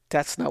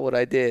 that's not what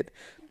I did.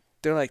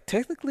 They're like,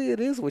 technically it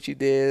is what you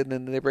did. And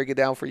then they break it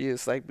down for you.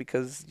 It's like,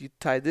 because you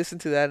tied this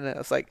into that. And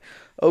it's like,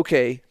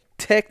 okay,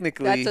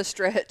 technically. That's a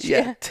stretch.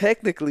 Yeah,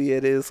 technically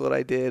it is what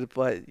I did.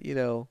 But,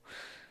 you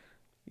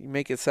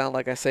make it sound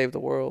like I saved the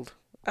world.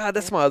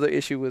 That's my other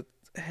issue with,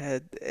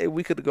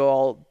 we could go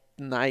all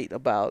night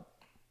about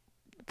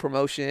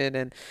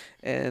promotion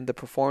and the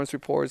performance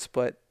reports,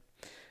 but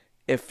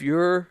if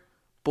your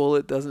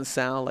bullet doesn't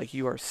sound like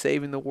you are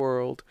saving the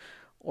world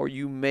or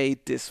you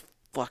made this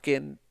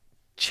fucking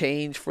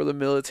change for the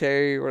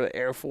military or the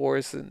Air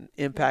Force and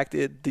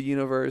impacted the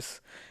universe,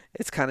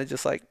 it's kind of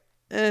just like,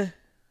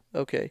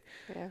 okay.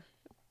 Yeah.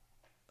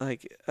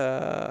 Like,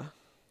 I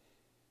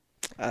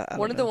One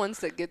don't of the know. ones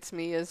that gets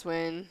me is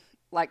when,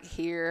 like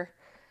here,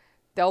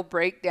 they'll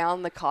break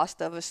down the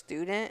cost of a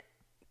student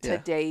to Yeah.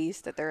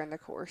 days that they're in the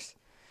course.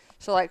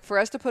 So, like, for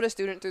us to put a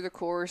student through the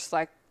course,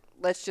 like,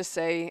 let's just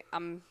say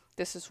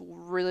this is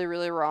really,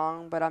 really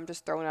wrong, but I'm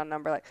just throwing out a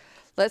number. Like,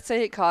 let's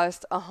say it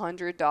costs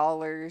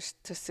 $100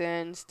 to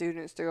send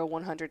students through a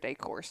 100-day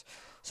course.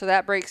 So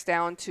that breaks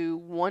down to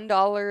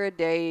 $1 a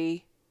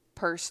day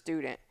per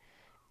student,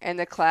 and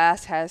the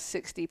class has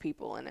 60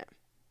 people in it.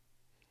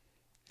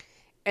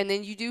 And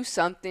then you do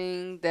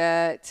something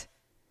that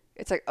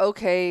it's like,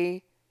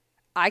 okay,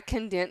 I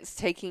condensed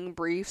taking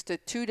briefs to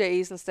 2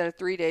 days instead of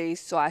 3 days,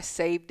 so I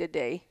saved a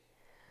day.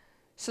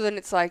 So then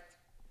it's like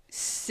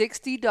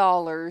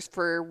 $60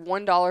 for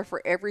 $1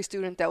 for every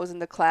student that was in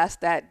the class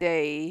that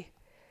day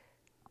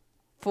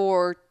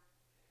for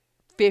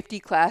 50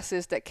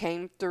 classes that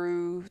came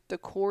through the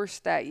course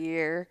that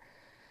year.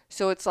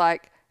 So it's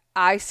like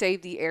I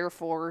saved the Air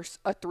Force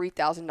a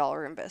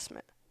 $3,000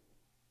 investment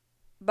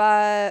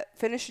by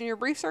finishing your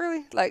briefs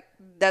early. Like,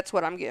 that's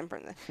what I'm getting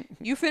from that.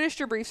 You finished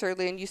your briefs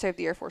early and you saved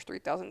the Air Force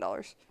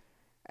 $3,000.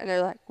 And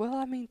they're like, well,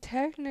 I mean,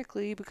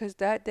 technically, because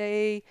that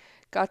day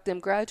got them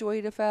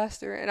graduated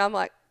faster. And I'm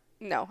like,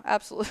 no,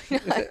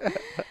 absolutely not.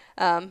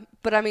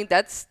 But I mean,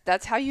 that's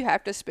how you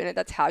have to spin it.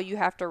 That's how you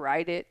have to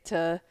write it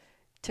to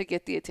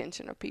get the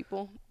attention of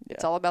people. Yeah.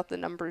 It's all about the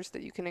numbers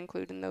that you can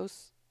include in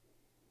those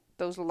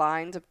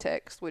lines of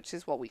text, which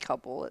is what we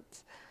couple.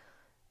 It's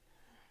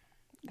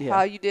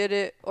how you did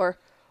it, or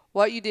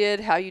what you did,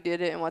 how you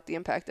did it, and what the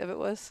impact of it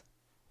was.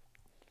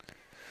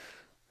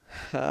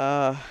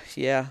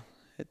 Yeah,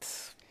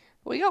 it's.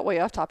 We got way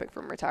off topic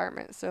from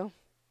retirement, so.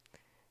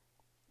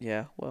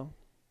 Yeah, well,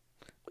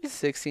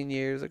 16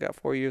 years. I got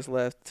 4 years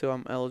left till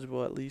I'm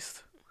eligible at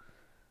least.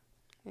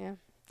 Yeah.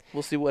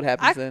 We'll see what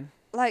happens then.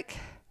 Like,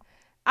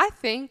 I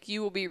think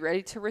you will be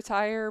ready to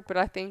retire, but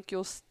I think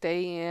you'll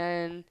stay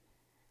in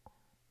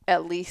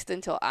at least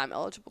until I'm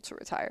eligible to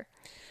retire.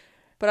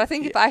 But I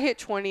think if I hit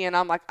 20 and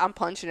I'm like, I'm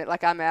punching it,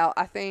 like I'm out,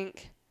 I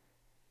think,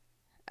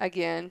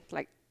 again,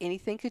 like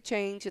anything could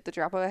change at the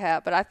drop of a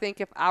hat. But I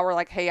think if I were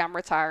like, hey, I'm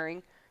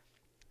retiring,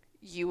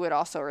 you would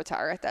also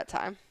retire at that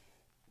time.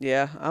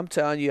 Yeah, I'm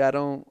telling you, I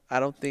don't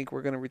think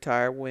we're gonna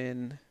retire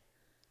when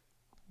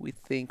we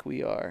think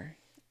we are.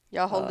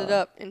 Y'all hold it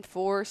up in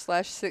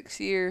 4/6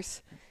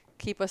 years.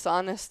 Keep us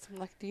honest. I'm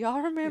like, do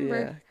y'all remember?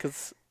 Yeah,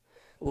 because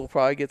we'll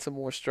probably get some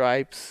more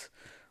stripes.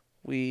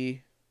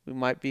 We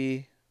might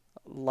be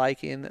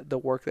liking the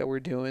work that we're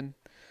doing.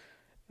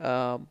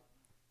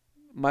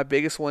 My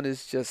biggest one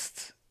is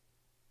just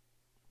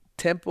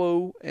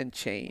tempo and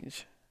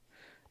change,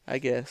 I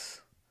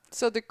guess.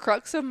 So the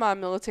crux of my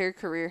military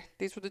career,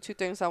 these were the two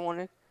things I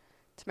wanted: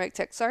 to make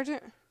tech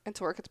sergeant and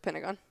to work at the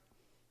Pentagon.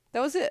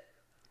 That was it.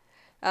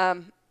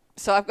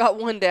 So I've got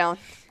one down.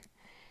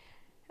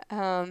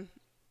 I've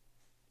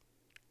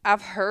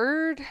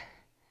heard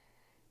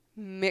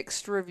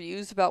mixed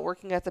reviews about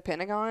working at the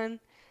Pentagon.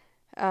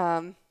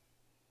 I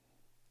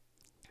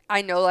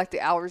know like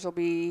the hours will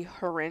be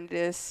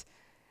horrendous.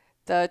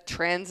 The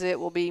transit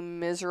will be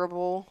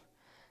miserable.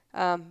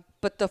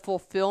 But the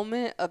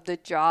fulfillment of the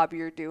job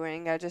you're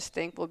doing, I just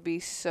think will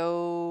be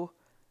so,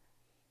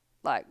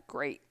 like,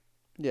 great.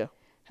 Yeah.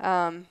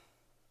 And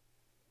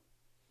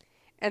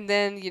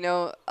then, you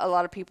know, a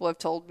lot of people have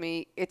told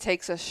me it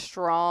takes a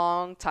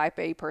strong type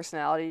A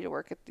personality to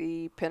work at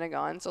the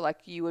Pentagon. So, like,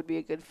 you would be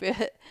a good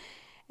fit.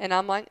 And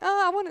I'm like,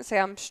 oh, I wouldn't say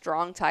I'm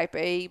strong type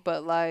A,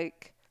 but,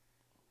 like,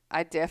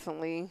 I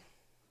definitely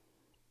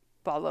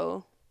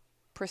follow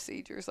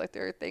procedures. Like,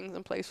 there are things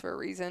in place for a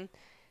reason.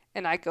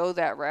 And I go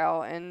that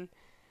route, and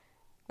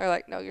they're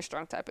like, no, you're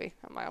strong type A.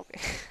 I'm like, okay.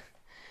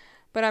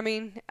 But, I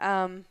mean,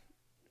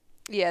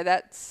 yeah,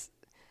 that's,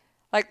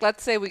 like,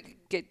 let's say we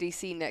get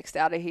DC next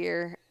out of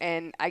here,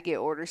 and I get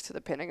orders to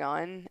the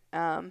Pentagon.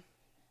 I'd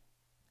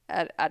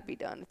be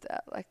done with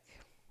that. Like,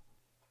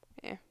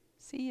 yeah,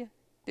 see ya.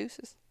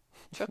 Deuces.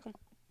 Chuck 'em.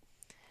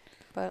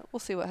 But we'll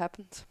see what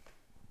happens.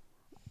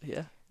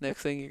 Yeah.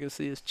 Next thing you're going to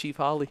see is Chief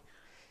Holly.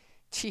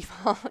 Chief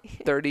Holly.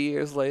 30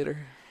 years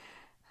later.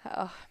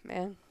 Oh,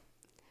 man.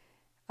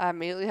 I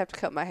immediately have to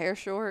cut my hair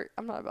short.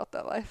 I'm not about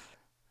that life.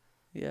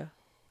 Yeah.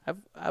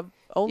 I've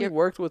only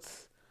worked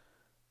with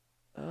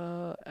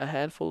a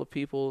handful of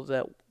people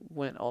that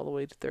went all the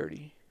way to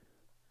 30.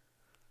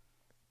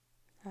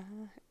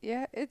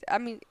 Yeah, I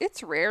mean,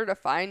 it's rare to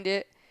find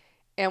it.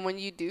 And when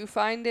you do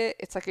find it,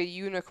 it's like a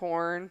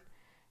unicorn.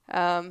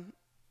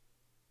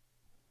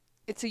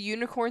 It's a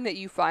unicorn that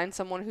you find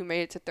someone who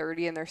made it to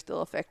 30 and they're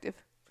still effective.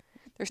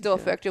 They're still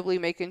effectively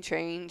making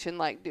change and,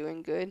 like,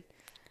 doing good.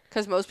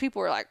 Because most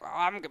people are like, oh,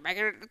 I'm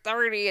making it to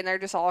 30, and they're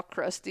just all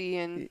crusty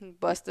and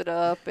busted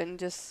up and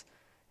just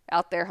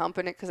out there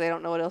humping it because they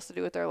don't know what else to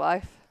do with their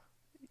life.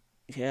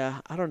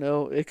 Yeah, I don't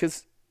know.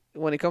 Because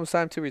when it comes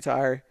time to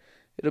retire,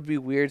 it'll be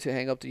weird to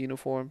hang up the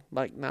uniform.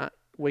 Like, not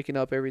waking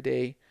up every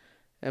day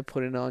and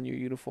putting on your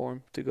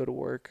uniform to go to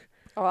work.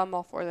 Oh, I'm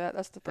all for that.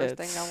 That's the first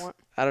thing I want.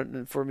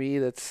 For me,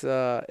 that's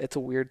it's a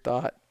weird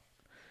thought.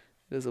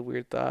 It is a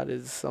weird thought.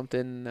 It's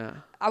something.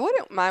 I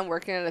wouldn't mind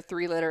working at a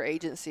 3-letter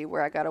agency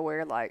where I got to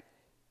wear, like,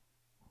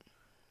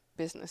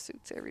 business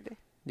suits every day.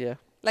 Yeah.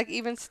 Like,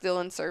 even still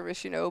in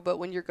service, you know, but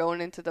when you're going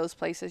into those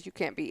places, you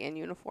can't be in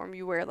uniform.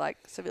 You wear, like,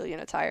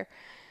 civilian attire.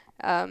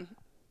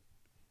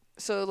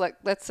 So, like,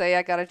 let's say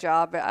I got a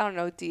job at, I don't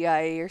know,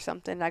 DIA or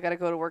something. I got to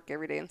go to work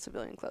every day in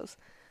civilian clothes.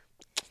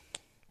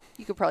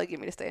 You could probably get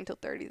me to stay until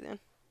 30 then.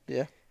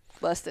 Yeah.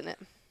 Less than it.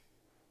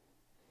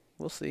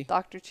 We'll see.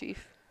 Dr.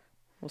 Chief.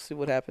 We'll see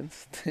what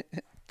happens.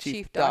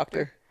 Chief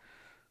Doctor.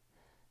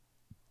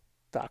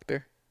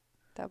 Doctor.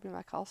 That would be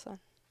my call sign.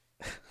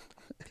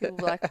 People will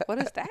be like, what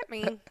does that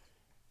mean?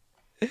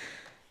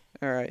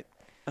 All right.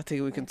 I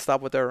think we can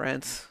stop with our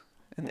rants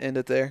and end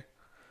it there.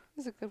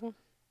 That's a good one.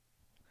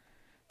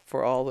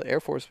 For all the Air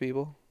Force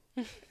people.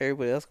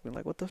 Everybody else can be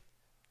like, what the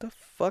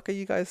fuck are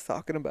you guys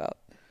talking about?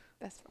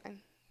 That's fine.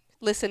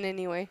 Listen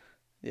anyway.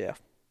 Yeah.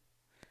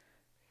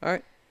 All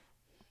right.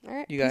 All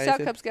right. You Peace guys out,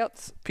 did- Cub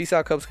Scouts. Peace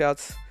out, Cub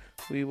Scouts.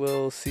 We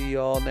will see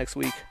y'all next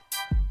week.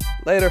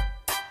 Later.